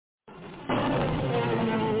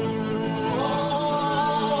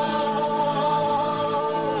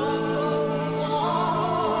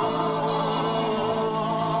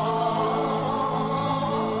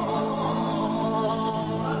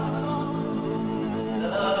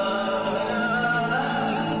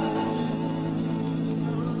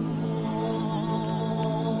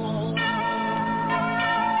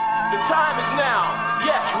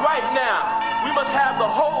the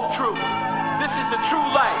whole truth. This is the true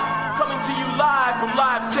light, coming to you live from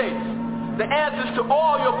live tapes. The answers to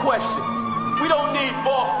all your questions. We don't need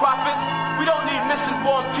false prophets. We don't need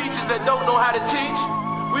misinformed teachers that don't know how to teach.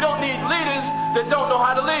 We don't need leaders that don't know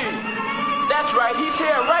how to lead. That's right, he's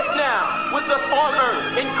here right now with us on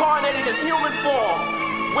earth, incarnated in human form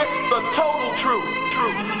with the total truth.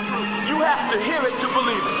 You have to hear it to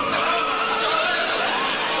believe it.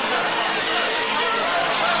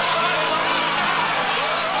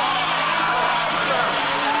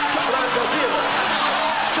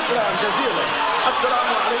 شكرا جزيلا. السلام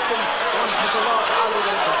عليكم ورحمة الله تعالى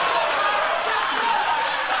وبركاته.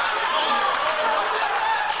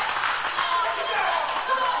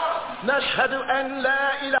 نشهد أن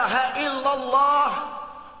لا إله إلا الله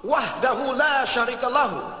وحده لا شريك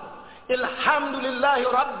له. الحمد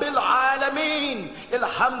لله رب العالمين.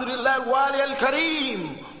 الحمد لله الوالي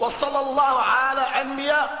الكريم. وصلى الله على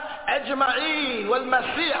أنبياء أجمعين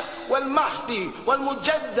والمسيح والمهدي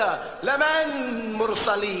والمجدد لمن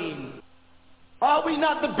مرسلين. Are we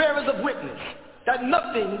not the bearers of witness that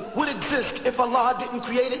nothing would exist if Allah didn't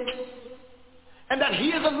create it? And that He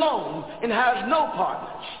is alone and has no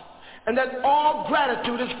partners? And that all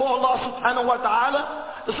gratitude is for Allah subhanahu wa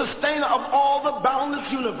ta'ala, the sustainer of all the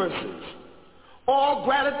boundless universes. All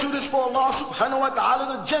gratitude is for Allah subhanahu wa ta'ala,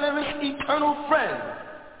 the generous eternal friend.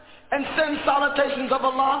 And send salutations of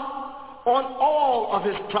Allah on all of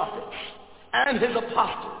His prophets and His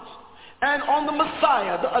apostles, and on the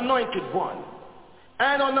Messiah, the anointed one,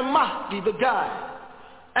 and on the Mahdi, the guide,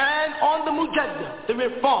 and on the Mujaddid, the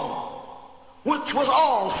reformer, which was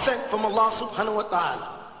all sent from Allah subhanahu wa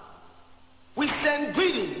ta'ala. We send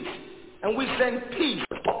greetings and we send peace.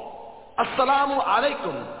 Assalamu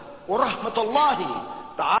alaikum wa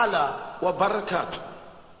rahmatullahi ta'ala wa barakatuh.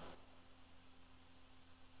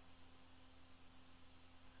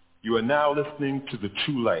 You are now listening to The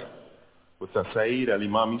True Light with Saeed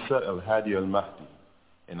Al-Imam Isa Al-Hadi Al-Mahdi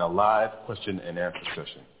in a live question and answer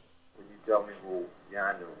session. Can you tell me who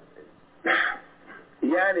Yaanuwn is?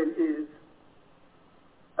 Yaanuwn is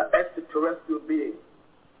an extraterrestrial being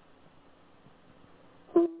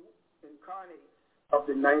who incarnates of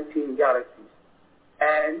the 19 galaxies.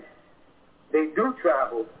 And they do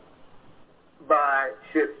travel by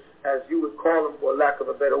ships, as you would call them for lack of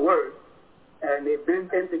a better word. And they've been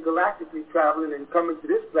intergalactically traveling and coming to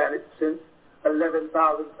this planet since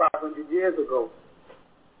 11,500 years ago.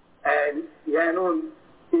 And Yaanuwn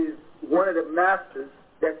is one of the masters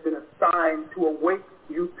that's been assigned to awake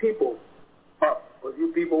you people up. Because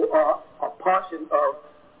you people are a portion of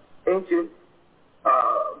ancient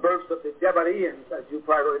births of the Jabarians, as you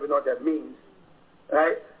probably don't even know what that means,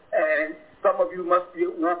 right? And some of you must be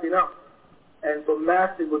waking up. And so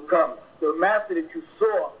masters would come. The master that you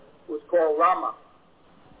saw was called Rama.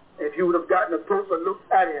 If you would have gotten a closer look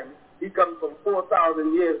at him, he comes from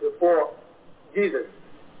 4,000 years before Jesus.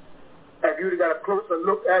 If you would have got a closer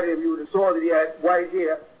look at him, you would have saw that he had white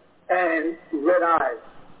hair and red eyes.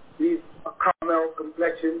 He's a caramel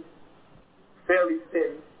complexion, fairly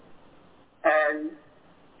thin, and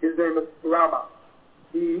his name is Rama.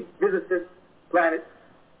 He visits this planet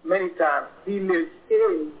many times. He lives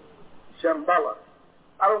in Shambhala.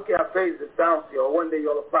 I don't care how crazy it sounds to you, or one day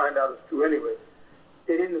you'll find out it's true anyway.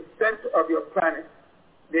 That in the center of your planet,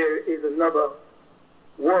 there is another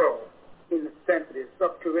world in the center. There's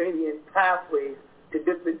subterranean pathways to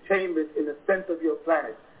different chambers in the center of your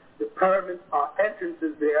planet. The pyramids are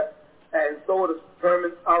entrances there, and so are the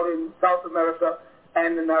pyramids out in South America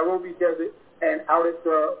and the Nairobi Desert, and out at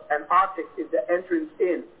the Antarctic is the entrance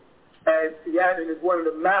in. And Yaanuwn is one of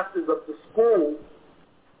the masters of the school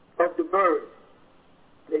of the birds.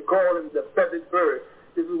 They call him the feathered bird.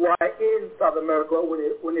 This is why in South America,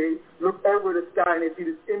 when they look over the sky and they see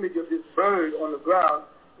this image of this bird on the ground,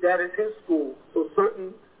 that is his school. So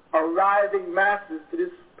certain arriving masters to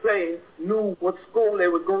this plane knew what school they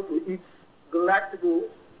would go to. Each galactical,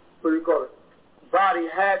 body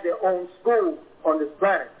had their own school on this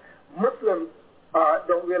planet. Muslims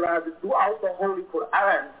don't realize that throughout the Holy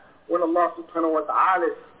Quran, when Allah subhanahu wa ta'ala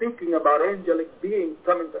is speaking about angelic beings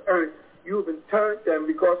coming to earth, you've turned them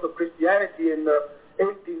because of Christianity in the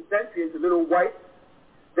 18th century into little white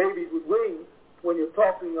babies with wings when you're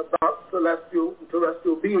talking about celestial and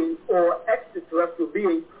terrestrial beings or extraterrestrial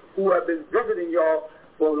beings who have been visiting y'all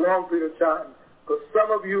for a long period of time. Because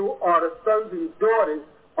some of you are the sons and daughters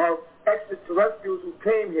of extraterrestrials who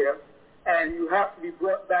came here, and you have to be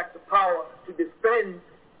brought back to power to defend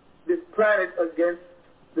this planet against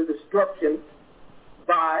the destruction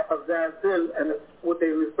by Azazil and what they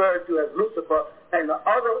refer to as Lucifer and the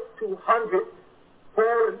other 200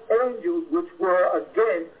 fallen angels, which were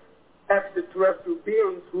again extraterrestrial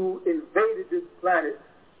beings who invaded this planet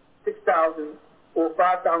 6,000 or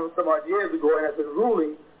 5,000 some odd years ago and have been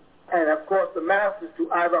ruling, and of course the masters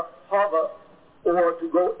to either hover or to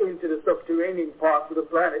go into the subterranean parts of the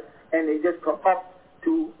planet, and they just come up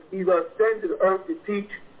to either ascend to the earth to teach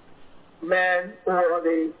man, or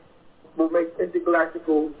they will make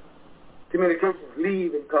intergalactical communications,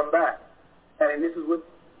 leave and come back. And this is what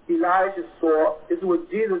Elijah saw. This is what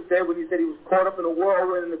Jesus said when he said he was caught up in a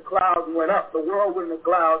whirlwind in the clouds and went up. The whirlwind in the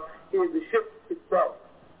clouds is the ship itself.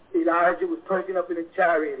 Elijah was taken up in a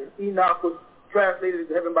chariot, and Enoch was translated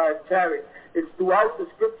into heaven by his chariot. It's throughout the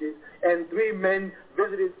scriptures. And 3 men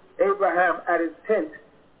visited Abraham at his tent,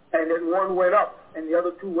 and then one went up, and the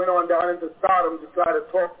other 2 went on down into Sodom to try to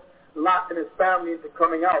talk Lot and his family into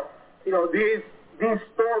coming out. You know, these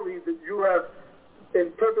stories that you have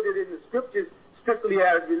interpreted in the scriptures strictly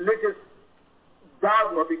as religious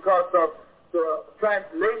dogma because of the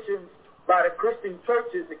translations by the Christian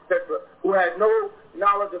churches, etc., who had no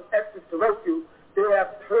knowledge of extraterrestrials. They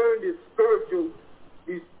have turned the spiritual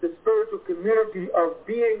community of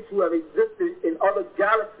beings who have existed in other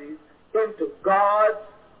galaxies into gods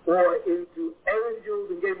or into angels,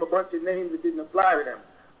 and gave them a bunch of names that didn't apply to them.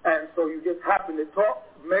 And so you just happen to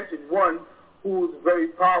mention one who is very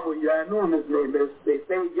powerful, Yaanuwn, his name is. They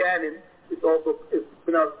say Yaanuwn, it's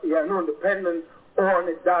pronounced Yaanuwn, depending on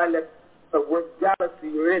the dialect of what galaxy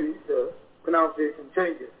you're in, the pronunciation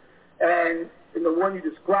changes. And the one you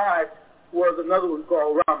described was another one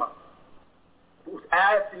called Rama, who's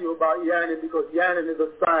asking you about Yaanuwn because Yaanuwn is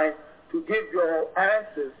assigned to give you all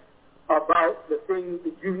answers about the things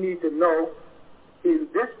that you need to know in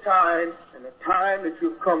this time and the time that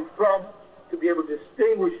you've come from, to be able to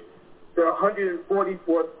distinguish the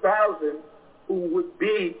 144,000 who would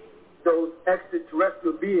be those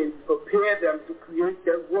extraterrestrial beings, prepare them to create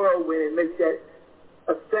that whirlwind and make that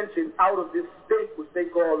ascension out of this state, which they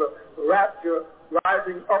call the rapture,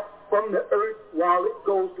 rising up from the earth while it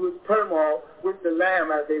goes to its turmoil with the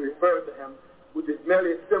Lamb, as they refer to him, which is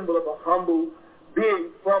merely a symbol of a humble being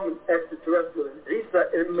from an extraterrestrial. And Isa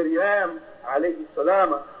ibn Maryam, alayhi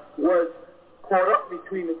salama, was caught up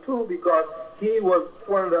between the two because he was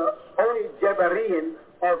one of the only Jabarian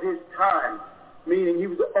of his time, meaning he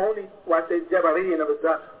was the only, well, I say Jabarian of his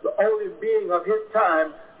time, the only being of his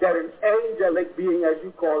time that an angelic being, as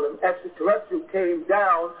you call him, extraterrestrial, came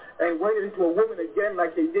down and went into a woman again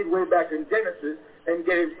like they did way back in Genesis and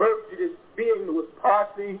gave birth to this being that was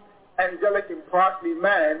partially angelic and partially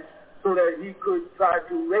man, so that he could try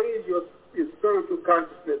to raise your spiritual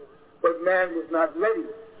consciousness, but man was not ready.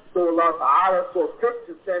 So Allah Ta'ala saw fit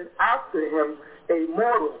to send after him a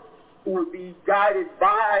mortal who would be guided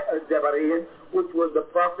by a Jabarian, which was the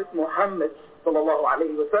Prophet Muhammad sallallahu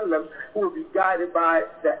alayhi wa sallam, who would be guided by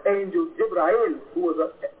the angel Jibreel, who was an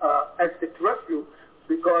extraterrestrial,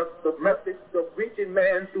 because the message of reaching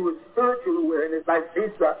man through his spiritual awareness, like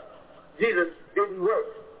Jesus didn't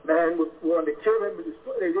work. Man was wanting to kill him, but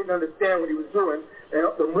they didn't understand what he was doing. And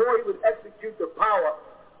the more he would execute the power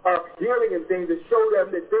of healing and things, to show them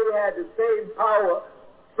that they had the same power,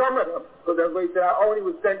 some of them, because that's what he said, I only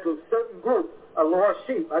was sent to a certain group, a lost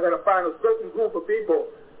sheep. I got to find a certain group of people,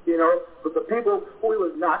 you know, but the people who he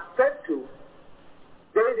was not sent to,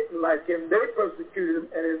 they didn't like him. They persecuted him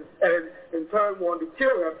and in turn wanted to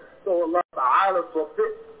kill him. So Allah Ta'ala saw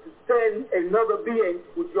fit to send another being,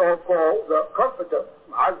 which you all call the Comforter,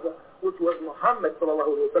 which was Muhammad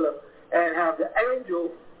sallallahu alaihi wasallam, and have the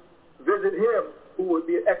angel visit him, who would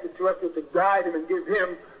be an extraterrestrial, to guide him and give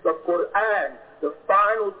him the Quran, the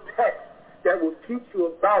final text that will teach you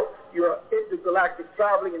about your intergalactic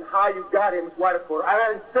traveling and how you got him. It's why the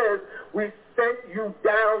Quran says we sent you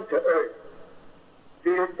down to earth.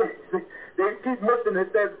 They keep missing it.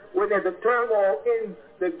 Says when there's a turmoil in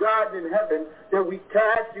the garden in heaven, that we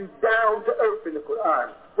cast you down to earth in the Quran.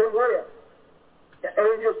 From where? The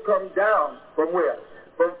angels come down from where?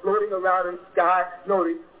 From floating around in the sky. No,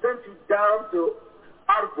 they sent you down to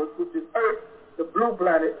Arbus, which is Earth, the blue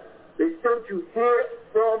planet. They sent you here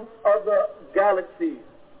from other galaxies.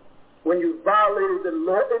 When you violated the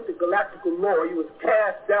law, intergalactical law, you was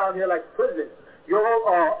cast down here like prison. You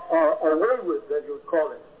all are away with, as you would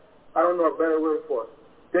call it. I don't know a better word for it.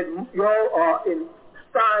 That you all are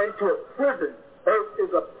assigned to a prison. Earth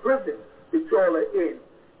is a prison that you all are in.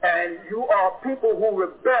 And you are people who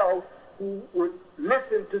rebel, who would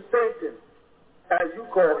listen to Satan, as you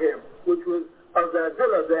call him, which was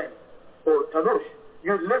Azazillah then, or Tanush.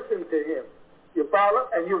 You listen to him. You follow?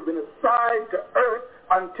 And you've been assigned to earth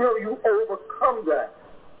until you overcome that.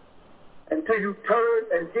 Until you turn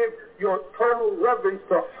and give your total reverence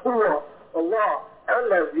to Allah,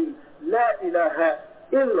 Allazi, La ilaha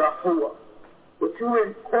illa huwa. But you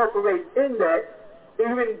incorporate in that,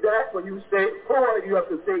 even that when you say huwa, you have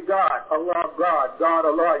to say God, Allah, God, God,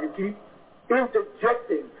 Allah. You keep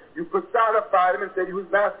interjecting. You personify him and say he was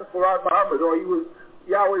Master Farad Muhammad or he was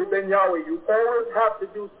Yahweh ben Yahweh. You always have to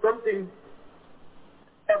do something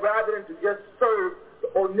rather than to just serve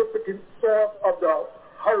the omnipotent source of the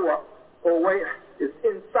hawa or way is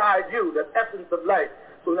inside you, the essence of life.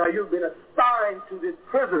 So now you've been assigned to this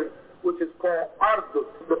prison, which is called Ardud,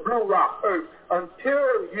 the blue rock, earth,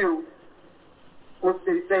 until you, what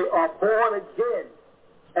they say, are born again.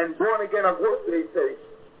 And born again of what they say?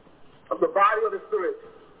 Of the body or the spirit?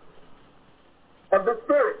 Of the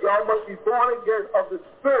spirit. Y'all must be born again of the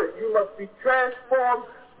spirit. You must be transformed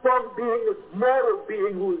from being this mortal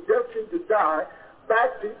being who is destined to die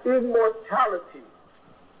back to immortality.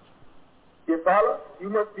 You follow? You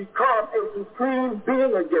must become a supreme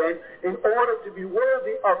being again in order to be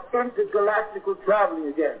worthy of intergalactical traveling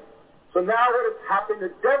again. So now what has happened,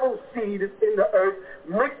 the devil's seed is in the earth,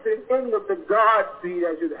 mixing in with the God seed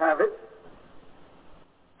as you'd have it,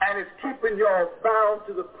 and it's keeping y'all bound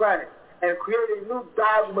to the planet and creating new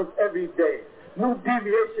dogmas every day, new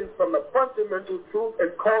deviations from the fundamental truth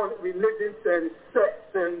and calling it religions and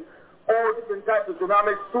sects and all different types of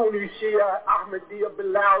denominations, Sunni, Shia, Ahmadiyya,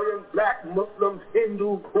 Bilalian, black Muslims,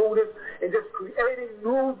 Hindu, Buddhists, and just creating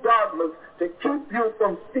new dogmas to keep you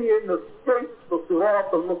from seeing the straight, the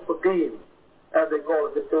Sirat al-Mustaqim, as they call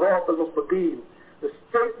it, the Sirat al-Mustaqim, the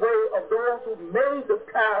straight way of those who made the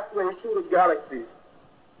pathway through the galaxies.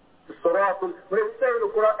 The Sirat, when they say in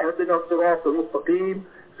the Quran, اهدنا الصراط المستقيم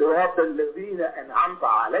صراط الذين أنعمت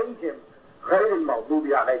عليهم غير المغضوب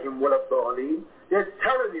عليهم ولا الضالين. They're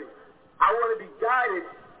telling you, I want to be guided,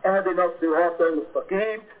 اهدنا الصراط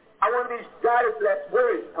المستقيم. I want to be guided to that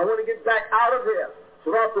way. I want to get back out of there.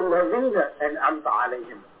 صراط الذين أنعمت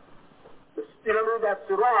عليهم. You know what I mean? That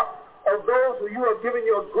sirat of those who you have given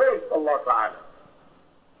your grace, Allah Ta'ala.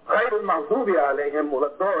 غير المغضوب عليهم ولا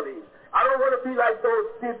الضالين. I don't want to be like those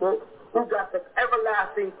people who got the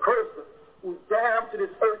everlasting curses, who's damned to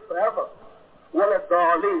this earth forever. Well, as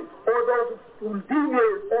Darlene, or those who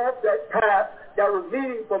deviated off that path that was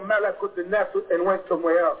leading from Malakut to Nesut and went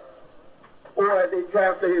somewhere else. Or as they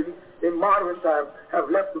translated in modern times,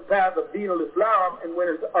 have left the path of Deen al-Islam and went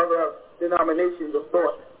into other denominations of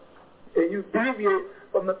thought. And you deviate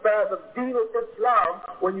from the path of Deen al-Islam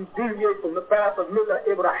when you deviate from the path of Millah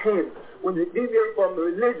Ibrahim, when you deviate from the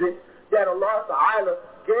religion that Allah Ta'ala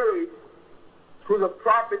gave to the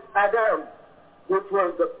Prophet Adam, which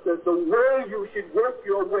was the way you should work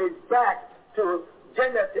your way back to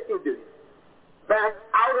Jannah to Idris, back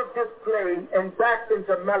out of this plane and back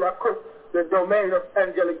into Malakut, the domain of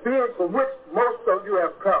angelic beings from which most of you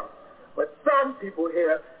have come. But some people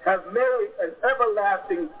here have made an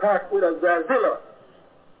everlasting pact with Azazillah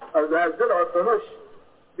or Sanush,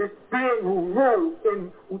 this being who ruled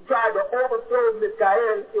who tried to overthrow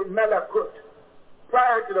Mikael in Malakut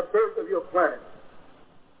prior to the birth of your planet.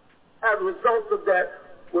 As a result of that,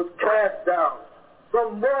 was cast down.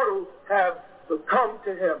 Some mortals have succumbed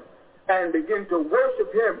to him and begin to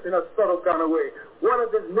worship him in a subtle kind of way. One of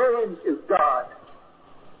his names is God.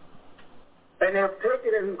 And they have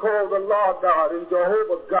taken it and called Allah God and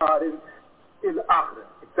Jehovah God and Akhira,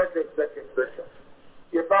 etc., etc., etc.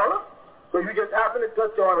 You follow? So you just happen to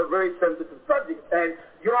touch on a very sensitive subject. And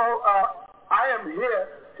I am here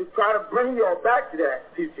to try to bring you all back to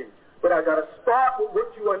that teaching. But I got to start with what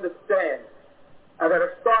you understand. I got to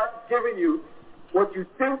start giving you what you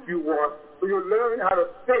think you want, so you learn how to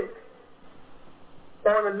think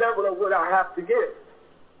on the level of what I have to give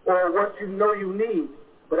or what you know you need.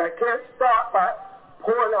 But I can't start by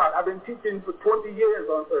pouring out. I've been teaching for 20 years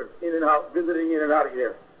on earth, in and out, visiting in and out of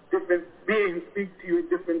here. Different beings speak to you at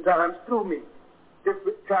different times through me,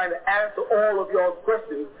 trying to answer all of your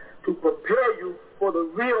questions to prepare you for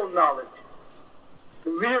the real knowledge,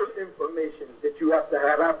 the real information that you have to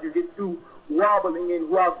have after you get through wobbling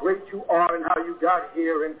in how great you are and how you got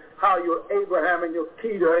here and how you're Abraham and you're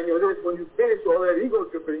Peter and you're this. When you finish all that ego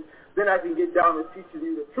tripping, then I can get down to teaching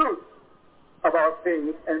you the truth about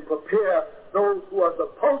things and prepare those who are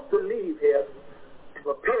supposed to leave here, to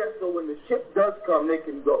prepare so when the ship does come, they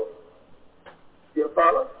can go. You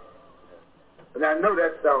follow? And I know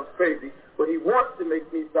that sounds crazy, but he wants to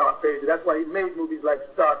make me sound crazy. That's why he made movies like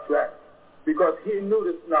Star Trek, because he knew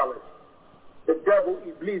this knowledge. The devil,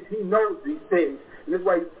 Iblis, he knows these things. And that's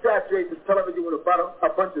why he saturates the television with a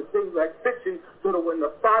bunch of things like fiction, so that when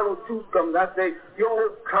the final truth comes, I say, your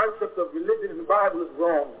whole concept of religion in the Bible is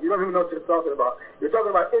wrong. You don't even know what you're talking about. You're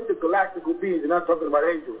talking about intergalactical beings. You're not talking about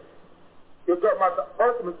angels. You're talking about the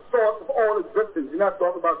ultimate source of all existence. You're not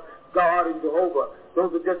talking about God and Jehovah.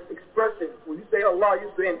 Those are just expressions. When you say Allah,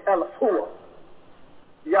 you're saying El-Hua,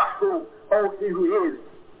 Yahoo, oh, he who is.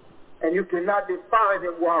 And you cannot define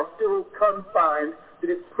him while still confined to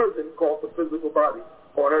this prison called the physical body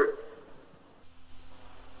on earth.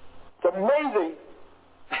 It's amazing.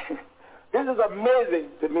 This is amazing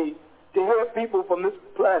to me to hear people from this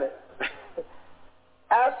planet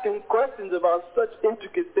asking questions about such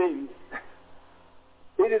intricate things.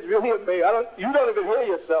 It is really amazing. You don't even hear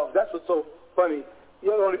yourself. That's what's so funny. You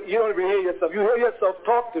don't even hear yourself. You hear yourself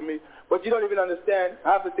talk to me, but you don't even understand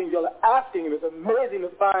half the things you're asking. And it's amazing to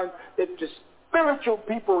find that the spiritual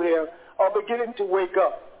people here are beginning to wake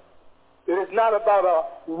up. It is not about a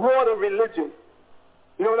water religion.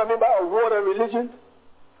 You know what I mean by a water religion?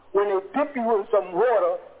 When they dip you in some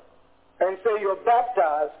water and say you're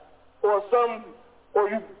baptized, or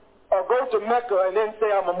you go to Mecca and then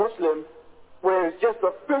say I'm a Muslim, where it's just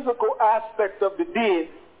a physical aspect of the deed.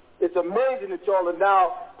 It's amazing that y'all are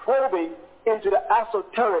now probing into the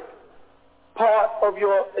esoteric part of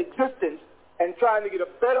your existence and trying to get a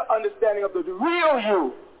better understanding of the real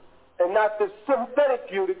you and not the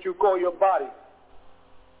synthetic you that you call your body.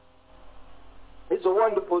 It's a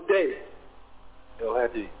wonderful day. Yo,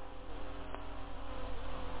 Hadi,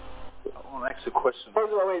 I want to ask a question.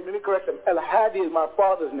 First of all, wait, let me correct him. El-Hadi is my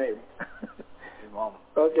father's name. Imam.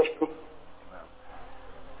 Okay.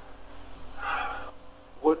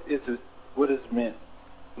 What is meant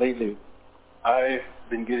lately? I've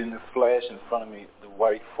been getting the flash in front of me, the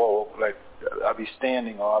white fog, like I'll be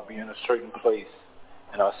standing or I'll be in a certain place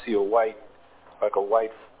and I'll see a white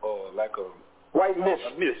mist. A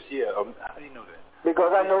mist, yeah. How do you know that?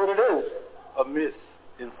 Because I know what it is. A mist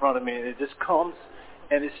in front of me, and it just comes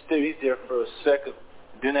and it stays there for a second.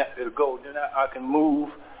 Then it'll go. Then I can move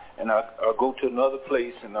and I'll go to another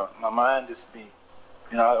place, and my mind just be,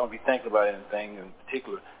 I don't be thinking about anything in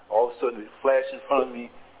particular. All of a sudden it flashes in front of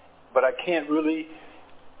me, but I can't really,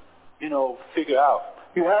 figure out.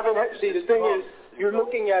 You haven't. See, the thing is, you're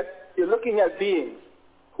looking at beings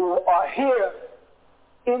who are here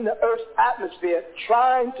in the Earth's atmosphere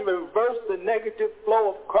trying to reverse the negative flow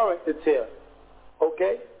of current that's here.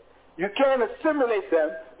 Okay? You can't assimilate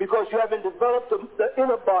them because you haven't developed the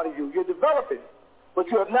inner part of you. You're developing, but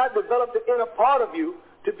you have not developed the inner part of you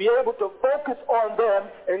to be able to focus on them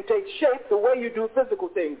and take shape the way you do physical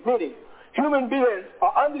things. Meaning, human beings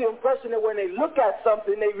are under the impression that when they look at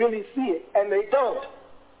something, they really see it, and they don't.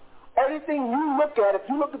 Everything you look at, if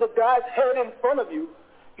you look at the guy's head in front of you,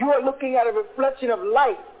 you are looking at a reflection of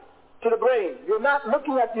light to the brain. You're not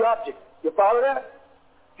looking at the object. You follow that?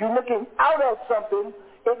 You're looking out at something.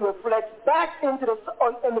 It reflects back into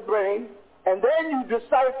the brain, and then you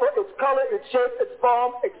decipher its color, its shape, its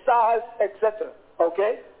form, its size, etc.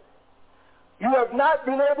 Okay? You have not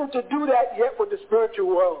been able to do that yet with the spiritual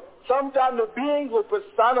world. Sometimes the beings will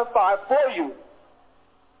personify for you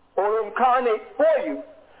or incarnate for you.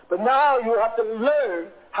 But now you have to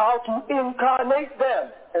learn how to incarnate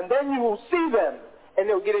them. And then you will see them and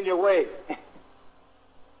they'll get in your way.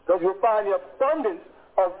 Because you'll find the abundance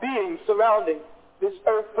of beings surrounding this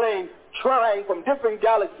earth plane trying from different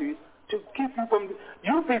galaxies to keep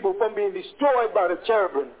you people from being destroyed by the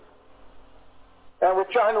cherubim. And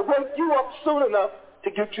we're trying to wake you up soon enough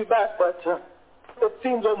to get you back, but it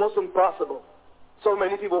seems almost impossible. So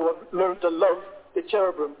many people have learned to love the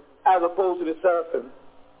cherubim as opposed to the seraphim.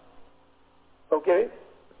 Okay?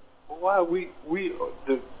 Why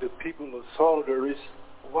the people of Solidarity,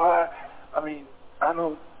 why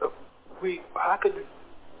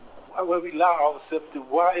would we allow ourselves to,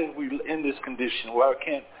 why are we in this condition? Why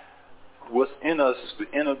can't what's in us, the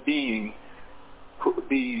inner being,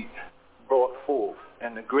 be brought forth,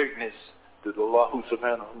 and the greatness that Allah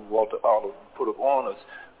subhanahu wa ta'ala put upon us?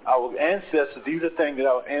 Our ancestors, these are things that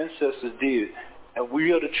our ancestors did, and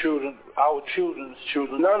we are the children, our children's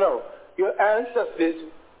children. No. Your ancestors,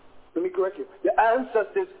 let me correct you, your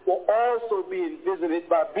ancestors were also being visited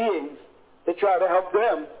by beings to try to help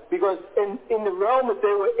them, because in the realm that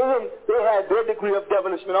they were in, they had their degree of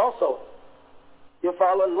devilishment also. You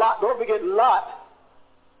follow? Lot, don't forget Lot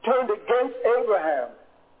turned against Abraham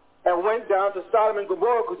and went down to Sodom and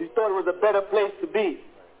Gomorrah because he thought it was a better place to be.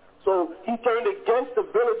 So he turned against the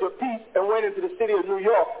village of peace and went into the city of New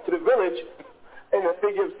York, to the village, in a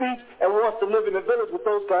figure of speech, and wants to live in the village with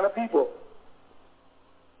those kind of people.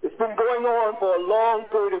 It's been going on for a long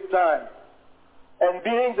period of time. And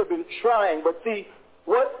beings have been trying, but see,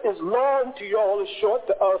 what is long to y'all is short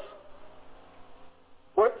to us.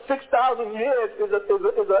 What 6,000 years is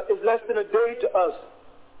less than a day to us.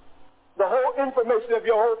 The whole information of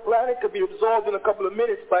your whole planet could be absorbed in a couple of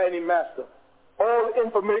minutes by any master. All the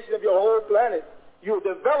information of your whole planet. You're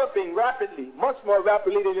developing rapidly, much more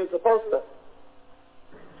rapidly than you're supposed to.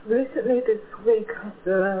 Recently this week,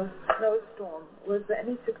 the snowstorm, was there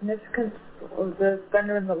any significance of the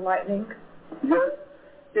thunder and the lightning? Yes.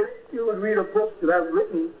 If you would read a book that I've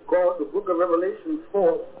written called the Book of Revelation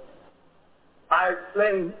 4, I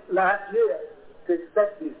explained last year to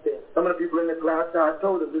expect these things. Some of the people in the class, I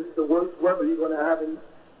told them this is the worst weather you're going to have in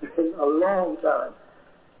a long time.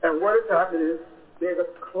 And what has happened is there's a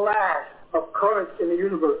clash of currents in the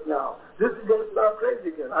universe now. This is going to sound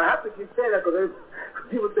crazy again. I have to keep saying that because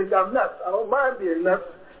people think I'm nuts. I don't mind being nuts.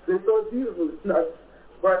 They're so beautiful, it's nuts.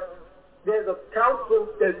 But there's a council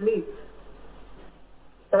that meets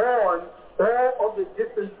on all of the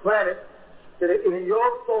different planets that are in your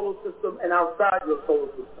solar system and outside your solar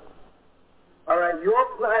system. All right, your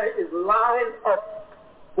planet is lined up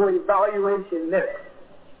for evaluation next.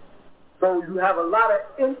 So you have a lot of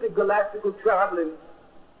intergalactical traveling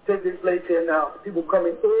taking place here now. People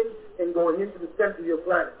coming in and going into the center of your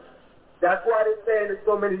planet. That's why they're saying there's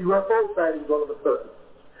so many UFO sightings all of a sudden.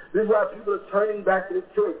 This is why people are turning back to the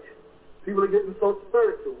church. People are getting so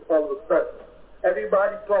spiritual all of a sudden.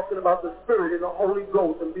 Everybody's talking about the Spirit and the Holy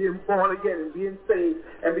Ghost and being born again and being saved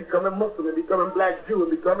and becoming Muslim and becoming Black Jew and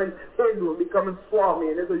becoming Hindu and becoming Swami,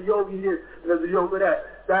 and there's a yogi here and there's a yoga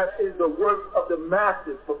that. That is the work of the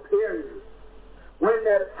masses preparing you. When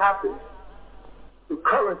that happens, the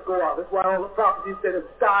currents go out. That's why all the prophecies say the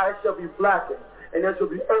sky shall be blackened and there shall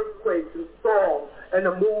be earthquakes and storms and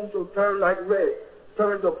the moon shall turn like red,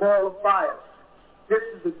 turn to a ball of fire. This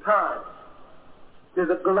is the time. There's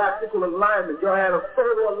a galactical alignment. Y'all had a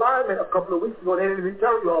photo alignment a couple of weeks ago. They didn't even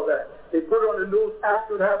tell you all that. They put it on the news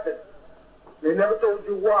after it happened. They never told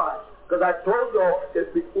you why. Because I told y'all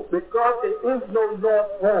that because there is no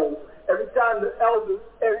North Pole, every time the elders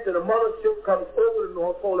enter, the mothership comes over the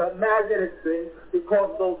North Pole, that magnetic thing,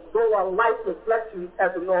 because those solar light reflections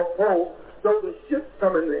at the North Pole, those are ships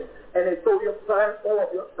coming in. And they throw your planet off.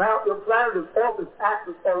 Your planet is off its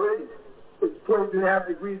axis already. It's 20.5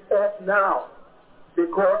 degrees off now.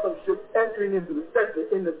 Because of ships entering into the center.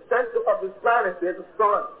 In the center of this planet, there's a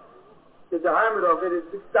sun. The diameter of it is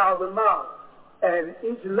 6,000 miles. And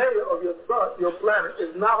each layer of your sun, your planet,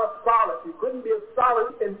 is not a solid. You couldn't be a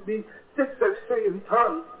solid and be 6 trillion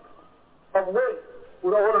tons of weight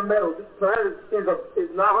with all the metals. This planet is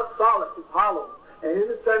not a solid. It's hollow. And in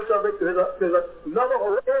the center of it, there's another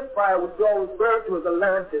whole empire which we all refer to as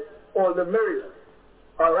Atlantis or Lemuria.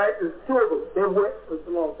 All right, there's two of them. They went for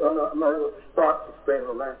so long. I'm not going to start explaining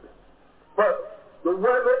Atlantis. But the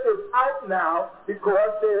weather is out now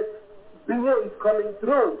because there's beings coming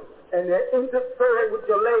through, and they're interfering with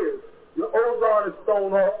your layers. Your ozone is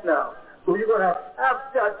thrown off now. So you're going to have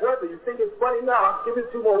abstract weather. You think it's funny now? I'll give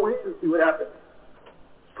it 2 more weeks and see what happens.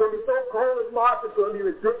 It's going to be so cold in March, it's going to be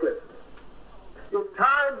ridiculous. Your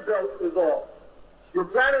time belt is off. Your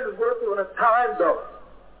planet is working on a time belt.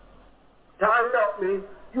 Time belt means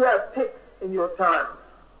you have ticks in your time.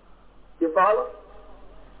 You follow?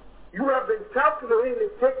 You have been calculating the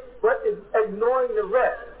ticks, but ignoring the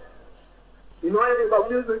rest. You know anything about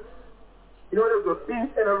music? You know there's a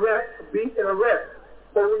beat and a rest, a beat and a rest.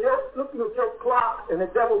 But when you're looking at your clock and the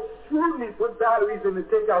devil shrewdly put batteries in to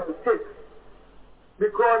take out the ticks,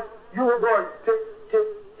 because you were going tick, tick,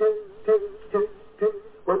 tick, tick, tick, tick.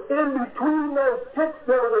 But in between those ticks,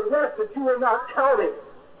 there was a rest that you were not counting.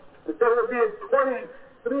 Instead of being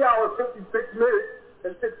 23 hours, 56 minutes,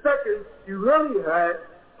 and 6 seconds, you really had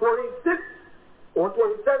 26 or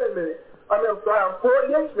 27 minutes. I'm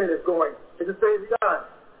 48 minutes going at the same time.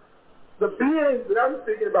 The beings that I'm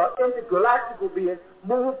speaking about, intergalactical beings,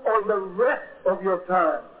 move on the rest of your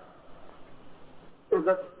time. It's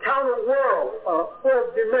a counter world, a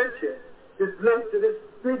fourth dimension, that's linked to this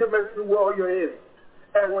 3-dimensional world you're in.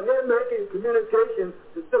 And when they're making communications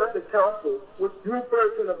to set up the council, which you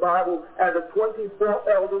refer to in the Bible as the 24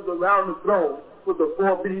 elders around the throne with the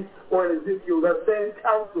 4 beasts, or in Ezekiel, that same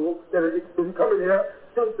council that has been coming here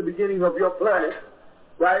since the beginning of your planet,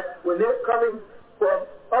 right? When they're coming from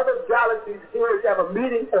other galaxies here to have a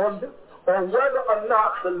meeting on whether or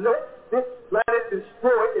not to let this planet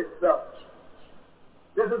destroy itself.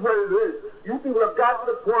 This is what it is. You people have got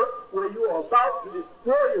to the point where you are about to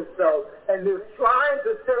destroy yourself, and they're trying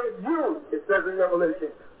to save you, it says in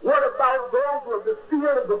Revelation. What about those who have the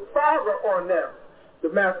fear of the Father on them?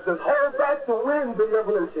 The Master says, hold back the winds in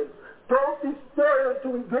Revelation. Don't destroy it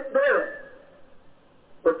until we get there.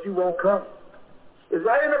 But you won't come. It's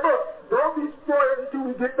right in the book. Don't destroy it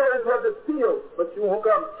until we get there is what the seal, but you won't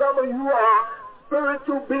come. Some of you are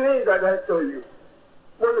spiritual beings, I gotta tell you.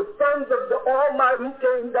 when the sons of the Almighty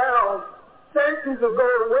came down centuries ago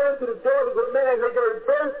and went to the daughters of man, they gave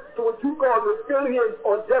birth to what you call reptilians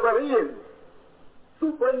or Jebarians,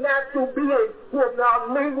 supernatural beings who have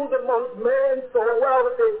now mingled amongst men so well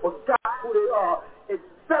that they forgot who they are,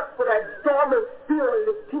 except for that dormant feeling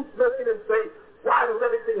that keeps making them say, why does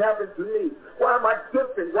everything happen to me? Why am I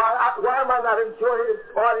different? Why am I not enjoying this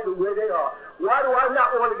party the way they are? Why do I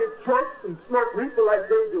not want to get drunk and smoke reefer like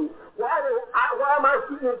they do? Why am I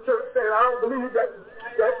sitting in church saying I don't believe that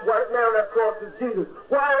white man on that cross is Jesus?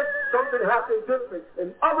 Why is something happening different? And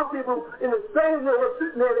other people in the same room are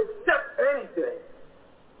sitting there and accept anything.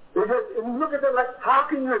 And you look at them like, how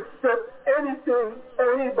can you accept anything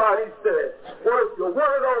anybody says? Well, if you're one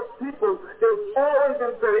of those people, they've always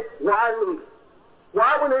been saying, why me?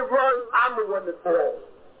 Why when they run, I'm the one that falls?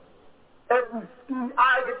 Every ski,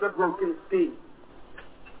 I get the broken ski.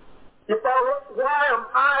 Why am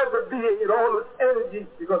I the being in all this energy?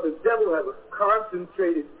 Because the devil has a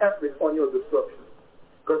concentrated effort on your destruction.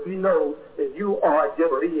 Because he knows that you are a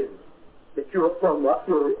Jebarian, that you're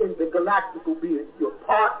you're intergalactical being. You're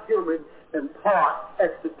part human and part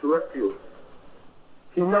extraterrestrial.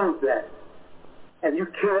 He knows that. And you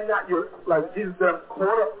cannot, like Jesus said, I'm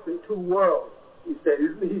caught up in two worlds. He said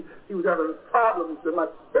he was having a problem. He said, my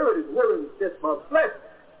spirit is willing, it's just my flesh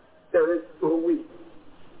that is so weak.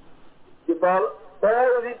 You follow?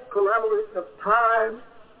 All of this collaboration of time,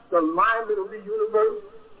 the alignment of the universe,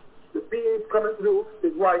 the beings coming through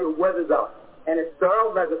is why your weather's out. And it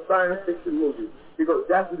sounds like a science fiction movie because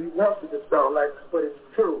that's what he wants it to sound like, but it's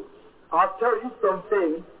true. I'll tell you some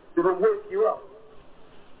things that will wake you up.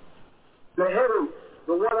 The headache,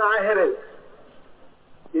 the one-eye headache.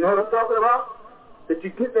 You know what I'm talking about? That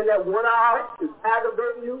you get in that one eye is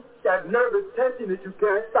aggravating you, that nervous tension that you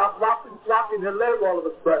can't stop flopping your leg all of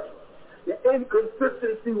a sudden. The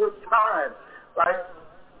inconsistency with time. Like,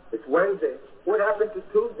 it's Wednesday. What happened to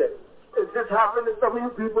Tuesday? It just happened to some of you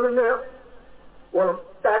people in there. Well,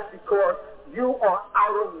 that's because you are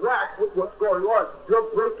out of whack with what's going on. You're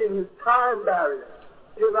breaking his time barrier.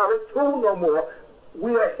 You're not a tool no more.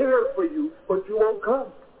 We are here for you, but you won't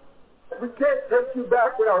come. We can't take you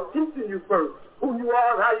back without teaching you first who you are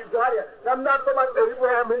and how you got here. I'm not talking about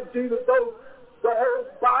Abraham and Jesus. The whole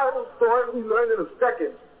Bible story we learn in a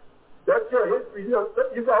second. That's your history. You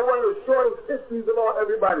got one of the shortest histories of all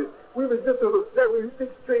everybody. We've existed for 76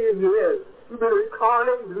 trillion years. We've been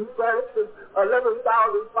incarnated in planets since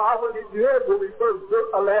 11,500 years when we first built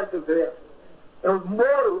Atlantis here. It was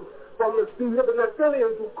mortals from the seed of the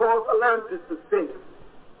Nephilims who caused Atlantis to sink.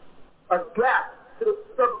 A gap to the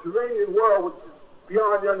subterranean world which is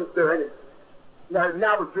beyond your understanding. Now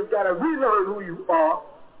you've got to relearn who you are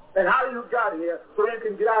and how you got here so you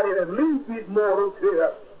can get out here and leave these mortals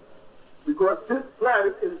here. Because this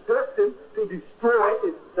planet is destined to destroy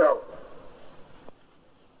itself.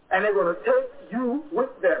 And they're going to take you with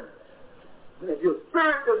them. And if your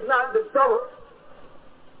spirit does not develop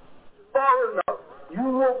far enough, you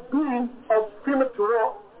will be of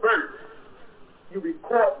premature birth. You'll be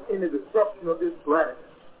caught in the destruction of this planet.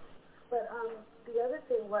 But the other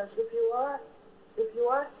thing was, if you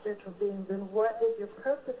are spiritual beings, then what is your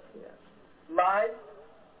purpose here? Mine?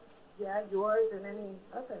 Yeah, yours and any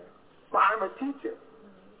other. I'm a teacher.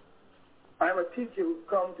 Mm-hmm. I'm a teacher who's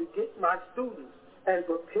come to get my students and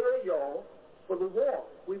prepare y'all for the war.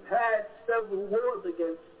 We've had several wars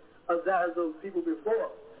against Azazel's people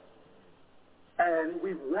before. And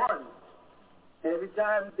we've won. And every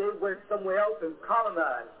time they went somewhere else and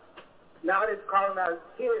colonized. Now they've colonized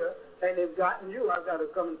here and they've gotten you. I've got to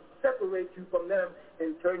come and separate you from them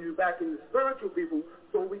and turn you back into spiritual people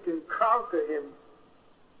so we can conquer him,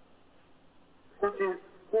 which is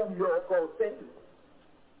whom you all call Satan.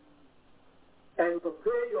 And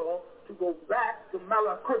prepare y'all to go back to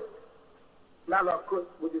Malachi. Malachi,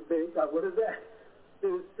 what do you think? What is that?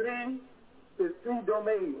 There's three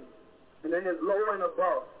domains. And then there's lower and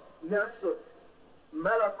above. Nefsut,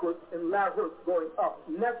 Malakut, and Lahut going up.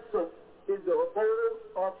 Nefsut is the abode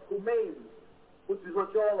of Humain, which is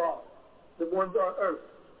what y'all are, the ones on earth.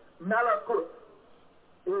 Malakut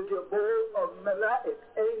is the abode of Malaik,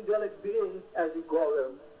 angelic beings, as you call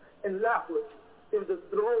them. And Lahut is the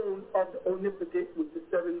throne of the omnipotent with the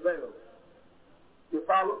seven veils. You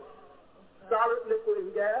follow? Solid, liquid,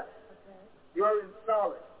 and gas. You're in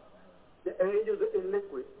solid. The angels are in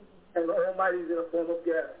liquid. And the Almighty is in a form of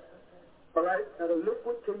gas. All right? Now the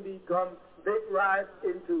liquid can become vaporized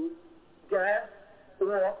into gas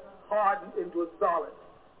or hardened into a solid.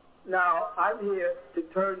 Now I'm here to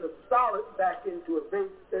turn the solid back into a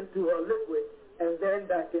liquid and then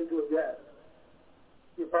back into a gas.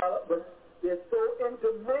 You follow? But they're so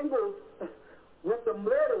intermingled With the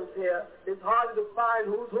mortals here, it's harder to find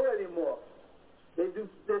who's who anymore. They're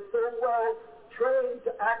so well trained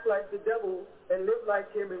to act like the devil and live like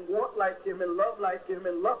him and want like him and love like him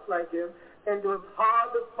and lust like him, and it's hard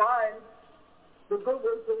to find the good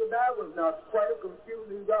ones from the bad ones. Now, it's quite a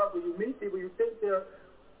confusing job when you meet people, you think they're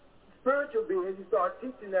spiritual beings, you start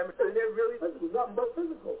teaching them, and they're really nothing but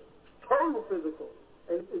physical, total physical,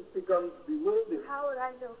 and it becomes bewildering. How would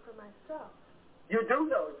I know for myself? You do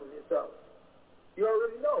know it for yourself. You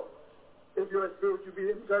already know if you're a spiritual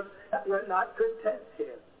being because you're not content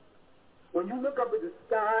here. When you look up at the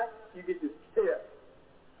sky, you get this fear.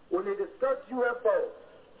 When they discuss UFOs,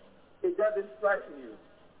 it doesn't frighten you.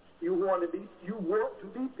 You want to be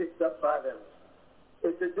picked up by them.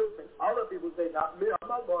 It's a difference. Other people say, not me, I'm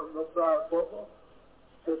not going to no fly football.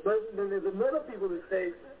 Then there's another people that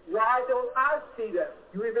say, why don't I see them?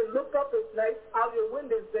 You even look up at night out your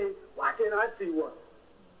window and say, why can't I see one?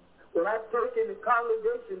 When I spoke in the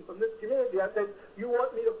congregation from this community, I said, you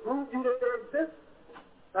want me to prove to you that they exist?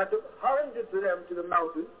 I took hundreds of them to the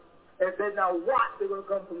mountains and said, now watch, they're going to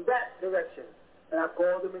come from that direction. And I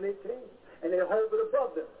called them and they came. And they hovered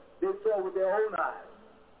above them. They saw with their own eyes.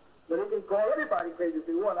 But they can call everybody crazy if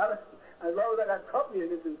they want. As long as I got company in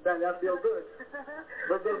this insanity, I feel good.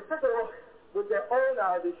 But they saw with their own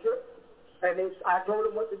eyes the ship. And I told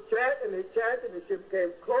them what to chant, and they chanted, and the ship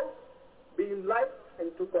came close, being light,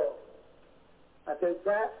 and took off. I said,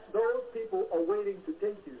 those people are waiting to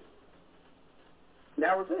take you.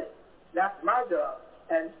 That was it. That's my job.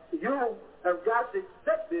 And you have got to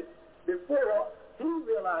accept it before he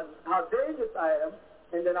realizes how dangerous I am,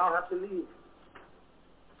 and then I'll have to leave.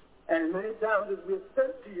 And many times as we're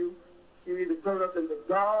sent to you, you either turn us into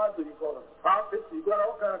gods, or you call us prophets, you got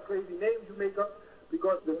all kind of crazy names you make up,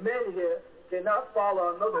 because the men here cannot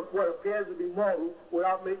follow another what appears to be mortal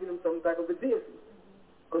without making them some type of a deity.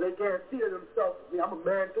 Because they can't see it themselves. I mean, I'm a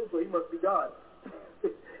man too, so he must be God.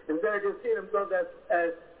 Instead of just seeing themselves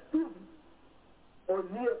as students or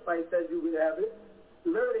neophytes, as you would have it,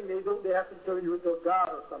 learning they have to turn you into a god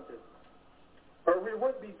or something. Or we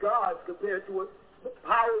would be gods compared to what the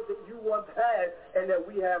powers that you once had and that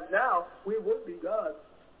we have now. We would be gods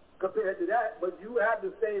compared to that, but you have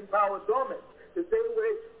the same power dormant. The same way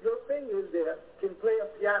your fingers there can play a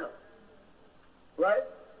piano, right?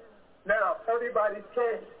 Now, everybody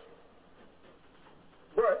can,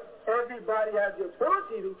 but everybody has the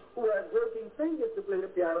ability who has working fingers to play the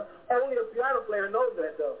piano. Only a piano player knows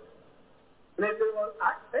that, though. And they say, well,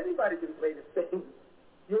 anybody can play this thing.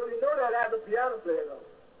 You only know that as a piano player, though.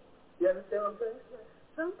 You understand what I'm saying?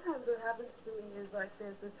 Sometimes what happens to me is like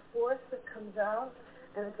there's this force that comes out,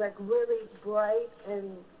 and it's like really bright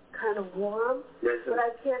and kind of warm, but I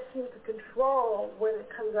can't seem to control when it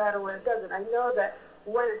comes out or when it doesn't. I know that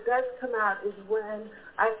when it does come out is when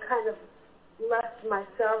I've kind of left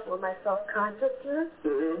myself or my self-consciousness,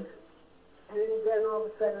 and then all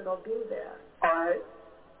of a sudden it'll be there. All right.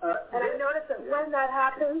 And I notice that when that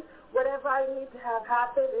happens, whatever I need to have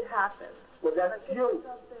happen, it happens. Well, that's like you.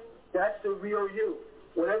 That's the real you.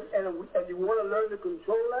 Whatever, and you want to learn to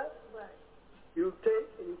control that? Right. You take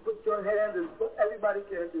and you put your hands in front. Everybody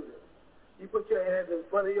can't do this. You put your hands in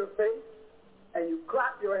front of your face, and you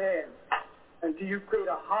clap your hands until you create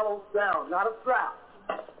a hollow sound, not a slap.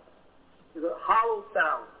 It's a hollow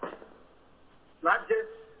sound. Not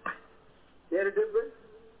just, you hear the difference?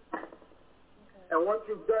 Okay. And once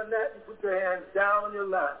you've done that, you put your hands down on your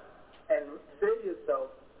lap and say to yourself,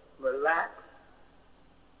 relax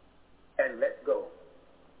and let go.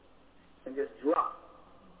 And just drop.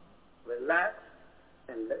 Relax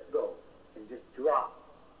and let go. And just drop.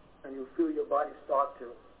 And you'll feel your body start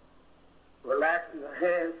to relax in your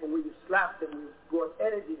hands from where you slap them, you brought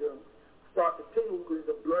energy to them, start to tingle because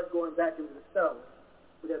the blood going back into the cells.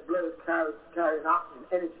 But that blood is carrying oxygen,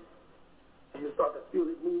 energy. And you start to feel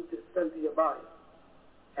it move to the center of your body.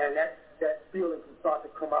 And that feeling can start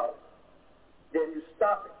to come out. Then you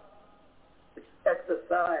stop it. It's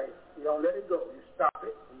exercise. You don't let it go. You stop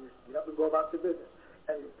it, and you get up and go about your business.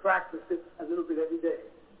 And you practice it a little bit every day.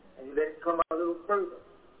 And you let it come out a little further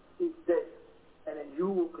each day. And then you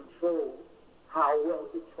will control how well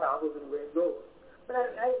it travels and where it goes. But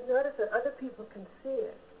I noticed that other people can see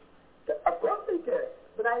it. Of course they can.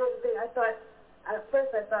 But I didn't think, at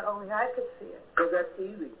first I thought only I could see it. Because that's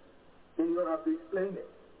easy. Then you don't have to explain it.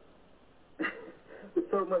 It's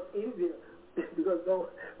so much easier. Because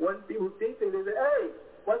when people see things, they say, hey,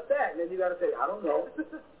 what's that? And then you got to say, I don't know.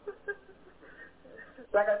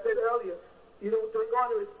 Like I said earlier, you don't take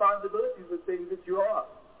on the responsibilities for things that you are.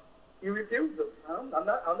 You refuse them. I'm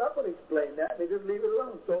not going to explain that. They just leave it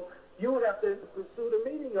alone. So you would have to pursue the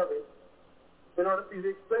meaning of it. in order for you to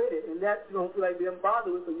explain it. And that you don't feel like being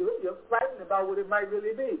bothered with, so you're frightened about what it might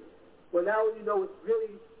really be. Well, now you know it's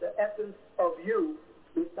really the essence of you,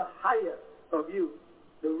 it's the higher of you,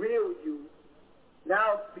 the real you.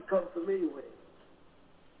 Now become familiar with it.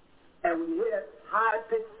 And when you hear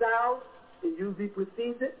high-pitched sound, it usually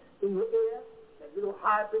precedes it in your ear, that little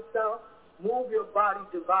high-pitched sound, move your body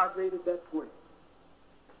to vibrate at that point.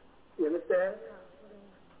 You understand?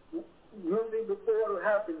 Usually before it'll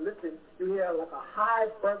happen, listen, you hear like a high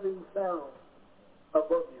buzzing sound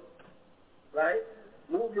above you, right?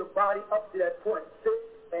 Move your body up to that point. Sit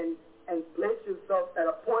and place yourself at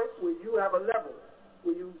a point where you have a level,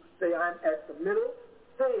 where you say, I'm at the middle.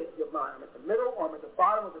 Say it in your mind, I'm at the middle or I'm at the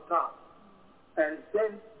bottom or the top. And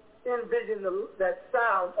then envision that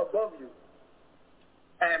sound above you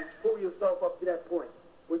and pull yourself up to that point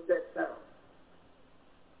with that sound.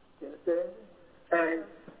 You understand? And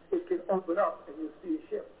it can open up and you'll see a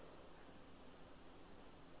ship.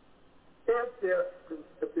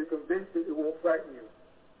 If you're convinced that it won't frighten you,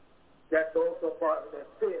 that's also part of that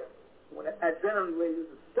fear. When adrenaline raises,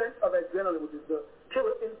 the sense of adrenaline, which is the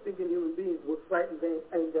killer instinct in human beings, will frighten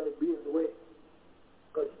angelic beings away.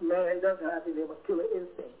 Because man does have in him a killer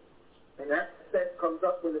instinct. And that sense comes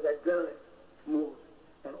up when the adrenaline moves.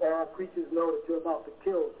 And all creatures know that you're about to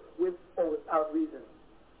kill with or without reason.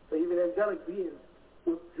 So even angelic beings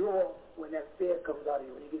withdraw when that fear comes out of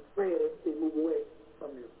you. When you get afraid, they move away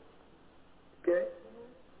from you. Okay?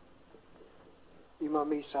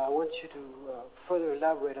 Imam Isa, I want you to further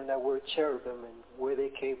elaborate on that word cherubim and where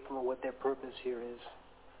they came from and what their purpose here is.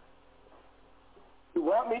 You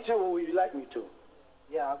want me to, or would you like me to?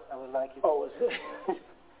 Yeah, I would like you to. Oh,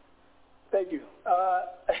 thank you.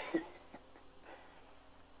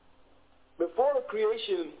 Before the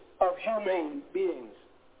creation of human beings,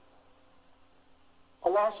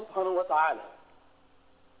 Allah subhanahu wa ta'ala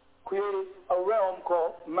created a realm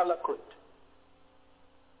called Malakut.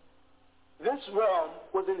 This realm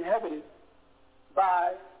was inhabited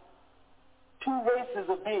by two races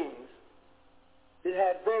of beings that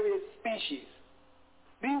had various species.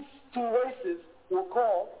 These two races were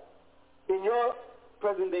called, in your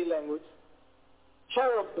present-day language,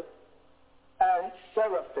 cherub and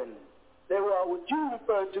seraphim. They were what you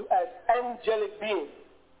refer to as angelic beings.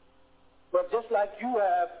 But just like you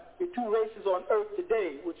have the two races on earth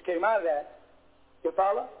today, which came out of that, you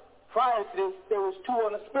follow? Prior to this, there was two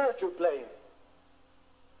on a spiritual plane.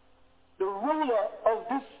 The ruler of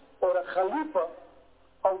this, or the Khalifa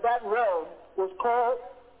of that realm, was called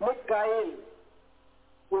Mikael,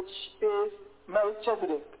 which is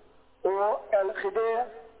Melchizedek, or El-Khidr,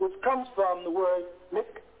 which comes from the word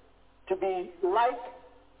Mik, to be like,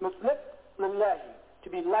 to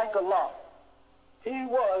be like Allah. He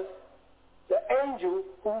was the angel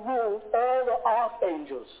who ruled all the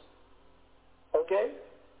archangels. Okay?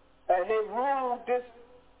 And they ruled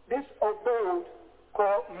this abode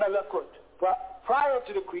called Malakut prior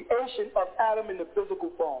to the creation of Adam in the physical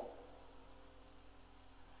form.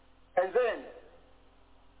 And then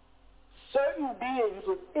certain beings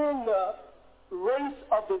within the race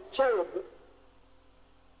of the cherub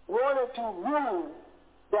wanted to rule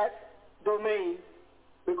that domain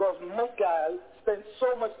because Michael spent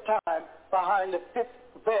so much time behind the fifth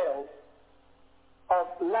veil of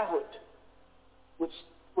Lahut, which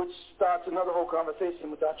starts another whole conversation,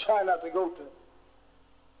 which I try not to go to,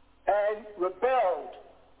 and rebelled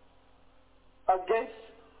against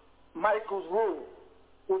Michael's rule,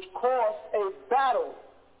 which caused a battle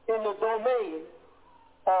in the domain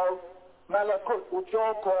of Malakut, which you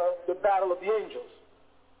all call the battle of the angels.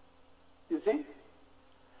 You see?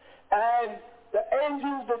 And the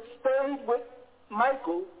angels that stayed with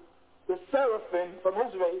Michael, the seraphim from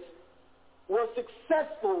his race, were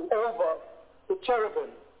successful over the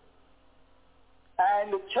cherubim.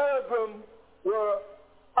 And the cherubim were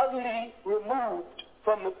utterly removed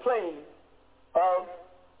from the plane of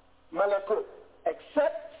Malakut,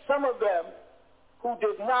 except some of them who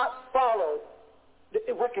did not follow the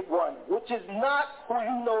wicked one, which is not who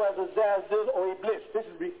you know as Azazil or Iblis. This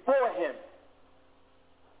is before him.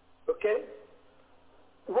 Okay?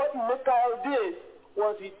 What Michael did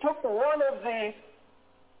was he took one of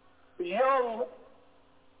these young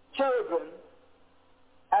cherubim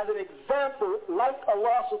as an example, like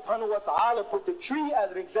Allah subhanahu wa ta'ala put the tree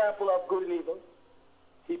as an example of good and evil.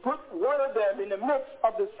 He put one of them in the midst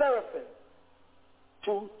of the seraphim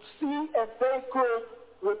to see if they could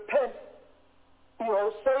repent,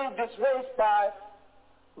 save this race by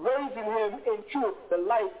raising him in truth, the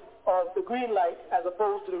light of the green light as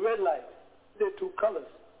opposed to the red light. They're two colors.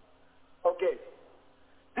 Okay.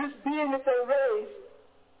 This being that they raised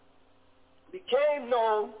became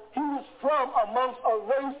known, he was from amongst a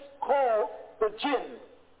race called the Jinn.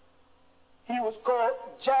 He was called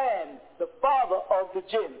Jan, the father of the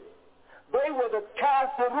Jinn. They were the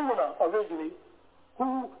Kafiruna originally,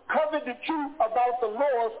 who covered the truth about the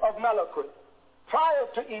laws of Malachi prior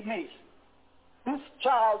to Iblis. This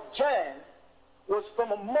child, Jan, was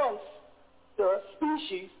from amongst the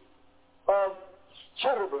species of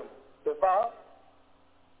cherubim. The father?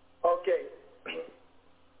 Okay.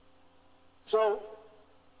 So,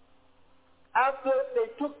 after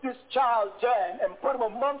they took this child, Jan, and put him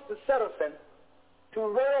amongst the seraphim to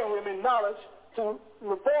rear him in knowledge to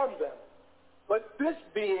reform them. But this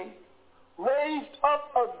being raised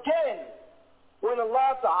up again when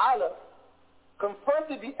Allah Ta'ala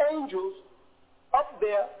confronted the angels up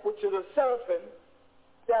there, which are the seraphim,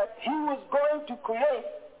 that he was going to create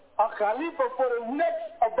a Khalifa for the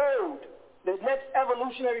next abode, the next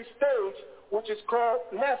evolutionary stage, which is called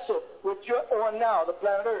Nasr, which you're on now, the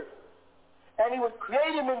planet Earth. And he would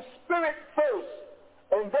create him in spirit first,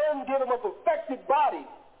 and then give him a perfected body,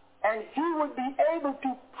 and he would be able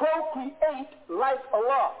to procreate like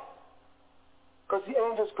Allah, because the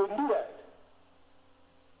angels couldn't do that.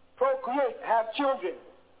 Procreate, have children.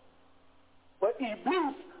 But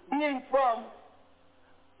Iblis, being from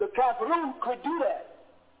the Kafirun, could do that.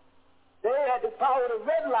 They had the power of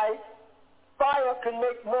red light. Fire can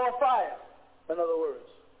make more fire, in other words.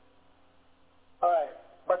 All right.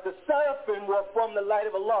 But the seraphim were from the light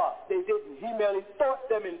of Allah. They didn't. He merely thought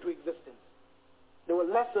them into existence. They were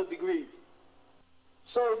lesser degrees.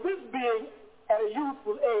 So this being at a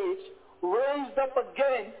youthful age raised up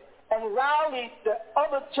again and rallied the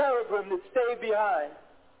other cherubim that stayed behind.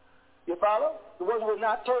 You follow? The ones who were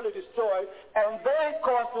not totally destroyed. And they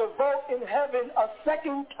caused revolt in heaven a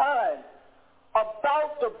second time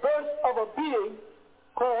about the birth of a being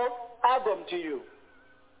called Adam to you.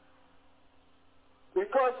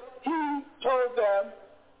 Because he told them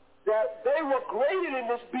that they were created in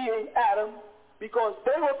this being, Adam, because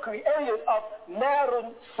they were created of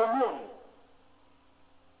Narun Samun.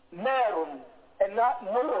 Narun, and not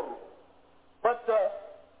Nur. But the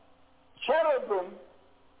cherubim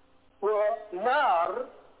were Nar,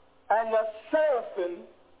 and the seraphim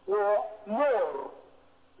were Nur,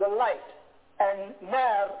 the light, and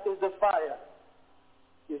Nar is the fire.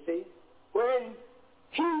 You see? When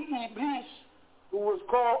Iblis, who was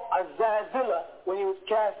called Azazillah, when he was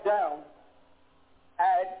cast down,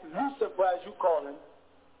 and Lucifer, as you call him,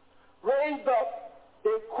 raised up,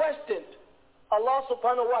 they questioned Allah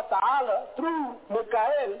subhanahu wa ta'ala through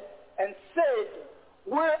Mikael and said,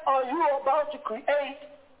 where are you about to create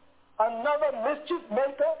another mischief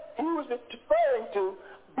maker? He was referring to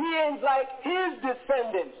beings like his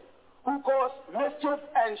descendants who caused mischief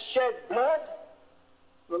and shed blood.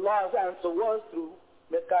 Allah's answer was through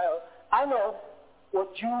Mikael, I know what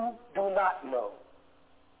you do not know.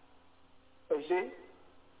 You see?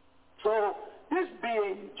 So this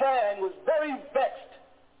being, Jan, was very vexed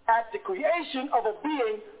at the creation of a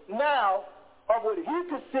being now of what he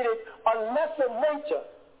considered a lesser nature.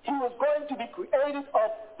 He was going to be created of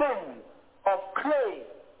thin, of clay,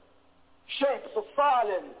 shapes of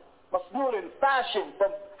fallen, masnoon, fashion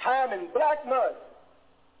from ham and black mud.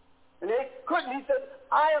 And they couldn't. He said,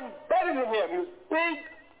 I am better than him. He was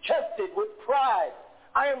big-chested with pride.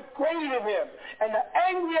 I am greater than him. And the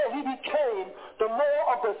angrier he became, the more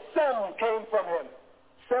of the sem came from him.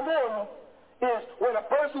 Semun is when a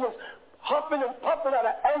person is huffing and puffing out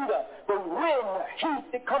of anger. The wind, the heat,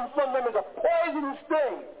 it comes from them as a poisonous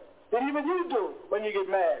thing that even you do when you get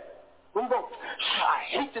mad. When you go, I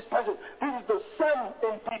hate this person. This is the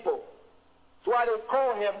sem in people. That's why they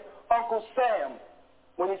call him Uncle Sam.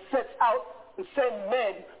 When he sets out and send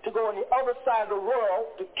men to go on the other side of the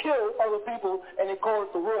world to kill other people, and they call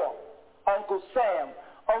it the war. Uncle Sam,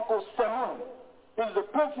 Uncle Samun. This is a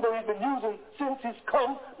principle he's been using since he's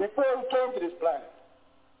come, before he came to this planet.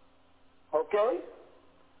 Okay?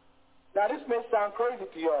 Now this may sound crazy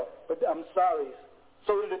to y'all, but I'm sorry.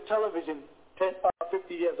 So did the television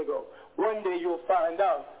 50 years ago. One day you'll find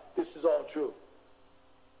out this is all true.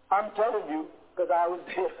 I'm telling you, because I was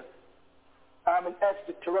there. I'm an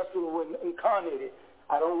extraterrestrial incarnated.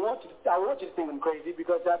 I want you to think I'm crazy,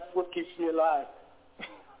 because that's what keeps me alive.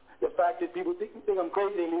 The fact that people think I'm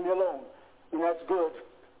crazy, they leave me alone. And that's good.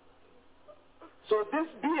 So this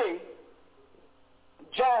being,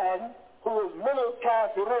 Jan, who was Minal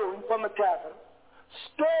Kafirun from the Kafir,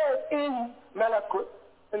 stored in Malachi,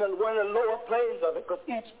 in one of the lower planes of it, because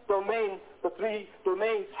each domain, the three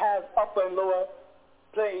domains, have upper and lower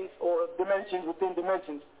planes or dimensions within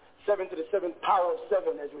dimensions. 7 to the 7th power of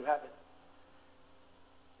 7, as you have it.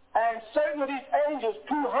 And certain of these angels,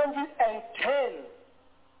 210.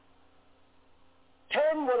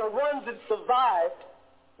 10 were the ones that survived.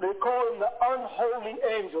 They call them the unholy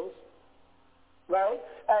angels, right?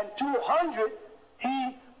 And 200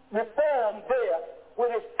 he reformed there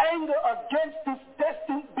with his anger against this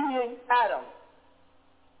destined being Adam,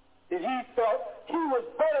 that he felt he was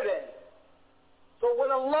better than. So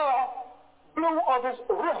when Allah blew of his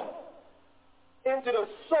ruh into the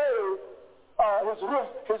soul,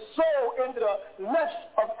 his soul into the nafs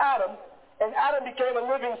of Adam, and Adam became a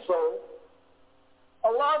living soul,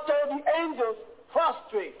 Allah told the angels,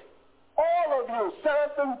 prostrate, all of you,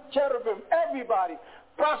 seraphim, cherubim, everybody,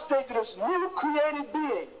 prostrate to this new created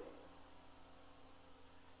being.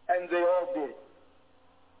 And they all did,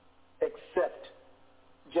 except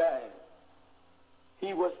Jan.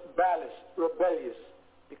 He was rebellious,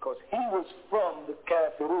 because he was from the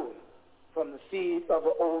kafirun, from the seed of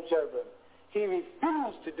the old cherubim. He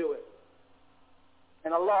refused to do it.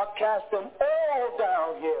 And Allah cast them all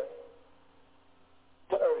down here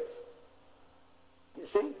to earth. You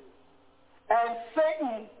see? And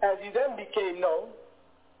Satan, as he then became known,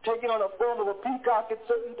 taking on a form of a peacock at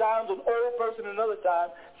certain times, an old person another time,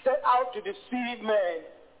 set out to deceive man.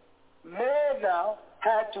 Man now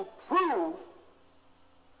had to prove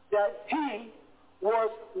that he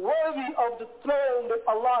was worthy of the throne that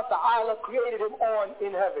Allah Ta'ala created him on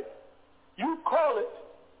in heaven. You call it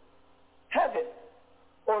heaven,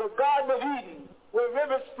 or the Garden of Eden, where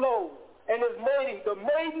rivers flow, and his mating. The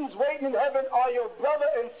maidens waiting in heaven are your brother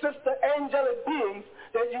and sister angelic beings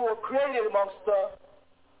that you were created amongst the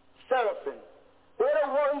seraphim. They're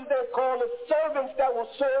the ones that call the servants that will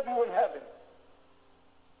serve you in heaven.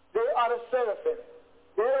 They are the seraphim.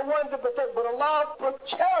 They're the ones that protect. But Allah put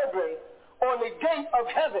cherubim on the gate of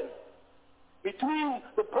heaven, between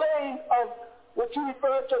the plane of what you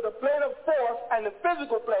refer to, the plane of force, and the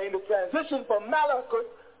physical plane, the transition from Malachi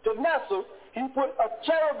to Nasr. He put a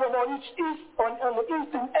cherubim on the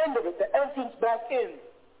eastern end of it, the entrance back in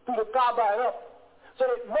through the Kaaba and up, so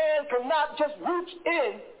that man cannot just reach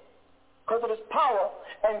in because of his power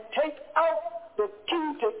and take out the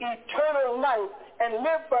key to eternal life and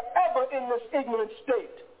live forever in this ignorant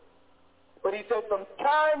state. But he said, from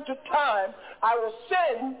time to time, I will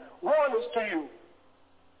send warners to you,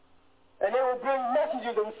 and they will bring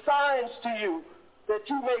messages and signs to you, that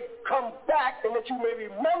you may come back and that you may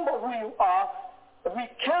remember who you are, and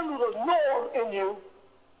rekindle the Lord in you,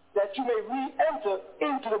 that you may re-enter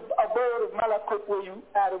into the abode of Malakut where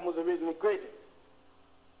Adam was originally created.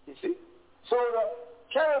 You see? So the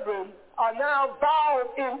cherubim are now bound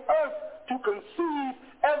in earth to conceive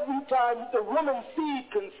every time the woman's seed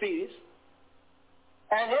conceives,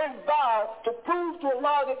 and his vow to prove to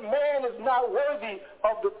Allah that man is not worthy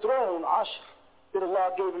of the throne, Ashr, that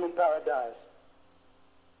Allah gave him in paradise.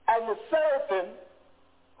 And the seraphim,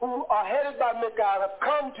 who are headed by Michael, have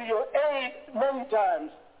come to your aid many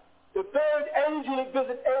times. The third angel that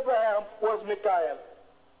visited Abraham was Michael.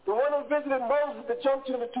 The one who visited Moses at the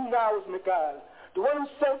junction of the two Niles was Michael. The one who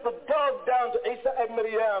sent the dove down to Isa and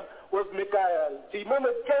Maryam was Michael. See,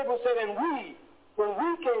 remember Gabriel said, and when we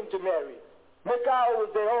came to Mary, Michael was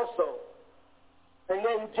there also. And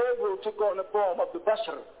then Gabriel took on the form of the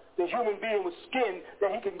Bashar, the human being with skin,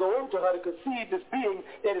 that he can go into her to conceive this being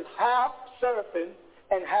that is half seraphim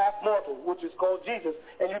and half mortal, which is called Jesus,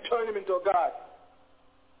 and you turn him into a God.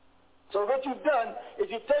 So what you've done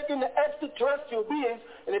is you've taken the extraterrestrial beings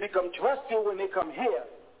and they become terrestrial when they come here.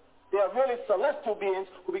 They are really celestial beings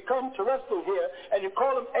who become terrestrial here, and you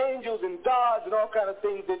call them angels and gods and all kind of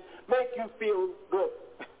things that make you feel good.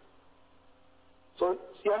 So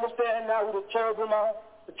you understand now who the cherubim are?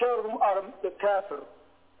 The cherubim are the kafir,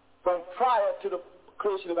 from prior to the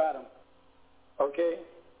creation of Adam. Okay?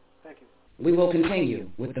 Thank you. We will continue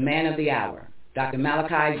with the man of the hour, Dr.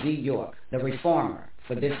 Malachi G. York, the reformer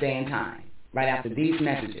for this day and time, right after these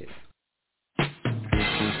messages.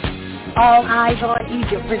 All Eyes on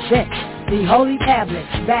Egypt presents the Holy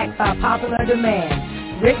Tablets, backed by popular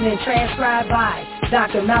demand, written and transcribed by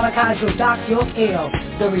Dr. Malachi Zodak York L.,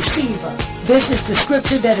 the receiver. This is the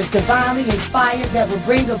scripture that is divinely inspired that will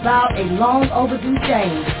bring about a long overdue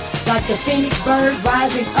change. Like the phoenix bird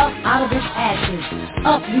rising up out of its ashes.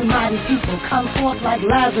 Up, you mighty people, come forth like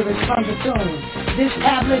Lazarus from the tomb. This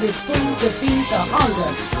tablet is food to feed the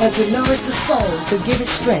hunger and to nourish the soul, to give it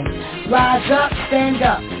strength. Rise up, stand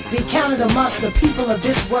up, be counted amongst the people of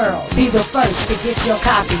this world. Be the first to get your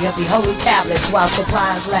copy of the Holy Tablets while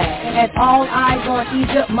supplies last. At All Eyes on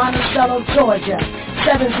Egypt, Monticello, Georgia,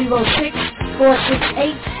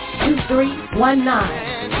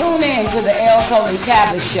 706-468-2319. Tune in to the A.E.O.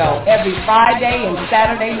 Tablet Show every Friday and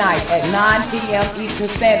Saturday night at 9 p.m. Eastern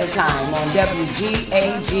Standard Time on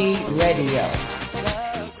WGAG Radio.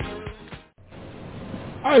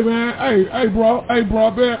 Hey man, hey bro, man.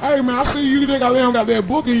 Hey man, I see you got that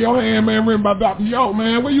book in your hand, man, written by Dr. E.O,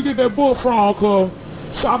 man. Where you get that book from? Cause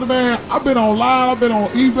shout out, man, I've been online, I've been on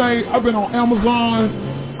eBay, I've been on Amazon.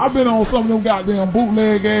 I've been on some of them goddamn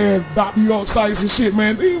bootleg ass Dr. E.O sites and shit,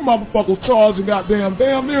 man. These motherfuckers charging goddamn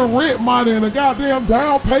near rent money and a goddamn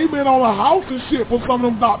down payment on a house and shit for some of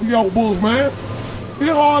them Dr. E.O books, man. It's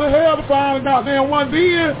hard as hell to find a goddamn one.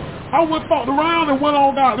 Then I went fucked around and went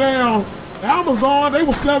on goddamn Amazon. They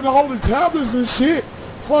was selling the holy tablets and shit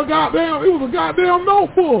for goddamn. It was a goddamn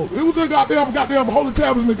notebook. It was a goddamn holy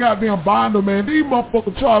tablets in the goddamn binder, man. These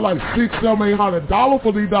motherfuckers charge like $600-$800 for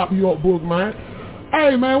these Dr. E.O books, man.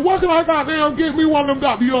 Hey, man, what can I goddamn get me one of them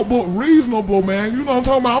Dr. E.O books reasonable, man? You know what I'm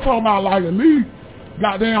talking about? I'm talking about like at least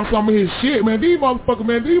goddamn some of his shit, man. These motherfuckers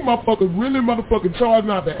really motherfucking charging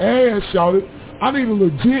out the ass, shawty. I need a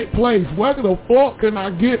legit place. Where the fuck can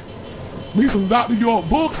I get me some Dr. E.O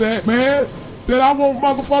books at, man, that I won't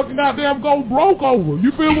motherfucking goddamn go broke over?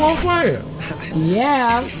 You feel what I'm saying?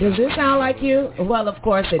 Yeah. Does this sound like you? Well, of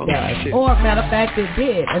course it does. Or, matter of fact, it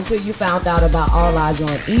did until you found out about All Eyes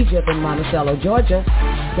on Egypt in Monticello, Georgia.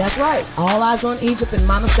 That's right. All Eyes on Egypt in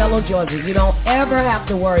Monticello, Georgia. You don't ever have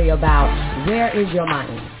to worry about where is your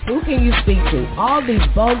money. Who can you speak to? All these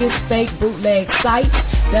bogus, fake, bootleg sites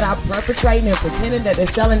that are perpetrating and pretending that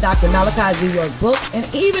they're selling Dr. Malachi Z. York books. And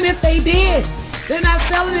even if they did, they're not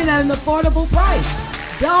selling it at an affordable price.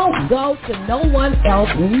 Don't go to no one else,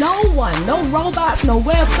 no one, no robots, no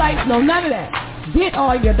websites, no none of that. Get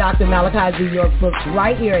all your Dr. Malachi Z. York books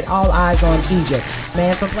right here at All Eyes on Egypt.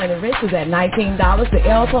 Man from Planet Rich is at $19. The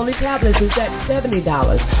El Holy Tablets is at $70.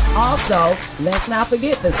 Also, let's not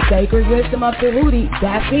forget the Sacred Wisdom of Tahuti.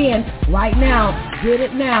 That's in right now. Get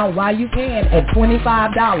it now while you can at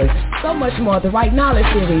 $25. So much more. The Right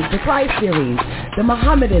Knowledge series, the Christ series, the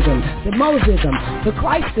Mohammedism, the Mosism, the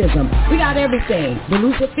Christism. We got everything. The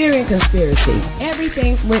Luciferian conspiracy.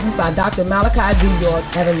 Everything's written by Dr. Malachi Z. York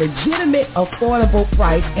at a legitimate, affordable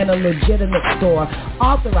price in a legitimate store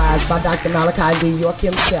authorized by Dr. Malachi Z. York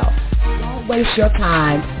himself. Don't waste your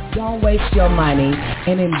time. Don't waste your money,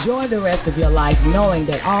 and enjoy the rest of your life knowing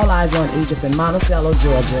that All Eyes on Egypt in Monticello,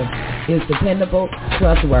 Georgia is dependable,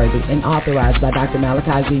 trustworthy, and authorized by Dr.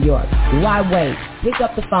 Malachi Z. York. Why wait? Pick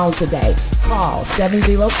up the phone today. Call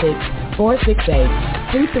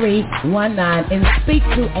 706-468-2319 and speak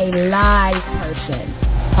to a live person.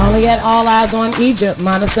 Only at All Eyes on Egypt,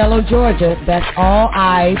 Monticello, Georgia. That's All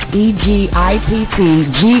Eyes,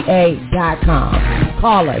 EGIPTGA.com.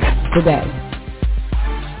 Call us today.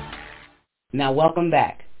 Now welcome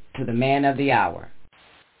back to the Man of the Hour.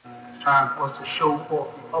 Time for us to show forth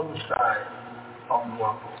the other side of the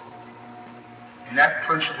world. And that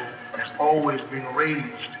principle has always been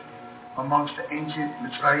raised amongst the ancient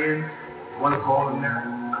Mitzrayim. You want to call them that,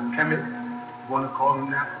 Kemet, you want to call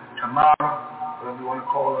them that, Tamara, whatever you want to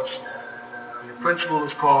call us. The principle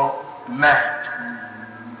is called Mat.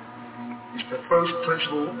 It's the first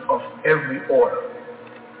principle of every order.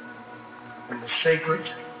 And the sacred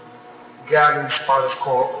gathering spot is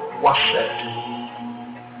called Waset.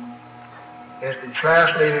 It's been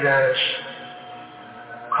translated as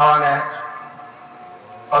Karnak,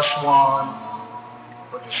 Aswan,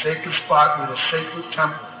 but the sacred spot where the sacred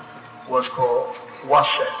temple was called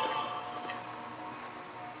Waset.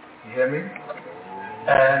 You hear me?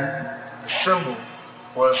 And the symbol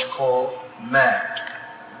was called Mat.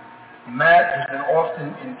 Mat has been often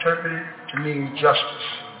interpreted to mean justice.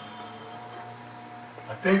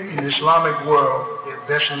 I think in the Islamic world, the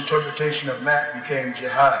best interpretation of Mat became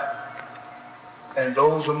jihad. And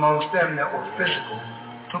those amongst them that were physical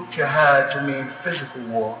took jihad to mean physical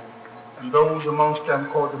war. And those amongst them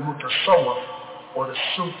called the mutasawwif, or the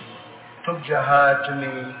Sufi, took jihad to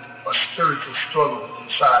mean a spiritual struggle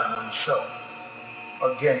inside oneself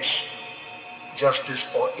against justice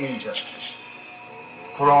or injustice.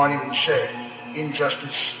 Quran even said,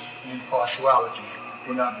 injustice and impartiality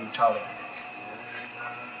will not be tolerated.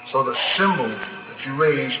 So the symbol that you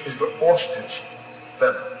raise is the ostrich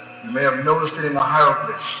feather. You may have noticed it in the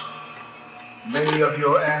hieroglyphs. Many of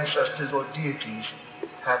your ancestors or deities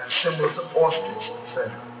have the symbol of the ostrich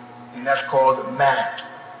feather, and that's called the Mat.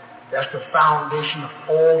 That's the foundation of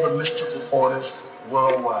all the mystical orders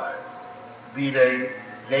worldwide, be they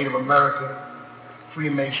Native American,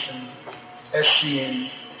 Freemason, Essene,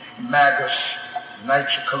 Magus,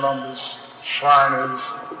 Knights of Columbus, Shriners,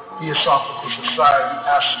 Theosophical Society,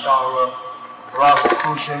 Ashtar,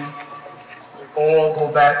 Rosicrucian. They all go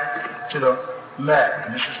back to the mad.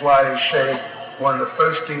 And this is why they say one of the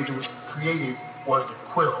first things that was created was the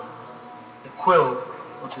quill. The quill,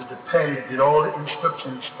 which is the pen that did all the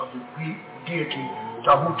inscriptions of the Greek deity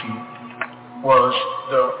Tahuti, was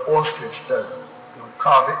the ostrich feather. They would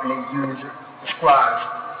carve it and they used it, the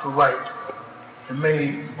scribes, to write the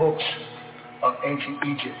many books of ancient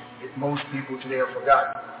Egypt that most people today have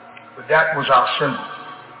forgotten. But that was our symbol.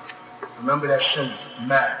 Remember that symbol,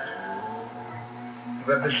 mat. It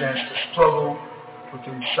represents the struggle with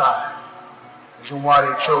inside. The reason why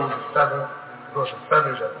they chose the feather, because the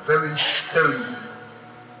feather is a very sturdy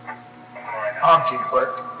object,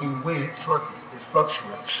 but in wind it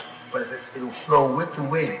fluctuates. But it'll flow with the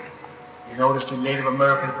wind. You notice the Native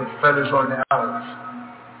Americans put feathers on their olives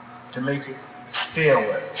to make it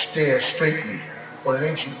stare straightly. Or in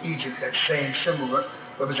ancient Egypt, that same symbol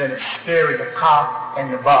represented steering the ka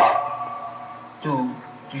and the ba through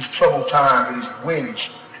these troubled times, these winds.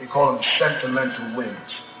 They call them sentimental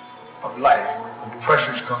winds of life. When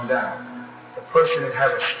pressures come down, the person that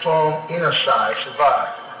has a strong inner side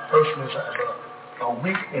survives. The person that has a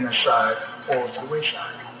weak inner side falls to the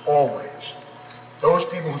wayside, always. Those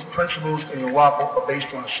people whose principles in the WAPO are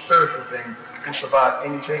based on a spiritual thing will survive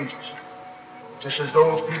any changes. Just as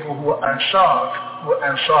those people who are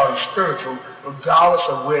Ansari spiritual, regardless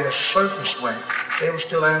of where the surface went, they were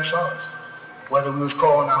still Ansaris. Whether we was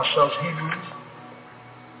calling ourselves Hebrews,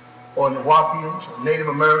 or Nawapians, or Native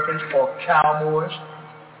Americans, or Cowboys,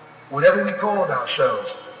 whatever we called ourselves,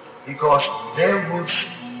 because their roots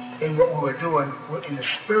in what we were doing were in the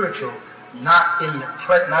spiritual, not in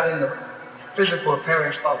the physical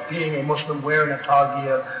appearance of being a Muslim, wearing a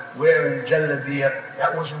tagiyah, wearing jalabiya.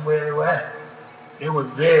 That wasn't where they were at. They were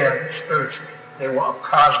there spiritually. They were a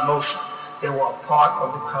cosmos. They were a part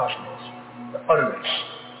of the cosmos. The utterance,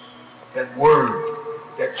 that word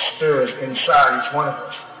that stirs inside each one of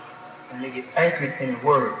us. And they get anchored in the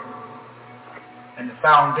word. And the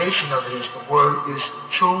foundation of it is the word is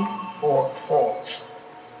true or false.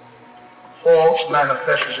 False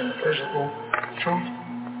manifests in the physical, truth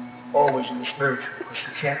always in the spiritual. Because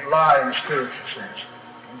you can't lie in the spiritual sense.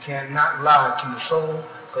 You cannot lie to your soul,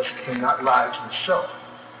 because you cannot lie to yourself.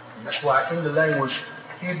 And that's why in the language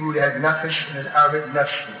Hebrew they had nefesh and in Arabic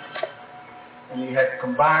nefshi. And you had to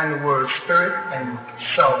combine the word spirit and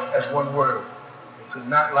self as one word. You could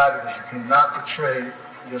not lie because you cannot betray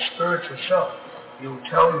your spiritual self. You will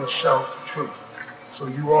tell yourself the truth. So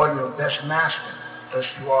you are your best master, thus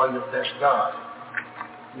you are your best God.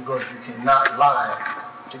 Because you cannot lie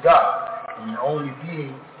to God. And the only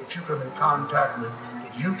being that you come in contact with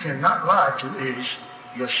that you cannot lie to is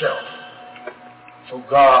yourself. So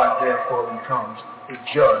God therefore becomes the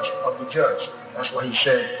judge of the judge. That's why he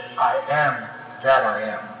said, I am that I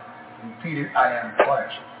am. He repeated I am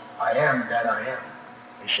twice. I am that I am.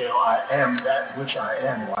 He said, I am that which I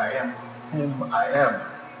am, or I am whom I am.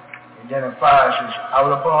 He identifies his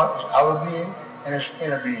outer part, his outer being, and his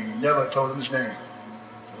inner being. He never told him his name.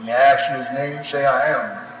 When they ask you his name, say I am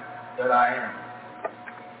that I am.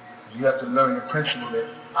 You have to learn the principle that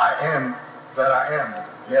I am that I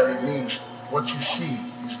am. Merely means what you see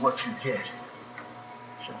is what you get.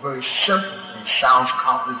 It's very simple. It sounds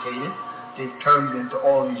complicated. They've turned it into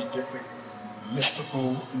all these different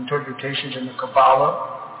mystical interpretations in the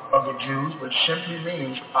Kabbalah of the Jews, which simply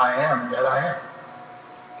means I am that I am.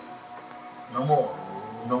 No more,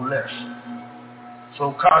 no less.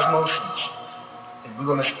 So cosmosians, if we're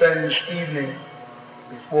going to spend this evening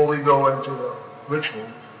before we go into the ritual,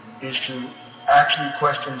 is to ask you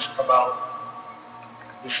questions about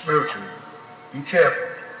the spiritual. Be careful,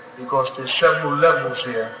 because there's several levels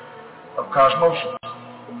here of cosmosis.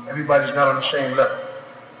 Everybody's not on the same level.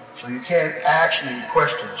 So you can't ask me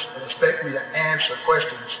questions and expect me to answer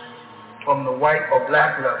questions from the white or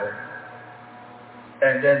black level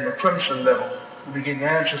and then the crimson level. We'll be getting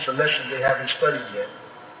answers to lessons they haven't studied yet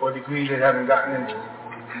or degrees they haven't gotten into.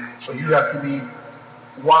 So you have to be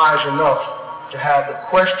wise enough to have the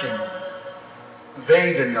question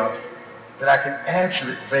vague enough that I can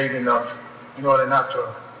answer it vague enough in order not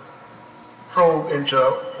to probe into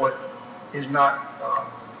what is not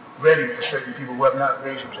ready for certain people who have not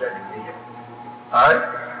raised them to that degree yet.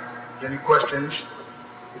 Alright? Any questions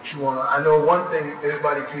that you want to... I know one thing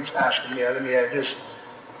everybody keeps asking me, let me add this,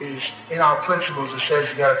 is in our principles it says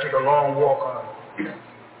you got to take a long walk on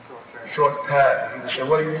a short path. You say,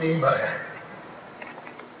 what do you mean by that?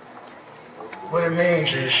 What it means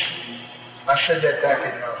is, I said that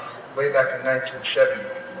way back in 1970.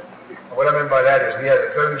 And what I mean by that is we had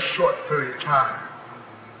a very short period of time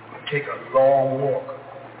to take a long walk.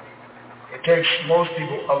 It takes most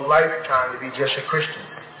people a lifetime to be just a Christian,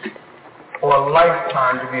 or a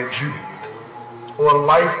lifetime to be a Jew. for a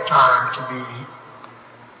lifetime to be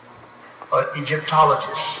an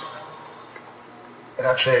Egyptologist. And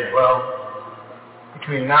I said, well,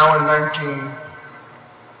 between now and between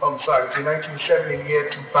 1970 and the year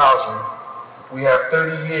 2000, we have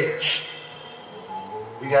 30 years.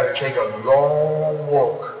 We got to take a long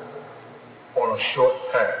walk on a short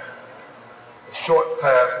path. The short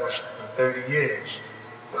path was for 30 years.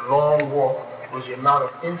 The long walk was the amount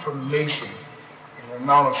of information and the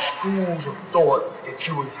amount of schools of thought that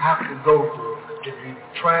you would have to go through to be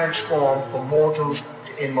transformed from mortals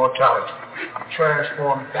to immortality,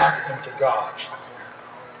 transformed back into gods,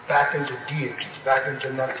 back into deities, back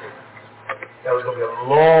into nothing. That was going to be a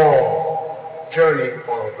long journey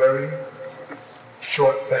on a very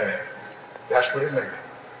short path. That's what it meant.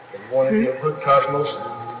 If you want to be a good cosmos,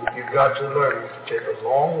 you've got to learn to take a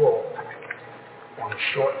long walk on a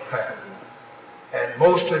short path. And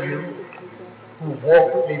most of you who've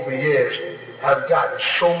walked with me for years have gotten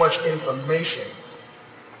so much information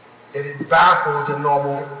that it baffles the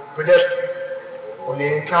normal pedestrian when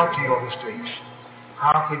they encounter you on the streets.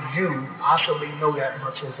 How could you possibly know that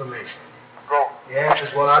much information? The answer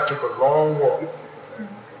is, well, I took a long walk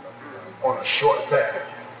on a short path.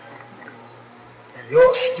 And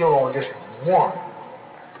you're still on just one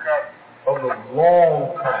of the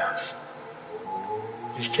long paths.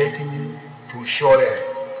 Just taking you to a short end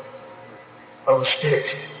of a stick.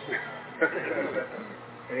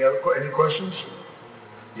 Any questions?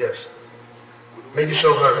 Yes. Make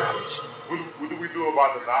yourself heard, Alex. What do we do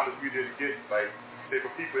about the knowledge we didn't get? Like, say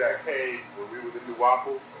for people that came when we were in New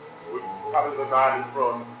Waffle, how does the knowledge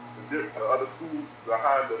from the other schools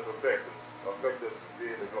behind us affect us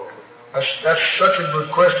being the goal? That's such a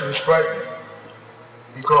good question. It's frightening.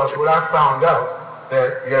 Because what I found out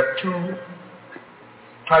that you have two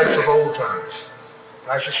types of old timers.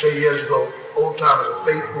 I should say years ago, old timers are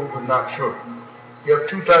faithful but not true. You have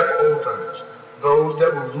two types of old timers. Those that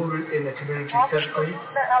were rooted in the community physically,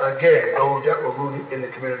 again, those that were rooted in the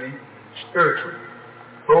community spiritually.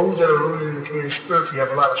 Those that are rooted in the community spiritually have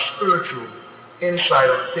a lot of spiritual insight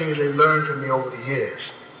of the things they learned from me over the years.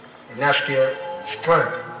 And that's their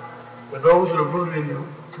strength. But those that are rooted in the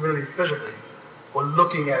community physically were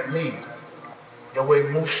looking at me the way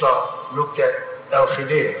Musa looked at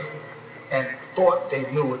El-Khidir and thought they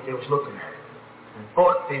knew what they was looking at and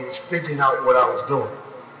thought they was figuring out what I was doing.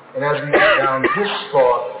 And as we get down this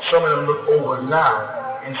far, some of them look over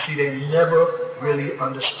now and see they never really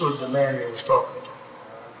understood the man they was talking to.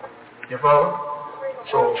 You follow?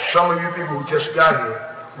 So some of you people who just got here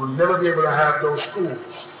will never be able to have those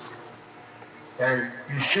schools. And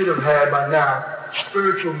you should have had by now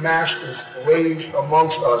spiritual masters raised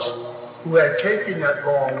amongst us who had taken that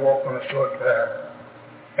long walk on a short path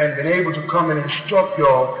and been able to come and instruct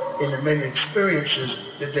y'all in the many experiences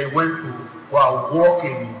that they went through while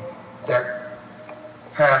walking that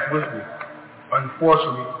path with me.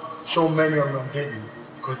 Unfortunately, so many of them didn't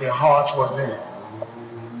because their hearts wasn't in it.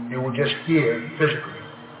 They were just here physically.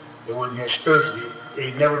 They weren't here spiritually.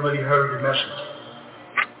 They never really heard the message.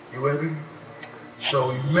 You with me?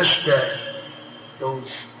 So you missed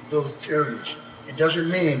those areas. It doesn't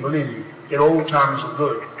mean, believe me, that old timers are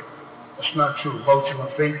good. That's not true. Most of them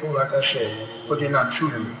are faithful, like I said, but they're not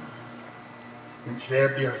true to me. And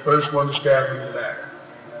they'll be the first one to stab me in the back.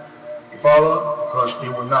 You follow? Because they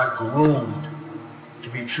were not groomed to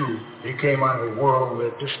be true. They came out of a world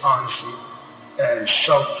where dishonesty and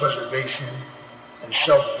self-preservation and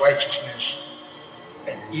self-righteousness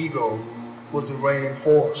and ego was the reigning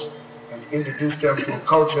force, and introduced them to a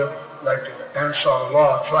culture like the Ansar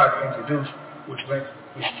Allah tried to introduce, which meant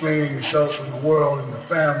restraining yourselves from the world and the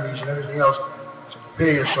families and everything else to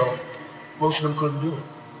prepare yourself. Most of them couldn't do it.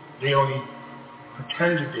 They only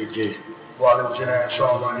pretended they did while they was in Ansar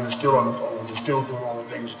Allah. They were still on the phone. They were still doing all the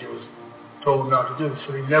things they was told not to do.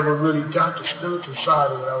 So they never really got the spiritual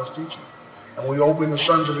side of what I was teaching. And we opened the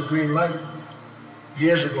Sons of the Green Light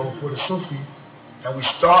years ago for the Sufi, and we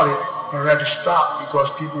started and we had to stop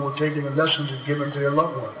because people were taking the lessons and giving them to their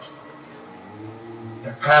loved ones.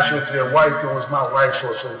 And passing it to their wife, it was my wife,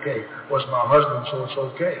 so it's okay. It was my husband, so it's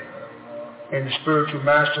okay. And the spiritual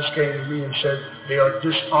masters came to me and said, they are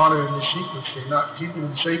dishonoring the secrets. They're not keeping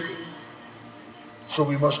them sacred. So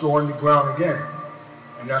we must go underground again.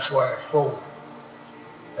 And that's why I folded.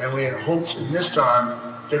 And we had hopes in this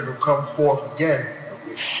time that it will come forth again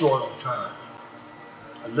with short of time.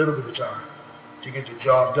 A little bit of time to get the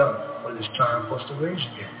job done. But it's time for us to raise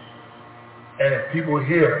again. And if people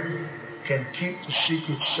here can keep the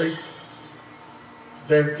secrets safe,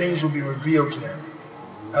 then things will be revealed to them.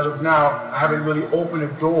 As of now, I haven't really opened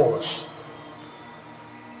the doors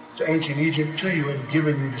to ancient Egypt to you and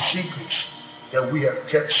given you the secrets that we have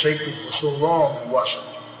kept sacred for so long in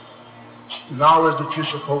Washington. Knowledge that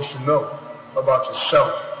you're supposed to know about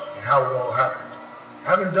yourself and how it all happened. I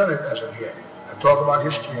haven't done it as of yet. I talk about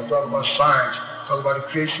history, I talk about science, I talk about the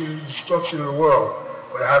creation and destruction of the world,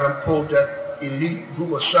 but I haven't pulled that elite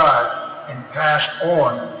group aside and passed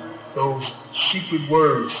on those secret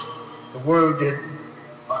words, the word that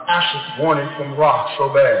Asif wanted from Ra so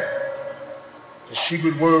bad. The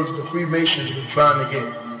secret words the Freemasons have been trying to get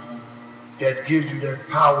that gives you that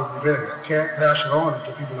power of the remedy. I can't pass it on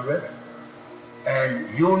until people are ready.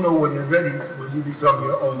 And you'll know when you're ready when you become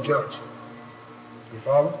your own judge. You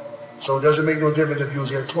follow? So it doesn't make no difference if you was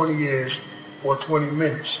here 20 years or 20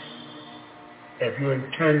 minutes. If you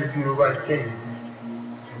intend to do the right thing,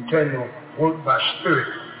 intend to work by spirit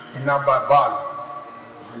and not by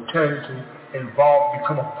body, intend to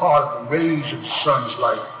become a part of the rays of the sun's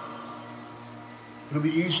light, it'll be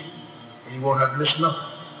easy, and you won't have to miss nothing.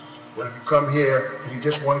 When you come here and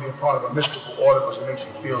you just want to be a part of a mystical order because it makes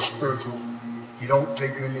you feel spiritual, you don't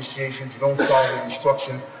take your initiations, you don't follow the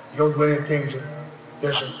instruction, you don't do anything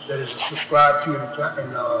that is subscribed to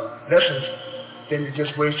in lessons, then you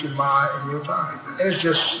just waste your mind and your time. And it's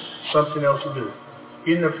just something else to do.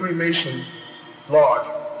 In the Freemason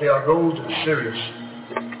lodge, there are those that are serious,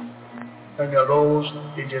 and there are those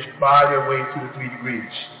that just buy their way through the 3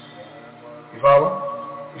 degrees. You follow?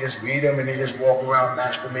 You just read them and they just walk around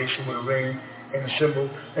masturbation with a ring and a symbol,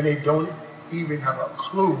 and they don't even have a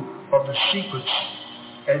clue of the secrets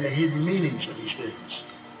and the hidden meanings of these things.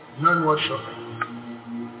 None whatsoever.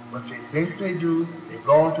 But they think they do. They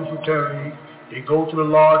go into fraternity. They go to the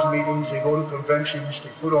lodge meetings. They go to conventions.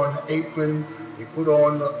 They put on the apron. They put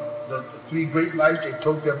on the 3 great lights. They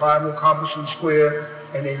tote their Bible, compass, and square,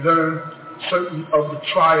 and they learn certain of the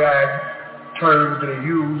triad terms that they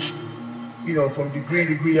use, from degree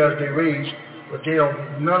to degree as they raise, but they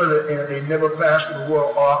don't, none of it, they never pass the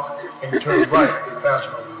royal arc and turn right. They pass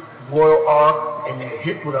the royal arc and they're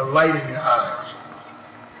hit with a light in their eyes.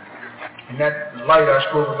 And that light I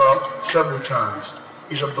spoke about several times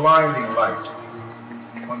is a blinding light.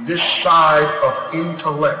 On this side of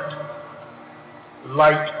intellect,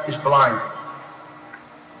 light is blinding.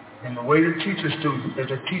 And the way to teach a student is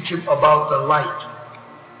to teach him about the light.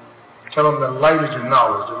 Tell them the light is the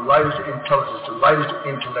knowledge, the light is the intelligence, the light is the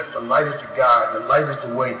intellect, the light is the guide, the light is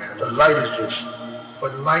the way, the light is this.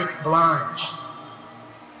 But light blinds.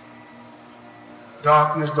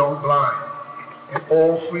 Darkness don't blind. And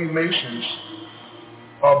all Freemasons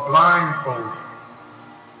are blindfolded,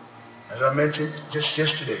 as I mentioned just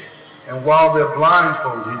yesterday. And while they're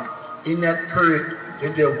blindfolded, in that period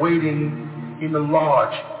that they're waiting in the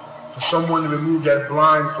lodge for someone to remove that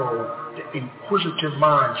blindfold, the inquisitive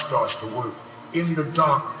mind starts to work. In the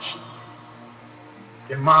darkness,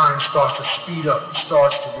 the mind starts to speed up,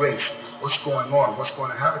 starts to race. What's going on? What's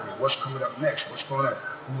going to happen here? What's coming up next? What's going on?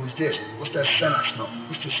 Who is this? What's that scent I smell?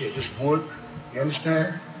 What's this here? This wood? You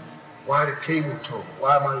understand? Why the cable toe?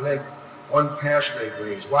 Why my leg, one past leg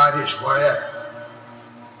raised? Why this? Why that?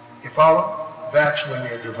 You follow? That's when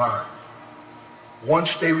they're divine. Once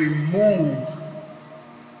they remove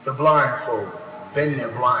the blindfold, then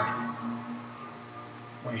they're blind.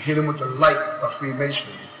 When you hit them with the light of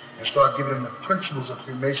Freemasonry and start giving them the principles of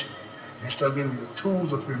Freemasonry and start giving them the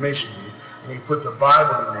tools of Freemasonry, and they put the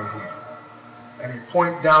Bible in their hand and they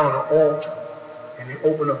point down on the altar and they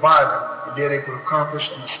open the Bible and there they put a compass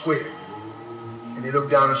and a square and they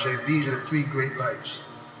look down and say, these are the 3 great lights,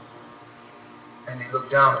 and they look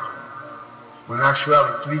down at them. When in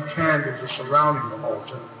actuality 3 candles are surrounding the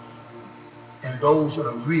altar, and those are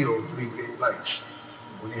the real 3 great lights.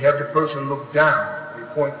 When you have the person look down, they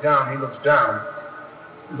point down, he looks down,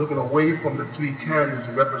 looking away from the 3 candles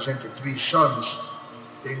that represent the 3 suns,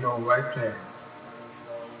 they know right then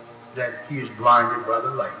that he is blinded by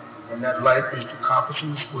the light. And that light is the compass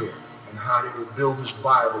and the square, and how they will build this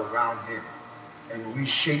Bible around him and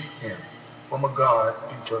reshape him from a God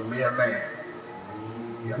into a mere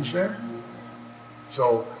man. You understand?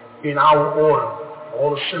 So in our order,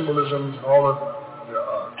 all the symbolisms and all of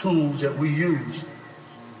the tools that we use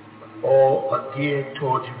all are geared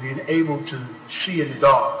towards you being able to see in the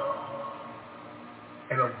dark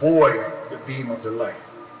and avoid the beam of the light.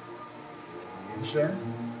 You understand?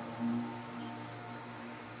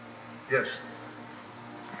 Yes.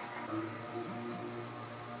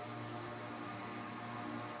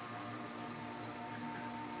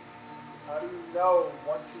 How do you know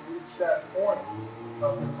once you reach that point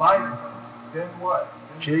of enlightenment, then what?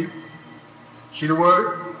 See the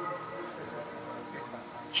word?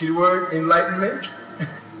 See the word enlightenment?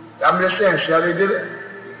 I'm just saying, see how they did it?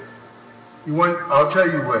 I'll tell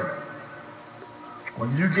you when.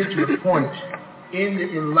 When you get to the point in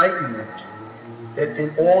the enlightenment that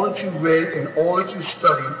in all that you read, in all that you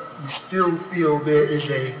study, you still feel there is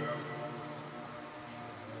a,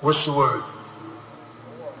 what's the word?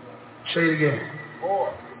 Say it again.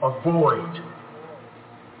 A void.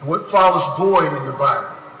 And what follows void in the Bible?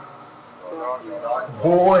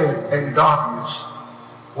 Void and darkness.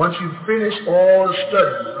 Once you finish all the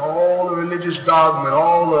studies, all the religious dogma, and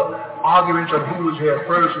all the arguments of who was here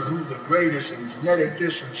first and who's the greatest, and genetic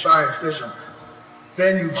this and science this, and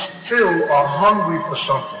then you still are hungry for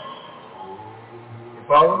something. You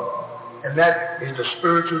follow? And that is the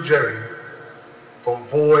spiritual journey from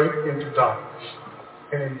void into darkness.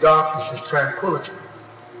 And in darkness is tranquility.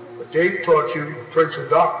 But they've taught you the prince of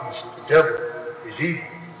darkness, the devil, is evil.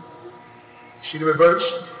 See the reverse?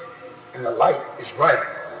 And the light is right.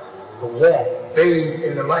 The warmth, bathed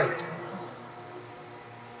in the light.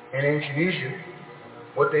 In ancient Egypt,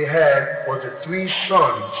 what they had was the three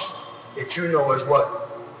sons that you know as what?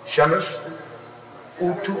 Shemesh,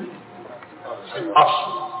 Utu, and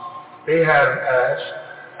Asu. They had them as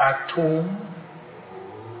Atum,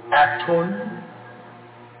 Atun,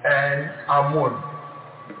 and Amun.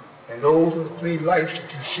 And those are the three lights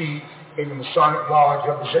that you see in the Masonic Lodge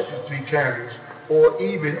representing the three candles, or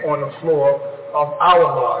even on the floor of our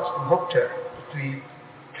lodge in Hoptep, the three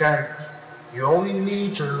candles. You only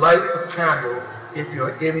need to light the candle if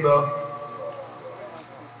you're in the,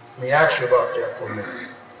 let me ask you about that for a minute.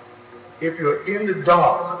 If you're in the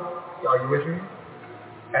dark, are you with me?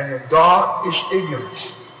 And the dark is ignorance,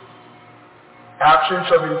 absence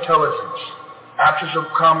of intelligence, absence of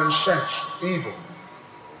common sense, evil.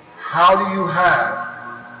 How do you have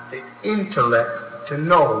the intellect to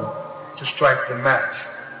know to strike the match?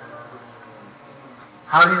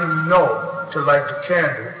 How do you know to light the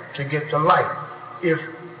candle to get the light if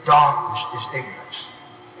darkness is ignorance?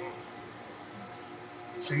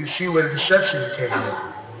 So you see where the deception came in.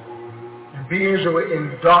 The beings that were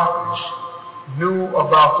in darkness knew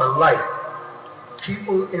about the light.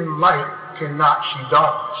 People in light cannot see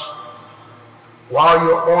darkness. While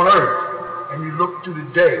you're on earth and you look through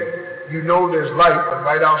the day, you know there's light, but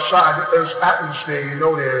right outside the earth's atmosphere, you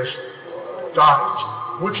know there's darkness.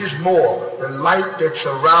 Which is more, the light that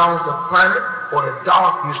surrounds the planet or the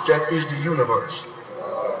darkness that is the universe?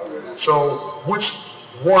 So which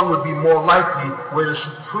one would be more likely where the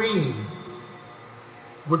Supreme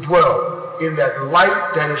would dwell? In that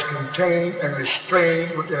light that is contained and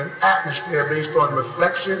restrained within an atmosphere based on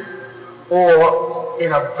reflection, or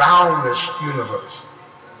in a boundless universe?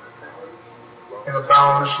 In a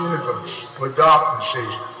boundless universe where darkness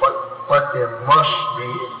is, but there must be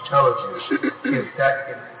intelligence. If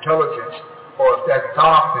that intelligence or if that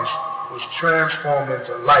darkness was transformed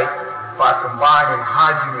into light by combining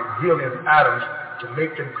hydrogen and helium atoms to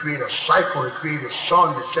make them create a cycle, to create a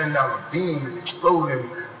sun, to send out a beam and explode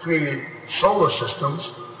and create solar systems,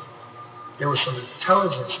 there was some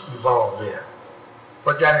intelligence involved there.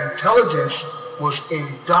 But that intelligence was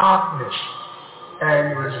in darkness,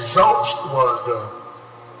 and the result was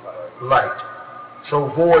the light.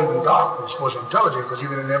 So void and darkness was intelligent, because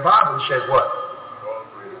even in their Bible it said what?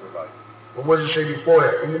 But what did it say before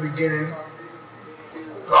that? In the beginning,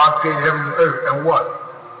 God created heaven and earth, and what?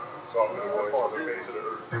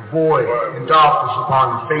 And void and darkness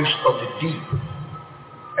upon the face of the deep.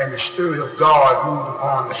 And the Spirit of God moved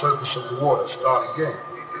upon the surface of the water. Start again.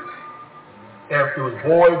 If there was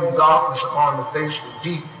void and darkness upon the face of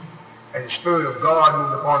the deep, and the Spirit of God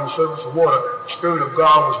moved upon the surface of water, the Spirit of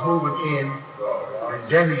God was moving in, and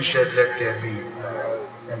then he said, let there be.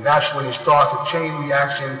 And that's when he starts a chain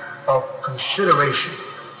reaction of consideration.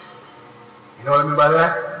 You know what I mean by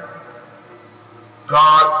that?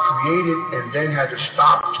 God created and then had to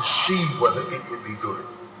stop to see whether it would be good.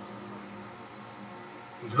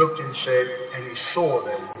 He looked and said, and he saw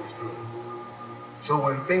that it was good. So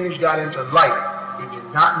when things got into light, it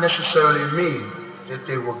did not necessarily mean that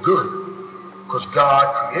they were good, because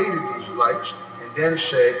God created these lights and then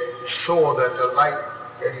said, he saw that the light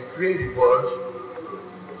that he created was,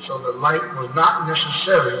 so the light was not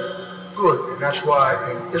necessarily good. And that's why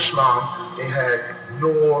in Islam they had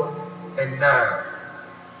Nur and Nar.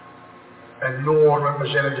 And Nur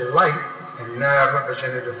represented the light and Nar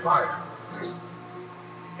represented the fire.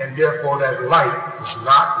 And therefore that light was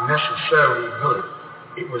not necessarily good.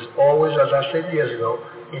 It was always, as I said years ago,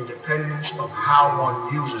 independence of how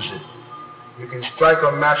one uses it. You can strike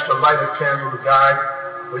or match to light a candle to guide,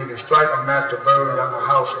 or you can strike or match to burn down the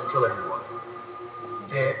house and kill everyone.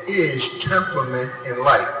 There is temperament in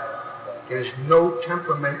light. There is no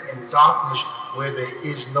temperament in darkness where there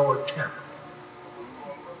is no attempt.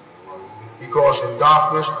 Because in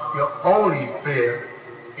darkness, you're only there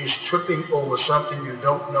is tripping over something you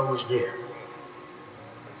don't know is there.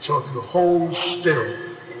 So if you hold still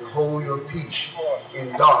and hold your peace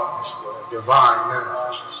in darkness, divine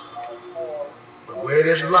manifests. But where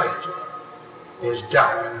there's light, there's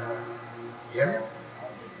doubt. Yeah?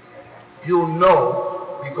 You'll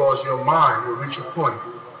know because your mind will reach a point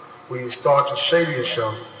where you start to say to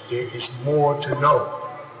yourself, there is more to know.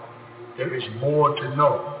 There is more to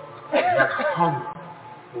know. And that hunger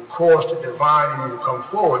will cause the divine in you to come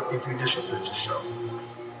forward if you discipline yourself.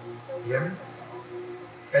 You hear me?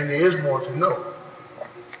 And there is more to know.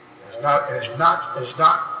 It's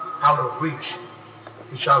not out of reach.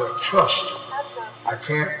 It's out of trust. I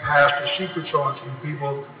can't pass the secrets on to you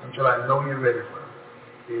people until I know you're ready for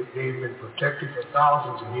it. They've been protected for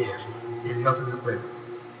thousands of years. There's nothing to play with.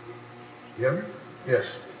 You hear me? Yes.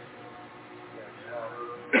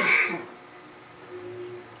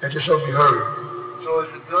 And just hope you heard. So is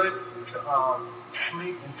it good to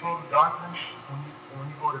sleep in total darkness when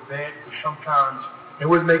you go to bed? Because sometimes it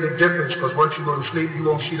would make a difference because once you go to sleep, you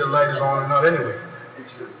won't see the light is on or not anyway.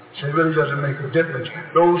 So it really doesn't make a difference.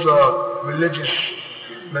 Those are religious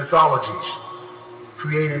mythologies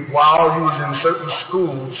created while you was in certain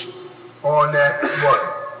schools on that,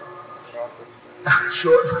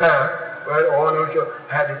 short path, right? All those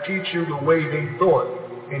had to teach you the way they thought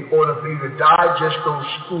in order for you to digest those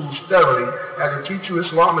schools thoroughly. Had to teach you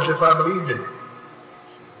Islam as if I believed it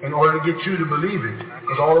in order to get you to believe it.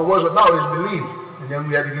 Because all it was about is belief. And then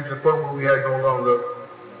we had to get to the point where we had no longer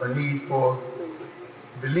a need for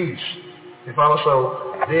beliefs. If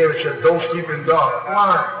also there it said, don't sleep in dark.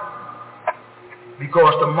 Why?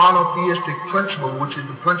 Because the monotheistic principle, which is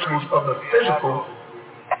the principles of the physical,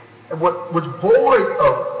 what's void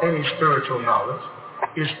of any spiritual knowledge,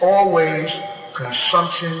 is always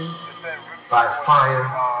consumption by fire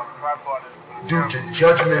due to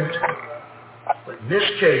judgment. But in this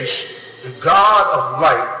case, the God of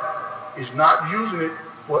light is not using it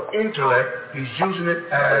for intellect, he's using it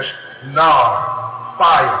as nar,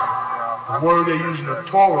 fire. The word they use in the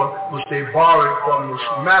Torah, which they borrowed from the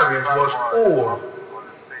Sumerians, was or,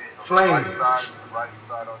 flames,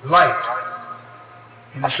 light,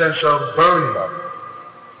 in the sense of burning.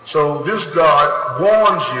 So this God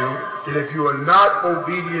warns you that if you are not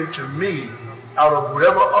obedient to me, out of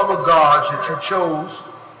whatever other gods that you chose,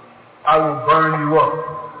 I will burn you up.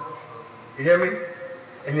 You hear me?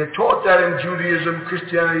 And you're taught that in Judaism,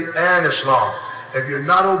 Christianity, and Islam. If you're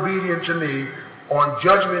not obedient to me, on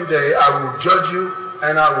Judgment Day, I will judge you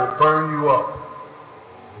and I will burn you up.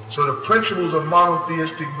 So the principles of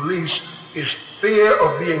monotheistic beliefs is fear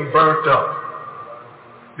of being burnt up,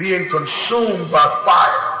 being consumed by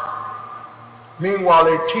fire. Meanwhile,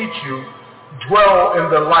 they teach you, dwell in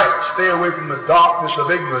the light, stay away from the darkness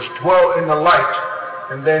of ignorance, dwell in the light,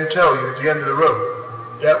 and then tell you at the end of the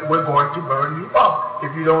road that we're going to burn you up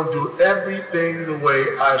if you don't do everything the way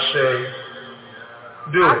I say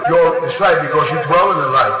do it. It's right, because you dwell in the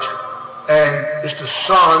light. And it's the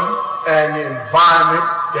sun and the environment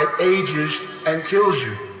that ages and kills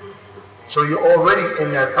you. So you're already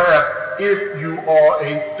in that path if you are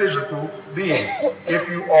a physical being. If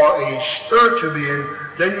you are a spiritual being,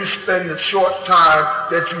 then you spend the short time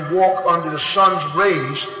that you walk under the sun's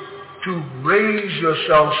rays to raise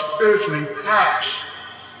yourself spiritually past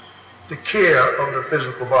the care of the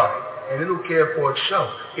physical body. And it'll care for itself.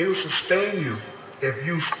 It'll sustain you if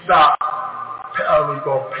you stop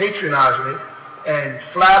patronizing it and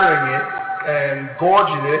flattering it and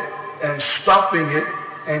gorging it and stuffing it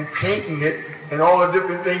and painting it and all the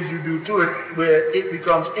different things you do to it, where it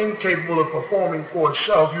becomes incapable of performing for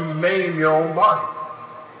itself. You maim your own body.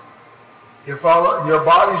 Your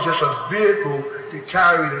body is just a vehicle to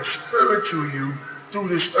carry the spiritual you through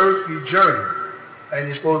this earthly journey. And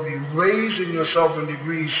you're supposed to be raising yourself in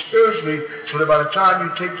degrees spiritually so that by the time you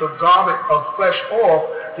take the garment of flesh off,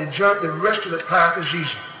 the rest of the path is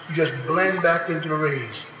easy. You just blend back into the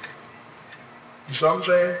rays. You see what I'm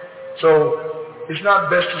saying? So it's not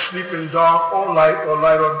best to sleep in dark or light or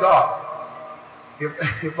dark.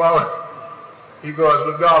 Because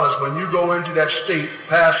regardless, when you go into that state,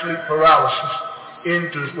 past sleep paralysis,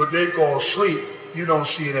 into what they call sleep, you don't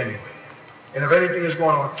see it anyway. And if anything is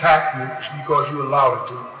going to attack you, it's because you allow it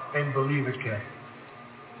to and believe it can.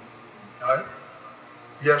 All right?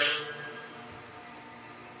 Yes?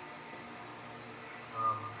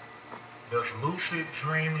 Does lucid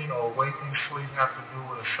dreaming or waking sleep have to do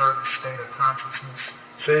with a certain state of consciousness?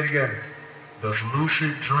 Say it again. Does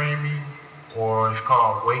lucid dreaming, or it's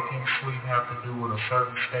called waking sleep, have to do with a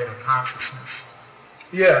certain state of consciousness?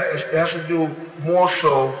 Yeah, it has to do more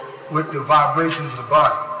so with the vibrations of the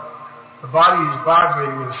body. The body is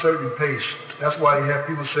vibrating at a certain pace. That's why you have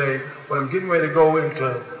people say, when I'm getting ready to go into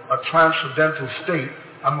a transcendental state,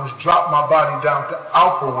 I must drop my body down to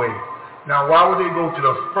alpha wave. Now, why would they go to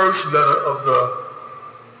the first letter of the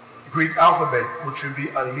Greek alphabet, which would be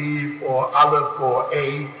Aleph or Aleph or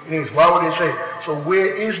A? Anyways, why would they say? So where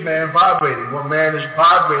is man vibrating? Well, man is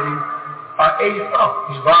vibrating an eighth up.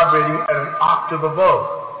 He's vibrating at an octave above.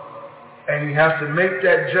 And he has to make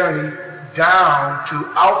that journey down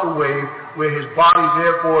to alpha wave, where his body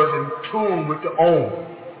therefore is in tune with the Om.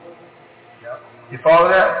 You follow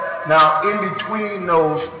that? Now, in between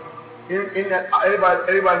those, in that,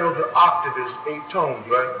 everybody knows the octave is 8 tones,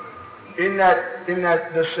 right? In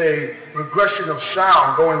that, let's say, regression of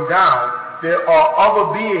sound going down, there are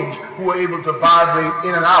other beings who are able to vibrate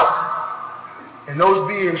in and out. And those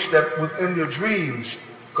beings step within your dreams,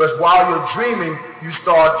 because while you're dreaming, you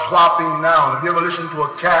start dropping down. Have you ever listened to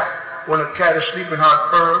a cat when a cat is sleeping, how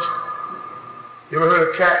it purrs? You ever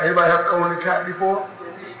heard a cat? Anybody have owned a cat before?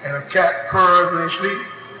 And a cat purrs when they sleep?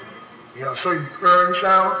 You know, certain purring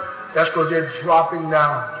sound? That's because they're dropping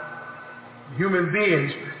down. Human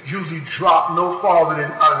beings usually drop no farther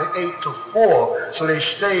than out of the 8 to 4, so they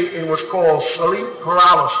stay in what's called sleep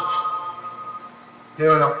paralysis.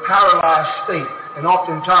 They're in a paralyzed state, and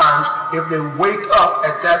oftentimes, if they wake up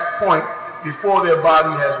at that point, before their body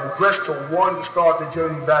has regressed to 1 to start the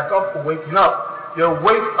journey back up for waking up, they'll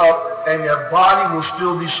wake up and their body will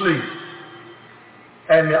still be asleep.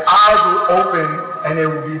 And their eyes will open and they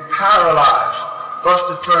will be paralyzed, thus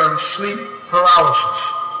the term sleep paralysis.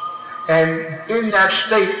 And in that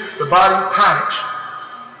state, the body panics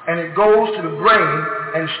and it goes to the brain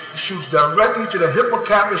and shoots directly to the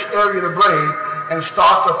hippocampus area of the brain and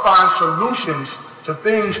starts to find solutions to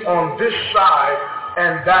things on this side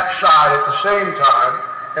and that side at the same time,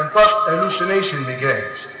 and thus hallucination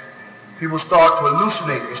begins. People start to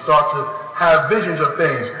hallucinate. They start to have visions of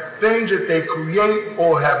things that they create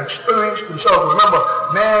or have experienced themselves. Remember,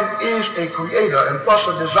 man is a creator and thus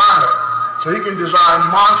a designer. So he can design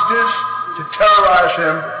monsters to terrorize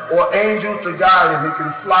him or angels to guide him. He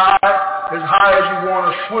can fly as high as he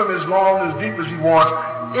wants, or swim as long, as deep as he wants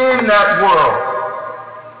in that world.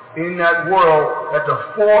 In that world at the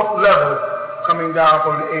 4th level coming down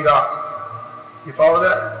from the 8 octave. You follow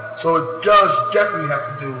that? So it does definitely have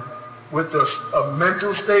to do with a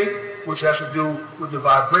mental state, which has to do with the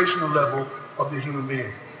vibrational level of the human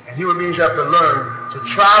being. And human beings have to learn to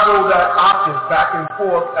travel that octave back and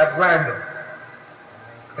forth at random.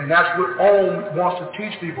 And that's what Om wants to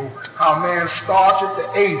teach people, how man starts at the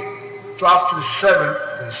 8th, drops to the 7th,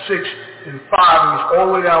 and 6th, and 5, and it's all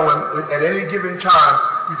the way down. At any given time,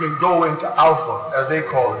 you can go into alpha, as they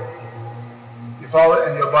call it. You follow it?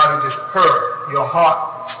 And your body just purrs. Your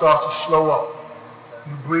heart starts to slow up.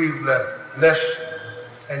 You breathe less,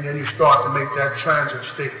 and then you start to make that transit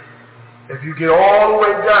state. If you get all the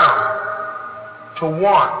way down to 1,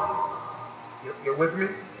 you're with me?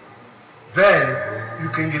 Then you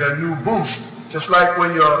can get a new boost. Just like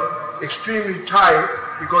when you're extremely tired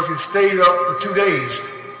because you stayed up for 2 days,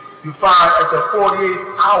 you find at the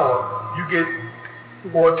 48th hour, you get,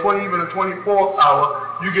 or even the 24th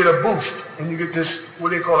hour, you get a boost, and you get this,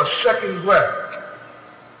 what they call a second breath.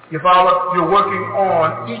 You follow? You're working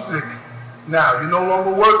on etheric now. You're no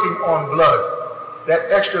longer working on blood.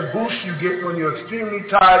 That extra boost you get when you're extremely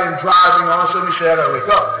tired and driving, all of a sudden you say, I gotta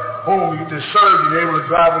wake up. Boom, you get this surge, you're able to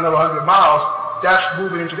drive another 100 miles. That's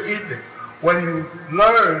moving into the etheric. When you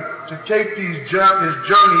learn to take this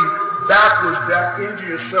journey backwards, back into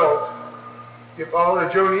yourself, you follow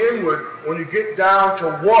the journey inward, when you get down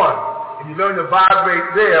to 1, and you learn to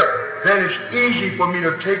vibrate there, then it's easy for me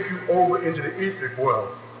to take you over into the etheric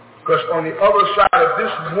world. Because on the other side of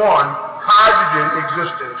this 1, hydrogen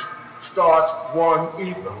existence starts 1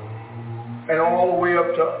 ether. And all the way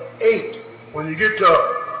up to 8. When you get to,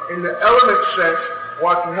 in the element sense,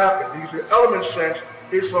 what can happen? Because the element sense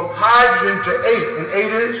is from hydrogen to 8. And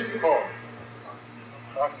 8 is?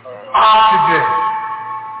 Oxygen.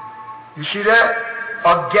 You see that?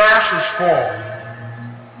 A gas is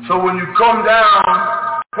formed. So when you come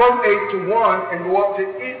down from 8 to 1 and go up to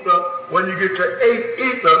ether, when you get to 8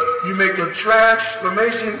 ether, you make a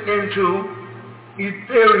transformation into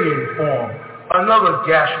etherian form, another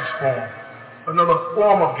gaseous form, another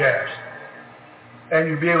form of gas. And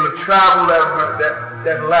you'll be able to travel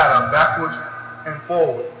that ladder backwards and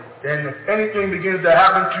forward. Then if anything begins to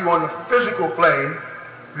happen to you on the physical plane,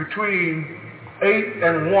 between 8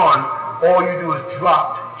 and 1, all you do is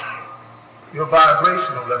drop your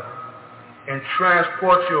vibrational level and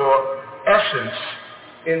transport your essence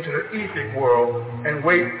into the etheric world and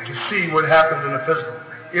wait to see what happens in the physical.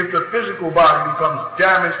 if the physical body becomes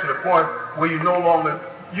damaged to the point where you no longer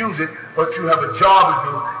use it, but you have a job to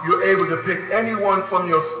do, you're able to pick anyone from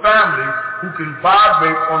your family who can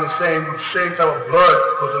vibrate on the same type of blood,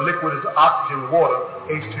 because the liquid is oxygen, water,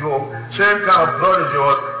 H2O, same kind of blood as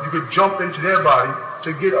yours. You could jump into their body to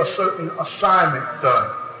get a certain assignment done.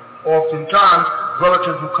 Oftentimes,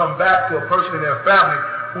 relatives will come back to a person in their family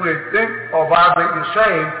who they think are vibrating the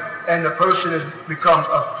same, and the person becomes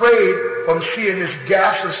afraid from seeing this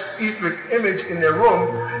gaseous etheric image in their room,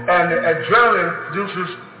 and the adrenaline produces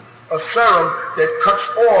a serum that cuts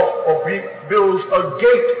off or builds a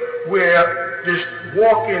gate where this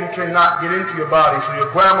walk-in cannot get into your body. So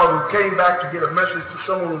your grandmother who came back to get a message to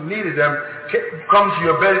someone who needed them comes to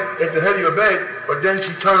your bed, at the head of your bed, but then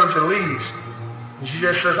she turns and leaves. And she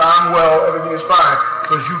just says, I'm well, everything is fine,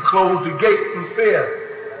 because you closed the gate through fear.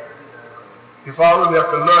 You follow? We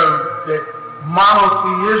have to learn that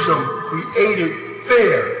monotheism created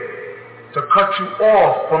fear to cut you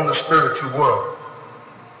off from the spiritual world.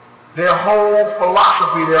 Their whole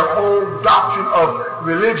philosophy, their whole doctrine of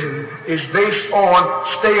religion is based on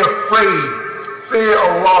stay afraid, fear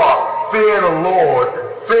Allah, fear the Lord,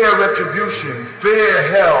 fear retribution,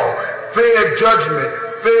 fear hell, fear judgment,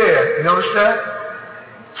 fear. You notice that?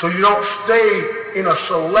 So you don't stay in a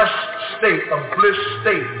celestial state, a bliss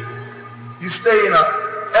state. You stay in an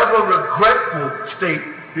ever-regretful state,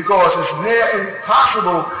 because it's near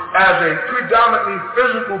impossible as a predominantly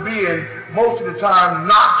physical being most of the time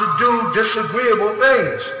not to do disagreeable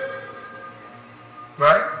things.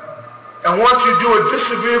 Right? And once you do a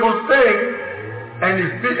disagreeable thing,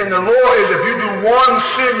 and the law is if you do one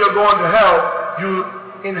sin you're going to hell, you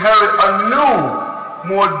inherit a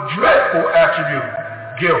new, more dreadful attribute,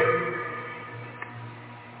 guilt.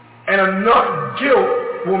 And enough guilt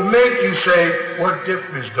will make you say, what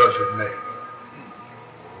difference does it make?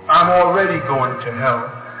 I'm already going to hell.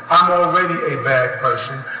 I'm already a bad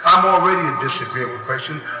person. I'm already a disagreeable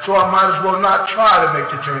person, so I might as well not try to make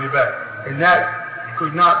the journey back. And that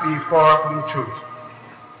could not be far from the truth.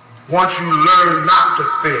 Once you learn not to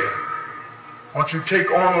fear, once you take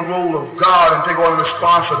on the role of God and take on the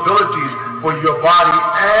responsibilities for your body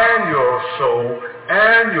and your soul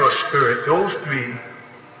and your spirit, those three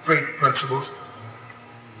great principles,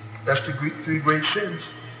 that's the three great sins.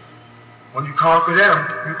 When you conquer them,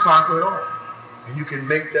 you conquer it all. And you can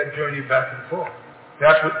make that journey back and forth.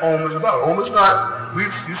 That's what Om is about. Om is not,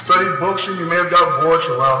 you studied books and you may have got bored,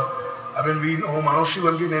 so well, I've been reading Om, I don't see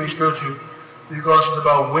what I'm getting any spiritual, because it's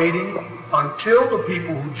about waiting until the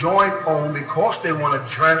people who join Om because they want a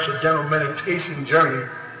transcendental meditation journey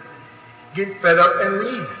get fed up and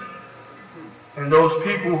leave. And those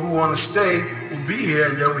people who want to stay will be here,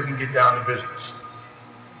 and then we can get down to business.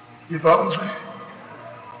 You follow what I'm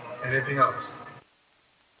saying? Anything else?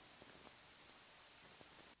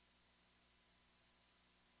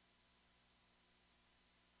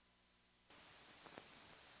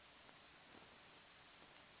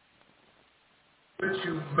 If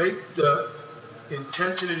you make the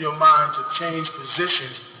intention in your mind to change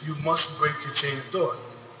positions, you must break your chain of thought.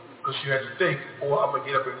 Because you have to think, or I'm going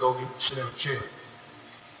to get up and go sit in a chair.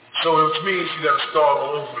 So which means you got to start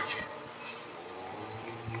all over again.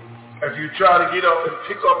 If you try to get up and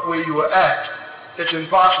pick up where you were at, it's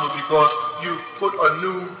impossible because you put a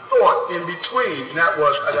new thought in between. And that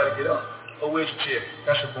was, I got to get up. Oh, where's the chair?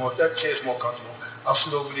 That chair's more comfortable. I'll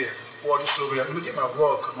sit over there. Or I'll just sit over there. Let me get my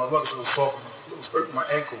rug, because my rug is a little soft. It was hurting my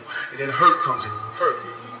ankle. And then hurt comes in.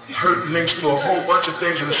 Hurt links to a whole bunch of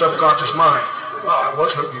things in the subconscious mind. I was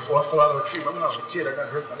hurt before. I fell out of a tree. Remember when I was a kid, I got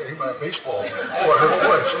hurt. I got hit by a baseball. Or I hurt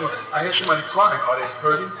what? I hear somebody crying. Are they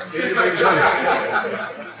hurting? Everybody's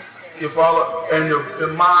hurting. You follow? And the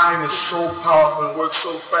mind is so powerful and works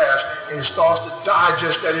so fast, and it starts to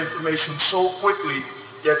digest that information so quickly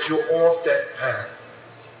that you're off that path.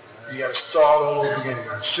 You got to start all over again. You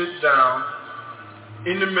got to sit down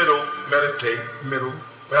in the middle, meditate,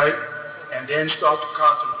 right? And then start to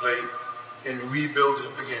contemplate and rebuild it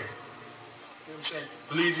up again. You know what I'm saying?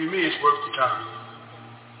 Believe you me, it's worth the time.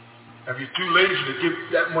 If you're too lazy to give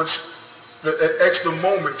that much, that extra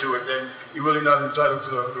moment to it, then you're really not entitled to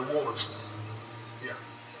the rewards. Yeah.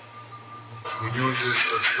 When you were just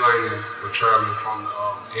explaining the traveling from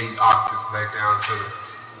the 8 octaves back down to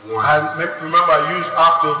the 1. Remember, I used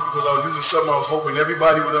octave because I was using something I was hoping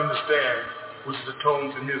everybody would understand, which is the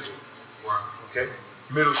tones in music. Right. Okay?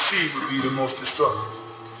 Middle C would be the most destructive.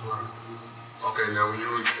 Right. Okay, now when you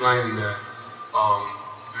were explaining that,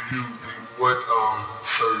 what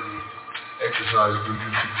certain exercises do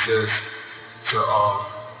you suggest to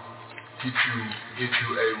get you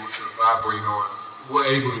able to vibrate on were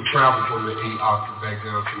able to travel from the 8 octave back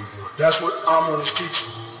down to the 1. That's what Amun is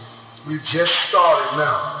teaching. We've just started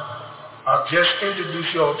now. I've just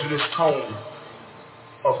introduced y'all to this tone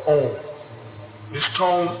of Om. This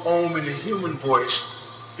tone, Om, in the human voice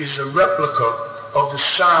is a replica of the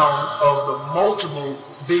sound of the multiple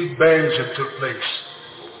big bangs that took place.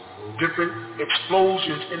 Different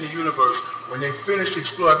explosions in the universe. When they finished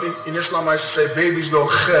exploding, I think in Islam I used to say babies go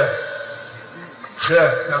khe. Khe.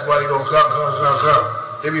 That's why they go khe, khe, khe, khe.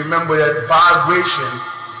 They remember that vibration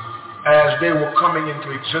as they were coming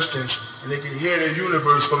into existence, and they can hear the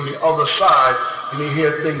universe from the other side, and they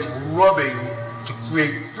hear things rubbing to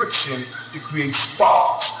create friction, to create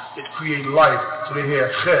sparks, that create life. So they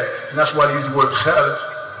hear khe, and that's why they use the word khalif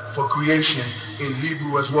for creation in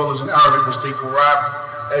Hebrew as well as in Arabic, which they corrupt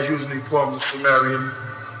as usually from the Sumerian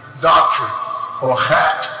doctrine. Or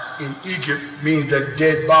khat in Egypt means that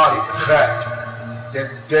dead body, khat, that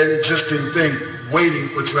dead existing thing waiting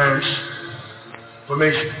for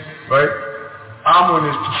transformation, right? Amun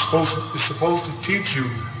is supposed to teach you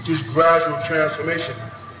this gradual transformation.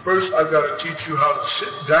 First, I've got to teach you how to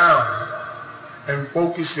sit down and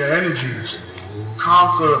focus your energies,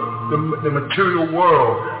 conquer the material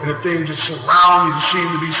world and the things that surround you that seem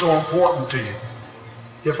to be so important to you.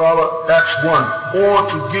 If that's one. Or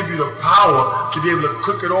to give you the power to be able to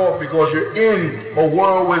cook it off because you're in a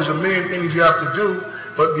world where there's a million things you have to do,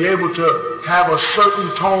 but be able to have a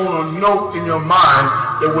certain tone or note in your mind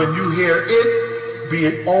that when you hear it, be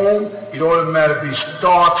it Om, it automatically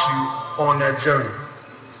starts you on that journey.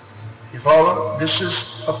 You follow? This is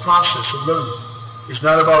a process of learning. It's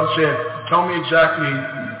not about saying, tell me exactly,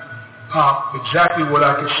 Pop, exactly what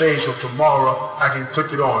I can say so tomorrow I can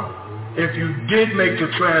click it on. If you did make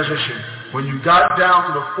the transition, when you got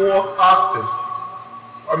down to the 4th octave,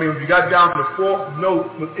 when you got down to the 4th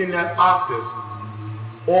note within that octave,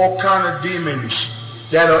 all kind of demons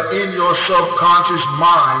that are in your subconscious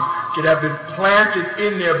mind that have been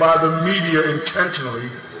planted in there by the media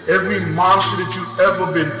intentionally, every monster that you've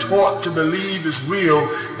ever been taught to believe is real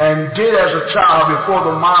and did as a child before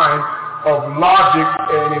the mind of logic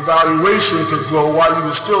and evaluation could grow while you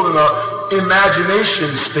were still in an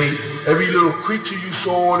imagination state. Every little creature you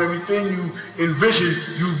saw and everything you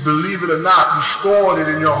envisioned, you believe it or not, you stored it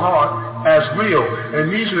in your heart as real. And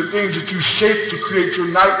these are the things that you shape to create your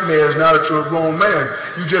nightmares now that you're a grown man.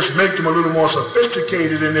 You just make them a little more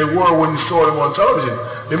sophisticated than they were when you saw them on television.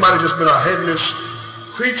 They might have just been a headless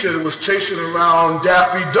creature that was chasing around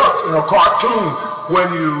Daffy Duck in a cartoon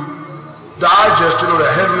when you digested, or the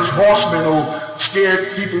headless horseman who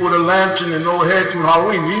scared people with a lantern and no head through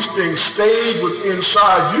Halloween. These things stayed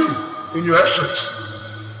inside you in your essence.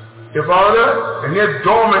 You follow that? And they're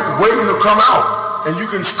dormant, waiting to come out. And you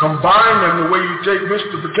can combine them the way you take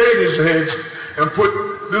Mr. Potato's heads and put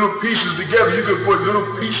little pieces together. You can put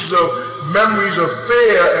little pieces of memories of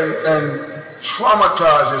fear and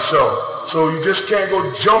traumatize yourself. So you just can't go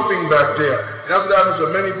jumping back there. And that's what happens to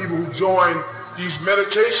many people who join these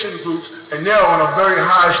meditation groups, and they're on a very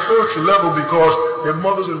high spiritual level because their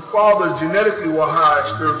mothers and fathers genetically were high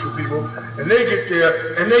spiritual people, and they get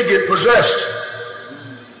there and they get possessed.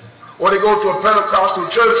 Or they go to a Pentecostal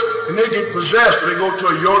church and they get possessed. Or they go to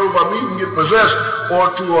a Yoruba meeting and get possessed. Or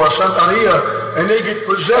to a Santeria and they get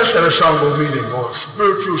possessed at a Shango meeting. Or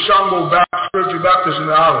spiritual Baptist in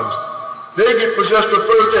the islands. They get possessed the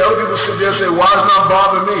first day. Other people sit there and say, why does it not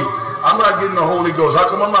bother me? I'm not getting the Holy Ghost. How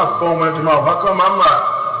come I'm not foaming at the mouth? How come I'm not?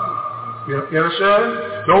 You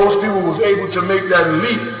understand? Those people was able to make that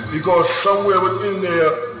leap because somewhere within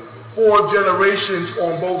their 4 generations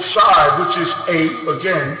on both sides, which is 8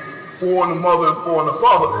 again, 4 in the mother and 4 in the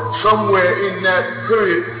father, somewhere in that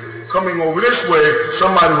period coming over this way,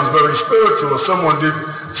 somebody was very spiritual, or someone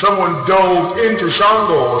dove into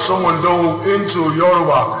Shango, or someone dove into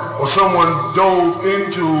Yoruba, or someone dove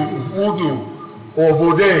into Voodoo or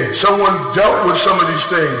Vodé. Someone dealt with some of these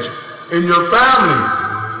things in your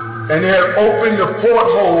family, and they have opened the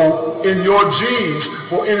porthole in your genes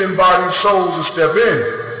for in-embodied souls to step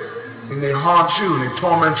in. And they haunt you and they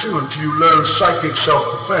torment you until you learn psychic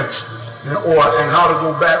self-defense and how to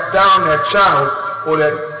go back down that channel or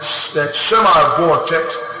that semi-vortex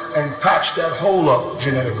and patch that hole up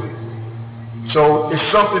genetically. So it's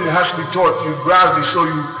something that has to be taught to you gradually, so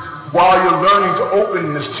you, while you're learning to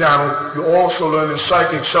open this channel, you're also learning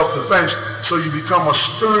psychic self-defense, so you become a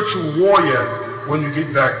spiritual warrior when you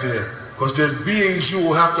get back there. Because there's beings you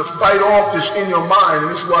will have to fight off this in your mind,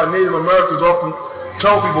 and this is why Native Americans often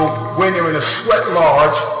tell people when they're in a sweat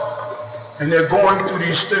lodge and they're going through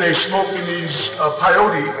these, they're smoking these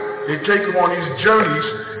peyote, they take them on these journeys,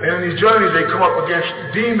 and in these journeys they come up against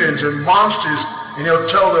demons and monsters, and they'll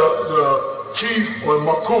tell the chief or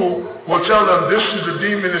Maku will tell them, this is the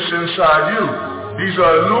demon that's inside you. These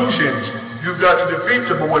are illusions. You've got to defeat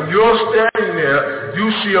them. But when you're standing there, you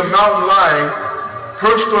see a mountain lion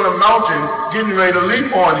perched on a mountain getting ready to leap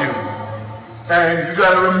on you. And you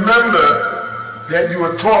got to remember that you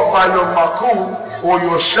were taught by your Maku or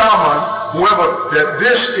your shaman, whoever, that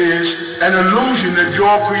this is an illusion that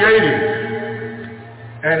you're creating.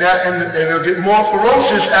 And it'll get more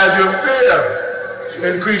ferocious as your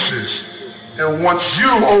fear increases. And once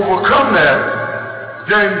you overcome that,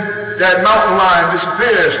 then that mountain lion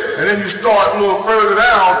disappears. And then you start a little further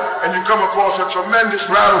down and you come across a tremendous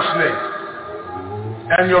rattlesnake.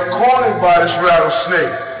 And you're cornered by this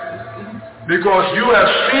rattlesnake. Because you have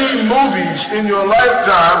seen movies in your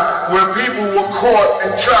lifetime where people were caught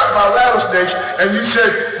and trapped by rattlesnakes, and you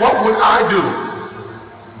said, what would I do?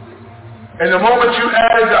 And the moment you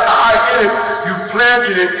added the I in it, you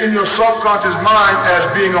planted it in your subconscious mind as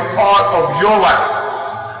being a part of your life.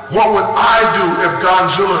 What would I do if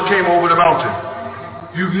Godzilla came over the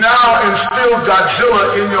mountain? You've now instilled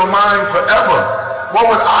Godzilla in your mind forever. What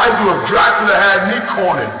would I do if Dracula had me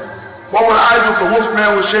cornered? What would I do if the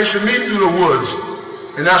Wolfman was chasing me through the woods?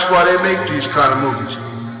 And that's why they make these kind of movies.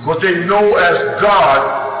 But they know as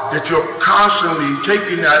God that you're constantly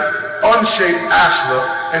taking that unshaped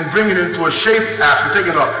ashlar and bringing it into a shaped ashlar,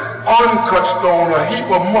 taking an uncut stone, a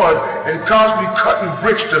heap of mud, and constantly cutting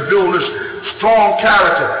bricks to build this strong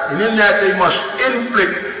character. And in that they must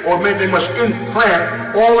inflict, or maybe they must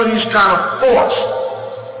implant all of these kind of thoughts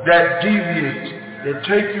that deviate, that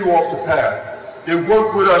take you off the path. They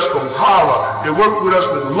work with us from horror. They work with us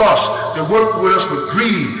with lust. They work with us with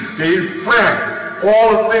greed. They implant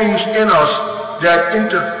all the things in us that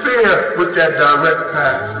interfere with that direct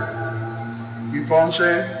path. You follow what I'm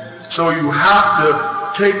saying? So you have to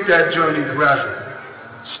take that journey gradually,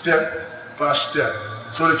 step by step,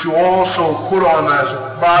 so that you also put on, as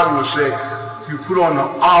the Bible would say, you put on the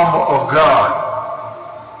armor of God.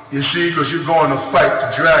 You see, because you're going to fight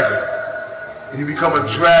the dragon. And you become a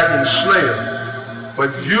dragon slayer. But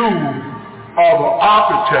you are the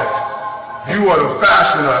architect. You are the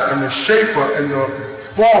fashioner and the shaper and the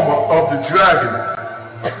former of the dragon.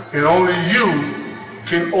 And only you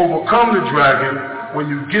can overcome the dragon when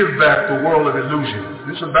you give back the world of illusion.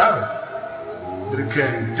 It's a battle, but it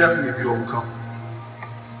can definitely be overcome.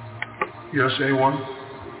 Yes, anyone?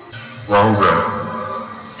 Well,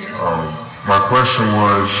 my question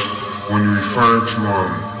was, when you referred to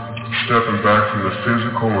stepping back from the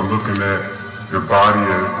physical and looking at your body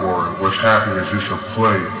or what's happening is just a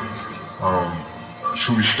play.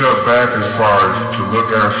 Should we step back as far as to look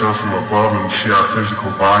at ourselves from above and see our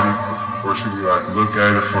physical body, or should we look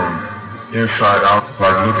at it from inside out,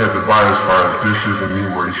 look at the body as far as this isn't me,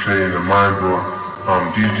 where you say in the mind book,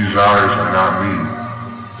 these desires are not me,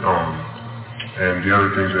 and the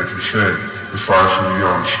other things that you said, as far as should we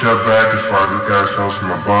step back as far as look at ourselves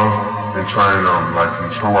from above and try and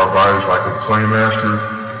control our bodies like a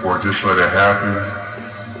playmaster, or just let it happen?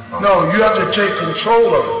 No, you have to take control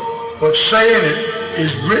of it. But saying it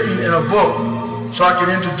is written in a book, so I can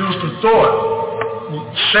introduce the thought.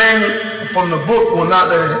 Saying it from the book will not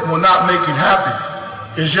make it happen.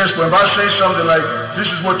 It's just when I say something like, this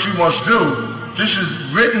is what you must do, this is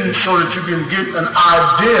written so that you can get an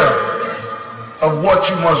idea of what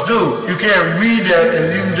you must do. You can't read that and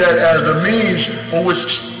use that as the means for which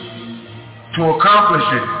to accomplish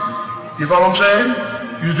it. You follow what I'm saying?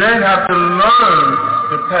 You then have to learn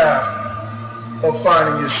the path of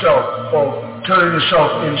finding yourself, of turning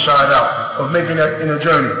yourself inside out, of making that inner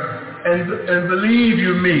journey. And believe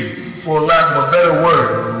you me, for lack of a better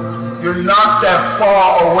word, you're not that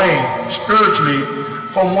far away spiritually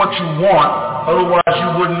from what you want. Otherwise, you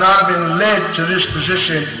would not have been led to this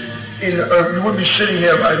position in the earth. You wouldn't be sitting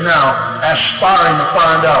here right now aspiring to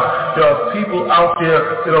find out. There are people out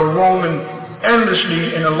there that are roaming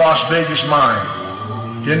endlessly in the Las Vegas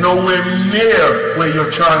mind. You're nowhere near where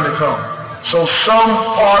you're trying to come. So some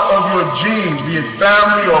part of your genes, be it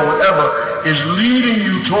family or whatever, is leading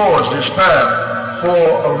you towards this path for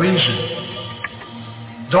a reason.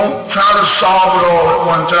 Don't try to solve it all at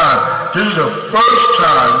one time. This is the first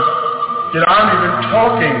time that I'm even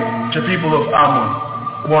talking to people of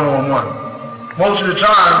Amun one-on-one. Most of the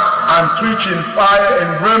time, I'm preaching fire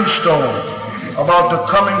and brimstone about the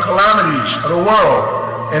coming calamities of the world.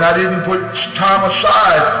 And I didn't put time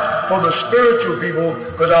aside for the spiritual people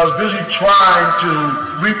because I was busy trying to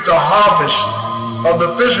reap the harvest of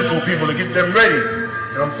the physical people to get them ready.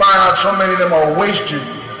 And I'm finding out so many of them are wasted.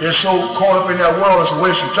 They're so caught up in that world, it's a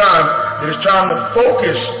waste of time. It's time to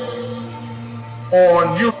focus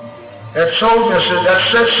on you. That told me, that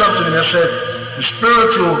said something, and that said, The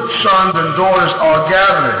spiritual sons and daughters are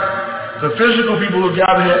gathering. The physical people will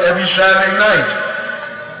gather here every Saturday night.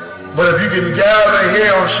 But if you can gather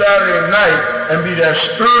here on Saturday night and be that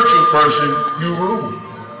spiritual person, you rule.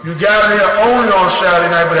 You gather here only on Saturday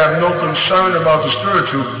night but have no concern about the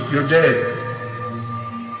spiritual, you're dead.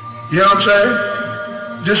 You know what I'm saying?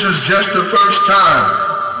 This is just the first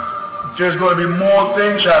time. There's going to be more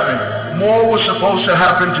things happening. More was supposed to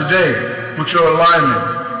happen today with your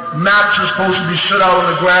alignment. Maps are supposed to be set out on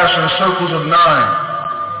the grass in circles of 9.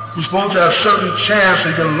 You're supposed to have certain chants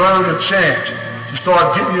so you can learn the chant. To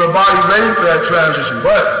start getting your body ready for that transition.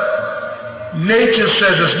 But nature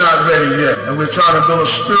says it's not ready yet. And we're trying to build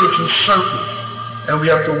a spiritual circle. And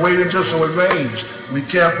we have to wait until so it rains. We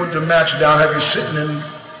can't put the match down, have you sitting in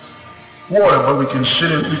water, but we can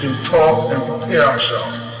sit and we can talk and prepare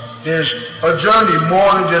ourselves. There's a journey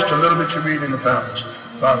more than just a little bit you read in the pamphlets.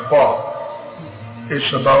 By far.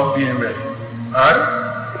 It's about being ready.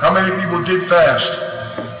 Alright? How many people did fast?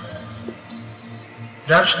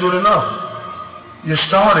 That's good enough. You're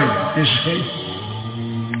starting, you see.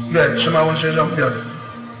 Good. Somebody want to say something? Yeah.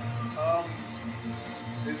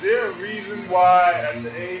 Is there a reason why at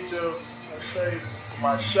the age of, let's say,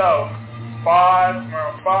 myself,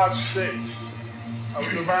 around 5, 6, I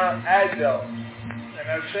was around adults, and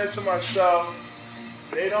I said to myself,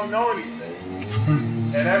 they don't know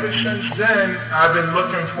anything. And ever since then, I've been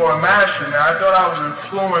looking for a master. Now, I thought I was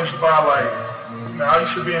influenced by, I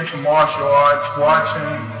used to be into martial arts,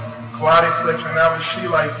 watching karate flicks, and I would see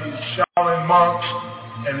these Shaolin monks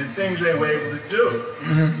and the things they were able to do.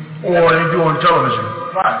 Mm-hmm. Or they do on television.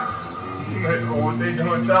 Right. Or what they do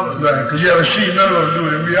on television. Right, because you haven't seen none of them do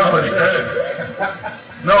it in reality.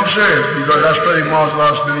 No, I'm serious, because I studied martial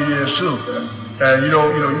arts many years too. And you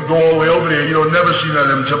go all the way over there, you don't never see none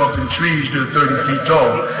of them jump up in trees that are 30 feet tall.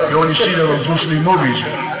 You only see them in Bruce Lee movies.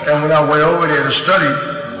 And when I went over there to study,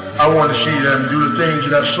 I wanted to see them do the things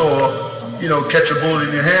that I saw, catch a bullet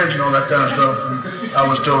in your hands and all that kind of stuff. I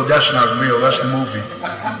was told that's not real, that's a movie.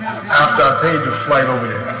 After I paid the flight over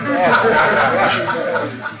there.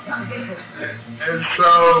 And so,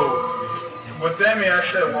 within me, I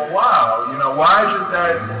said, well, wow, why is it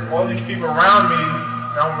that all these people around me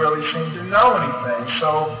don't really seem to know anything?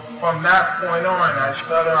 So, from that point on, I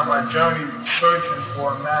started on my journey searching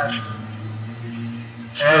for a master.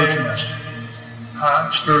 Spiritual master.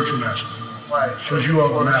 Spiritual master. Right. Because you are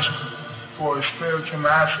a master. For a spiritual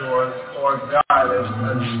master or God, as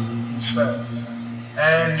you said.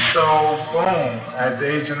 And so, boom, at the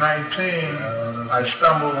age of 19, I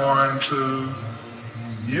stumbled on to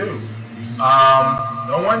you.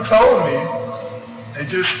 No one told me. They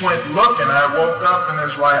just went looking. I woke up and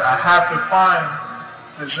it's like, I have to find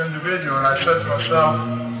this individual. And I said to myself,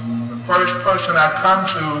 the first person I come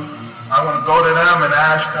to, I want to go to them and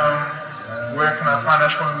ask them, where can I find?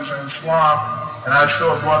 That's when he was in Islam. And I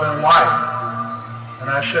saw a brother and wife. And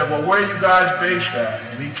I said, well, where are you guys based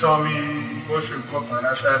at? And he told me, Bushwick, Brooklyn.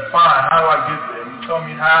 I said, fine, how do I get there? He told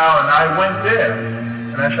me how, and I went there.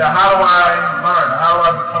 And I said, how do I learn? How do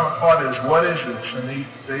I become a part of this? What is this? And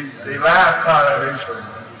they laughed kind of. They said,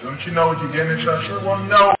 don't you know what you're getting into? I said, well,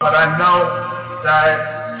 no, but I know that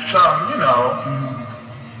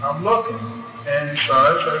I'm looking. And so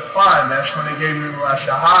I said, fine. That's when they gave me my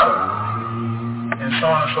Shahada. And so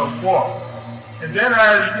on and so forth. And then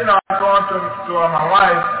as, I've gone throughout my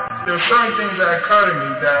life, there are certain things that occur to me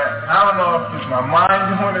that I don't know if it's my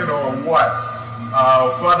mind doing it or what.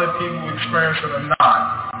 If other people experience it or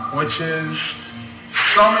not. Which is,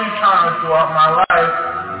 so many times throughout my life,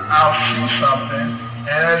 I'll see something,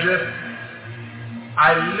 and as if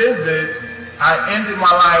I lived it, I ended my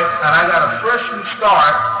life, and I got a fresh new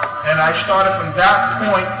start, and I started from that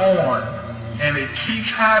point on. And it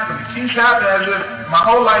keeps happening. It keeps happening as if my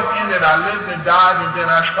whole life ended. I lived and died, and then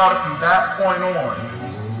I started from that point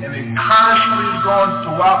on. And it constantly is going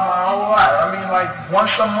throughout my whole life. I mean,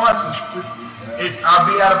 once a month, I'll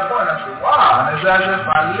be at a point. I say, wow. And it's as if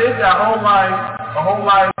I lived that whole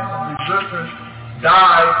life of existence,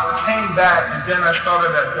 died, came back, and then I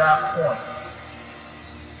started at that point.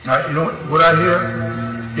 Now, what I hear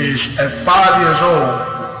is at 5 years old,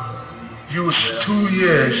 you was 2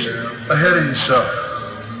 years ahead of yourself.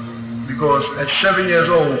 Because at 7 years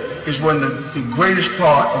old is when the greatest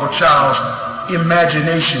part of a child's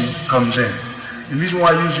imagination comes in. The reason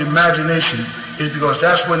why I use imagination is because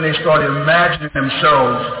that's when they start imagining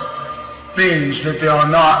themselves things that they are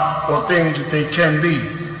not or things that they can be.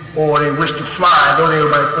 Or they wish to fly, though they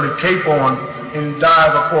might put a cape on and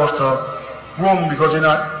dive across the room because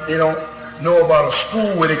they don't know about a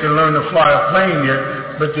school where they can learn to fly a plane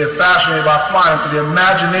yet, but they're fascinated by flying, so the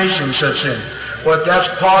imagination sets in. but that's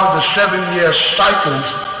part of the 7-year cycles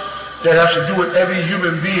that has to do with every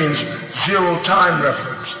human being's zero time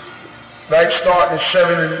reference. Right? Starting at 7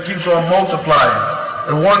 and it keeps on multiplying.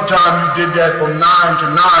 At one time you did that from 9 to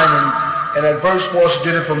 9 and at Verse Force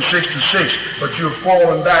did it from 6 to 6, but you're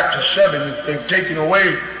falling back to 7. They've taken away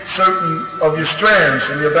certain of your strands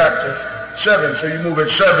and you're back to 7. So you move at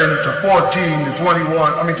 7 to 14 to 21,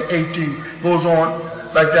 to 18, goes on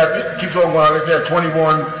like that, it keeps on going like that,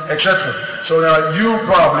 21, etc. So now you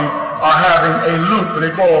probably are having a loop, and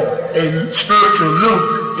they call a spiritual loop,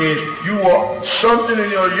 is you are something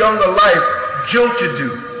in your younger life jilted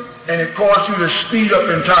you, and it caused you to speed up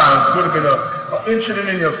in time. It could have been an incident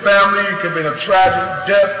in your family, it could have been a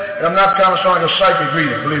tragic death, and I'm not trying to sound like a psychic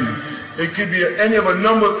reader, believe me. It could be any of a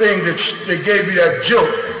number of things that gave you that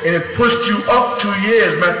jolt, and it pushed you up 2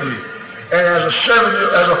 years mentally. And as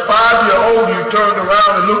a 5-year-old, you turned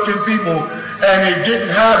around and looked at people, and they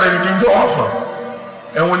didn't have anything to offer.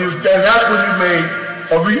 And that's when you made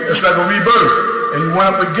it's like a rebirth. And you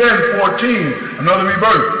went up again, 14, another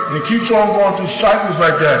rebirth. And it keeps on going through cycles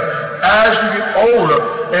like that. As you get older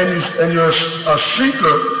and you're a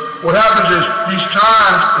seeker, what happens is these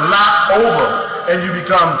times lap over, and you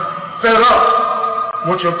become fed up.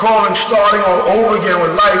 What you're calling starting all over again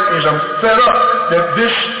with life is I'm fed up that this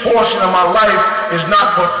portion of my life is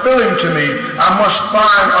not fulfilling to me. I must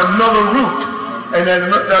find another route. And then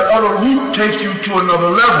that other route takes you to another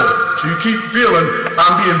level. So you keep feeling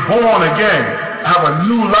I'm being born again. I have a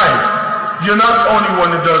new life. You're not the only one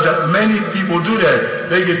that does that. Many people do that.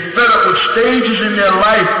 They get fed up with stages in their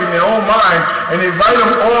life, in their own mind, and they write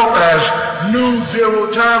them off as new zero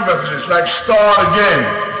time references, like start again.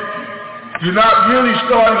 You're not really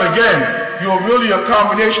starting again. You're really a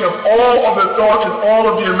combination of all of the thoughts and all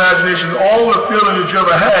of the imagination, all the feelings that you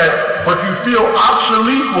ever had, but you feel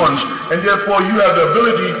obsolete ones, and therefore you have the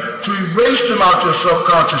ability to erase them out your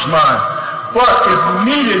subconscious mind. But if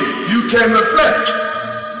needed, you can reflect.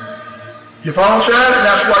 You follow what I'm saying? And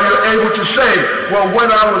that's why you're able to say, well, when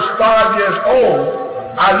I was 5 years old,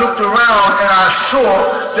 I looked around and I saw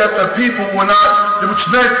that the people were not, which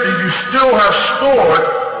meant that you still have stored.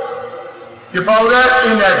 You follow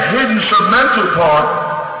that? In that hidden submental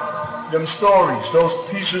part, them stories,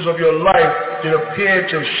 those pieces of your life that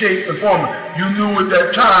appeared to shape and form. You knew at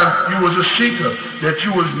that time you was a seeker, that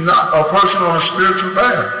you was not a person on a spiritual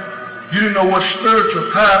path. You didn't know what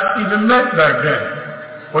spiritual path even meant back then.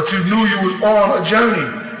 But you knew you was on a journey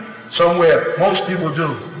somewhere. Most people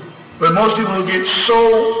do. But most people get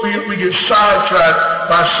we get sidetracked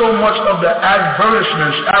by so much of the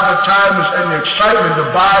advertisements, advertisements, and the excitement, the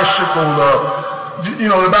bicycle,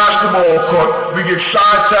 the basketball court. We get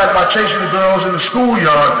sidetracked by chasing the girls in the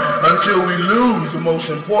schoolyard until we lose the most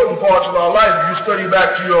important parts of our life. If you study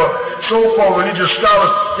back to your so-called religious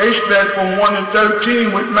scholars, they spent from 1 to 13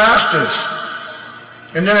 with masters.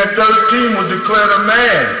 And then at 13 was declared a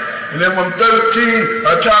man. And then from 13,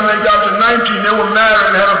 by the time they got to 19, they were married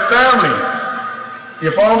and had a family.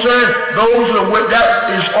 You follow what I'm saying?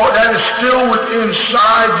 That is still within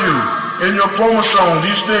inside you, in your chromosome.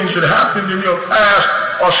 These things that happened in your past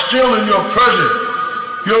are still in your present.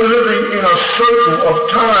 You're living in a circle of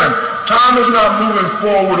time. Time is not moving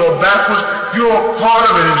forward or backwards. You're a part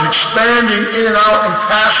of it. It's expanding in and out and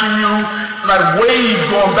passing you like waves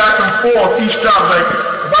going back and forth each time. Like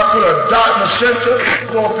if I put a dot in the center,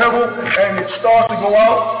 throw a pebble, and it starts to go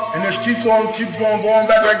out, and this keeps going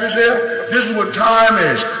back like this here. This is what time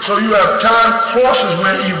is. So you have time forces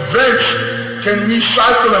where events can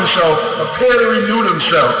recycle themselves, appear to renew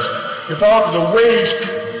themselves. If all the waves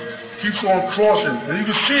keeps on crossing, and you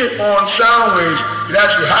can see it on sound waves. It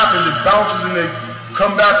actually happens. It bounces and they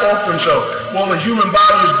come back off themselves. Well, the human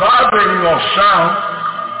body is vibrating off sound,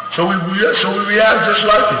 so we react just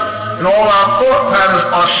like it. And all our thought patterns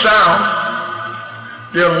are sound.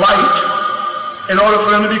 They're light. In order for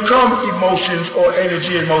them to become emotions or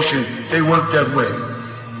energy in motion, they work that way.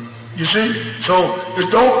 You see? So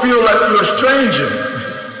don't feel like you're a stranger.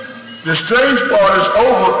 The strange part is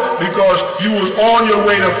over because you was on your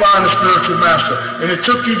way to find a spiritual master. And it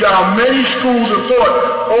took you down many schools of thought,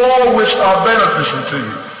 all which are beneficial to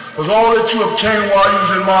you. Because all that you obtain while you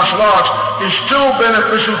was in martial arts is still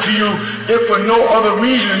beneficial to you if for no other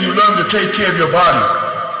reason you learn to take care of your body.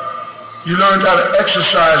 You learned how to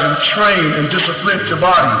exercise and train and discipline your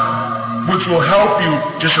body, which will help you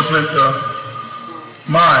discipline the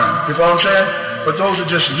mind. You know what I'm saying? But those are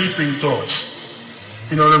just leaping thoughts.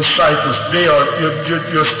 You know, them cycles,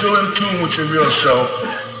 you're still in tune with your real self.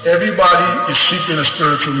 Everybody is seeking a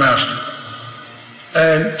spiritual master.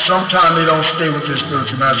 And sometimes they don't stay with their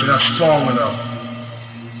spiritual master, they're not strong enough.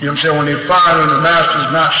 You know what I'm saying? When they find when the master's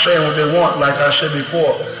not saying what they want, like I said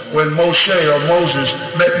before, when Moshe or Moses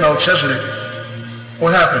met Melchizedek,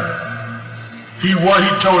 what happened? He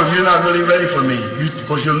told him, you're not really ready for me,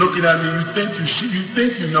 because you're looking at me. You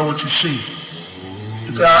think you know what you see.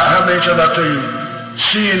 How many times I tell you,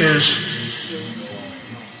 seeing is,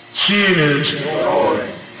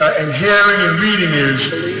 and hearing and reading is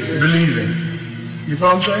believing. You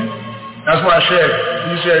know what I'm saying? That's why I said,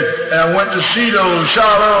 he said, and I went to see those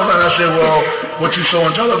Shalom, and I said, well, what you saw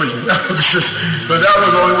on television. But that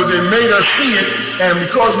was only what they made us see it, and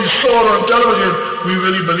because we saw it on television, we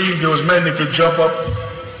really believed there was men that could jump up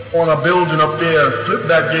on a building up there, flip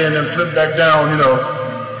back there, and then flip back down, you know.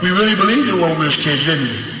 We really believed it when we was kids, didn't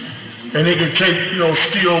we? And they could take, you know,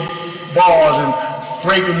 steel bars and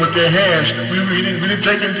break them with their hands. We didn't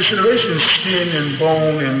take into consideration skin and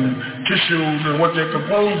bone and tissues and what they're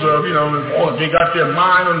composed of, you know. They got their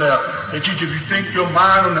mind on they teach you, if you think your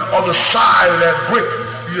mind on the other side of that brick,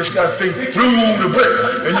 you just got to think through the brick.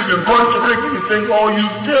 And you can punch the brick and you think all you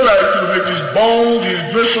feel like through the brick, these bones, these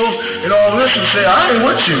bristles, and all this, and say, I ain't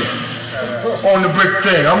with you on the brick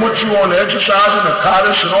thing. I'm with you on the exercise and the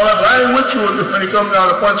Kaddish and all that, but I ain't with you when it comes down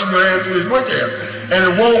to punching your hand through his brick here. And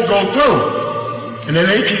it won't go through. And then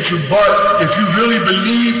they teach you, but if you really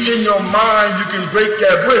believe in your mind you can break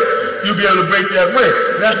that brick, you'll be able to break that brick.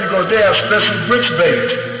 And that's because they have special bricks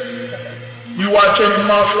made. You watch any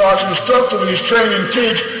martial arts instructor, when he's training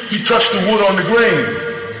kids, he touched the wood on the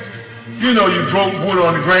grain. You know you broke wood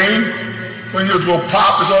on the grain. When you go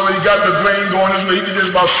pop, it's already got the grain going this way. You can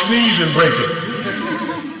just about sneeze and break it.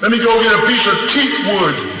 Let me go get a piece of teak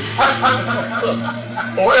wood.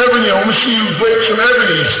 Or ebony. I want to see you break some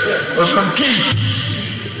ebony or some teak.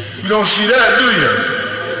 You don't see that, do you?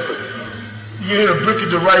 You hit a brick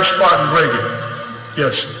at the right spot and break it.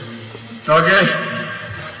 Yes. Okay?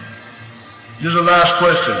 This is the last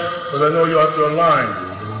question, because I know you're out there online.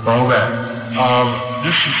 All right.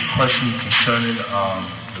 This is a question concerning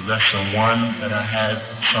the lesson 1 that I had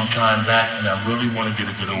some time back, and I really want to get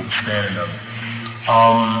a good understanding of it.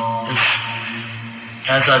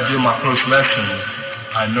 As I did my first lesson,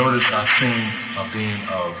 I noticed I seen a being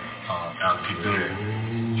of Al-Qadar,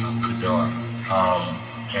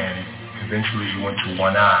 and eventually he went to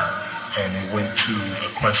one eye, and it went to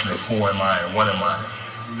a question of who am I and what am I.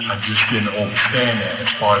 I just didn't understand that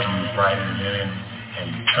as far as me writing it in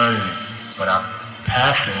and returning it. But I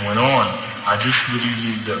passed and went on. I just really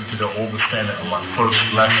need the understanding of my first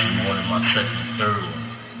lesson more than my second and third one.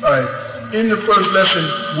 All right. In the first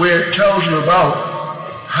lesson where it tells you about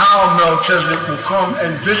how Melchizedek will come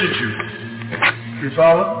and visit you. You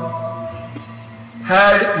follow?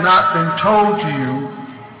 Had it not been told to you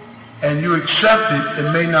and you accept it, it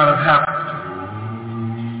may not have happened.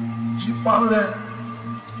 Do you follow that?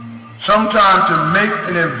 Sometimes to make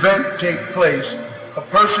an event take place, a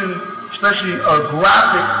person, especially a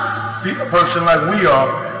graphic person like we are,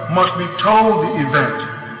 must be told the event.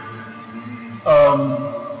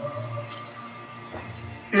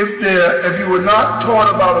 If you were not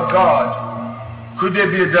taught about a God, could there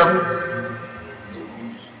be a devil?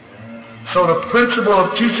 So the principle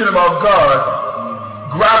of teaching about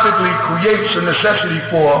God graphically creates a necessity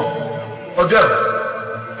for a devil.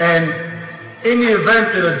 And in the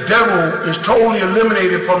event that a devil is totally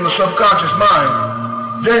eliminated from the subconscious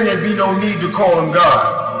mind, then there'd be no need to call him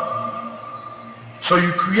God. So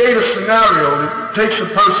you create a scenario that takes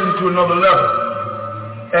a person to another level.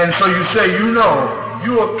 And so you say, you know,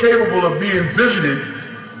 you are capable of being visited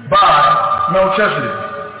by Melchizedek.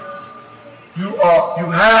 You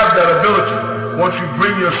have that ability once you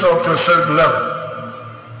bring yourself to a certain level.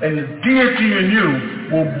 And the deity in you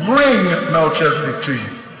will bring Melchizedek to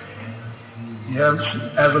you. Yeah,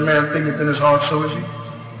 as a man thinketh in his heart, so is he.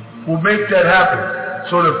 Will make that happen.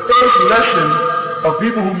 So the first lesson of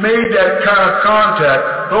people who made that kind of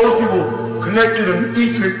contact, those people connected an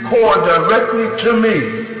etheric cord directly to me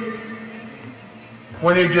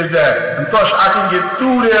when they did that. And thus I can get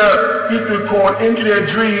through their etheric cord into their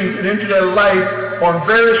dreams and into their life on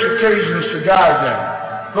various occasions to guide them.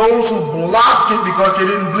 Those who blocked it because they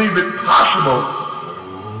didn't believe it possible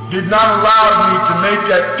did not allow me to make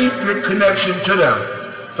that etheric connection to them.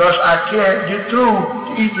 Thus, I can't get through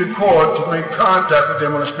the etheric cord to make contact with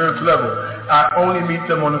them on a spiritual level. I only meet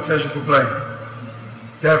them on the physical plane.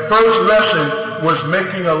 That first lesson was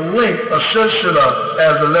making a link, a silsila,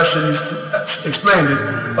 as the lesson explained it,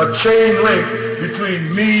 a chain link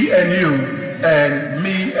between me and you, and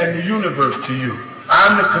me and the universe to you.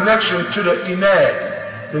 I'm the connection to the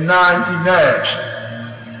enad, the 9 enads.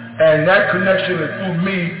 And that connection is through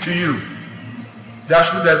me to you.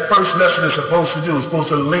 That's what that first lesson is supposed to do. It's supposed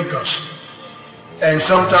to link us. And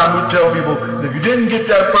sometimes we tell people, if you didn't get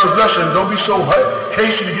that first lesson, don't be so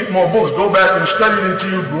hasty to get more books. Go back and study it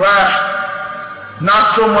until you grasp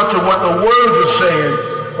not so much of what the words are saying,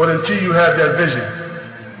 but until you have that vision.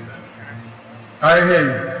 I hear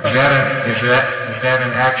you. Is that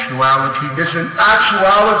an actuality? It's an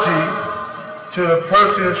actuality to the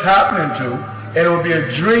person it's happening to, and it will be a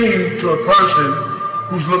dream to a person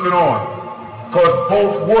who's looking on. Because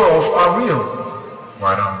both worlds are real.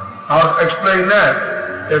 Right on. I'll explain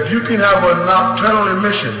that. If you can have a nocturnal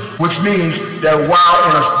emission, which means that while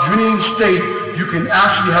in a dream state, you can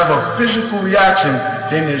actually have a physical reaction,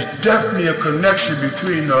 then there's definitely a connection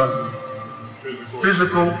between the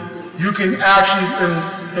physical. You can actually,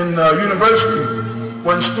 in university,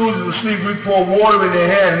 when students would sleep, we pour water in their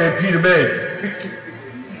hand and they pee the bed.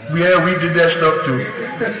 We did that stuff too.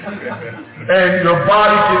 And your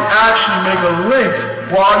body can actually make a link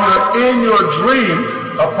while you're in your dream.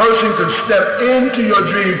 A person can step into your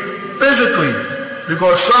dream physically,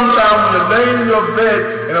 because sometimes when you're laying in your bed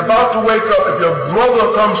and about to wake up, if your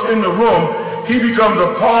brother comes in the room, he becomes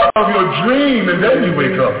a part of your dream and then you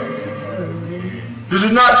wake up. This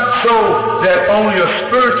is not so that only a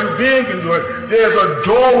spiritual being can do it. There's a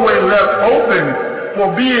doorway left open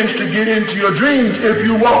for beings to get into your dreams if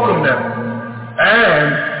you welcome them.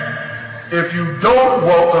 And if you don't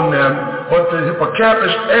welcome them, but the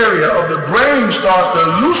hippocampus area of the brain starts to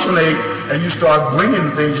hallucinate and you start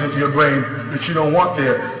bringing things into your brain that you don't want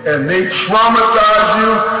there. And they traumatize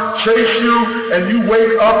you, chase you, and you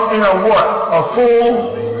wake up in a what? A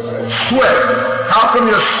full sweat. How come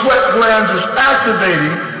your sweat glands is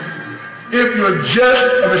activating if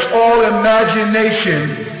it's all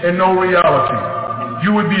imagination and no reality?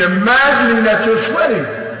 You would be imagining that you're sweating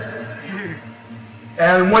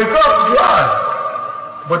and wake up dry.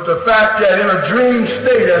 But the fact that in a dream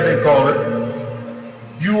state, as they call it,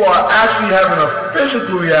 you are actually having a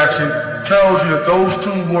physical reaction tells you that those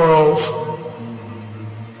two worlds,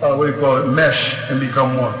 mesh and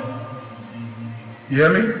become one. You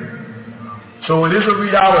hear me? So it is a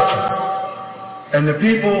reality. And the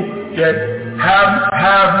people that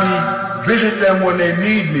have me visit them when they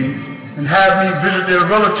need me, and have me visit their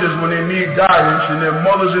relatives when they need guidance, and their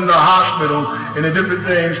mothers in the hospital, and the different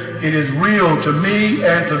things, it is real to me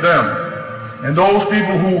and to them. And those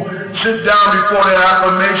people who sit down before their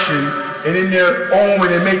affirmation, and in their own,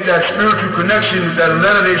 when they make that spiritual connection with that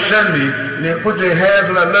letter they send me, and they put their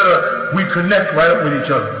hands on that letter, we connect right up with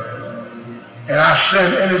each other. And I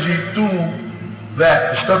send energy through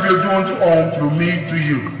that, the stuff you're doing to own, through me, to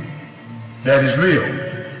you. That is real.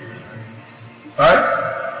 Alright?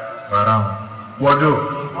 Right on. What do?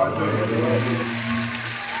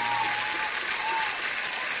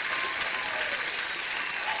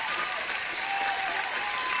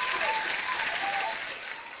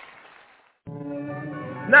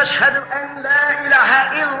 نشهد أن لا إله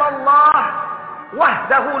إلا الله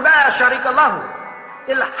وحده لا شريك له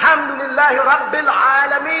الحمد لله رب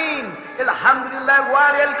العالمين الحمد لله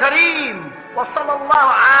الوالي الكريم وصلى الله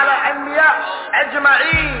على الأنبياء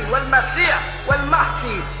أجمعين والمسيح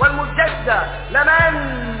والمهدي والمجدد لمن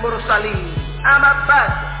مرسلين أما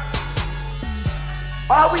بعد.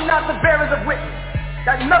 Are we not the bearers of witness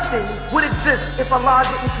that nothing would exist if Allah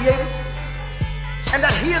didn't create it? And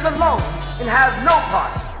that He is alone and has no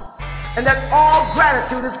part? And that all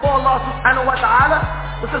gratitude is for Allah subhanahu wa ta'ala,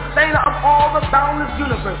 the sustainer of all the boundless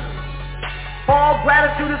universes. All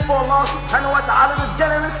gratitude is for Allah subhanahu wa ta'ala, the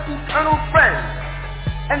generous eternal friend.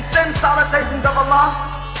 And send salutations of Allah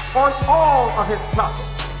on all of His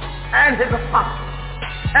prophets and His apostles,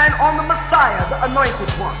 and on the Messiah, the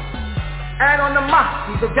anointed one, and on the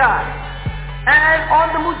Mahdi, the guide, and on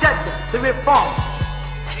the Mujaddid, the reformer,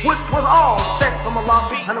 which was all sent from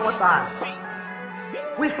Allah subhanahu wa ta'ala.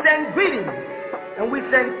 We send greetings and we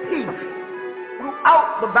send peace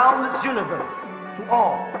throughout the boundless universe to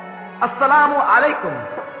all. Assalamu alaikum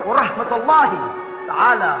wa rahmatullahi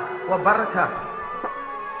ta'ala wa barakatuh.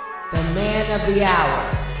 The Man of the Hour,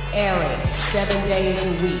 airing 7 days a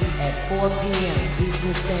week at 4 p.m.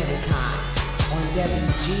 Eastern Standard Time on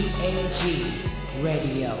WGAG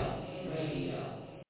Radio.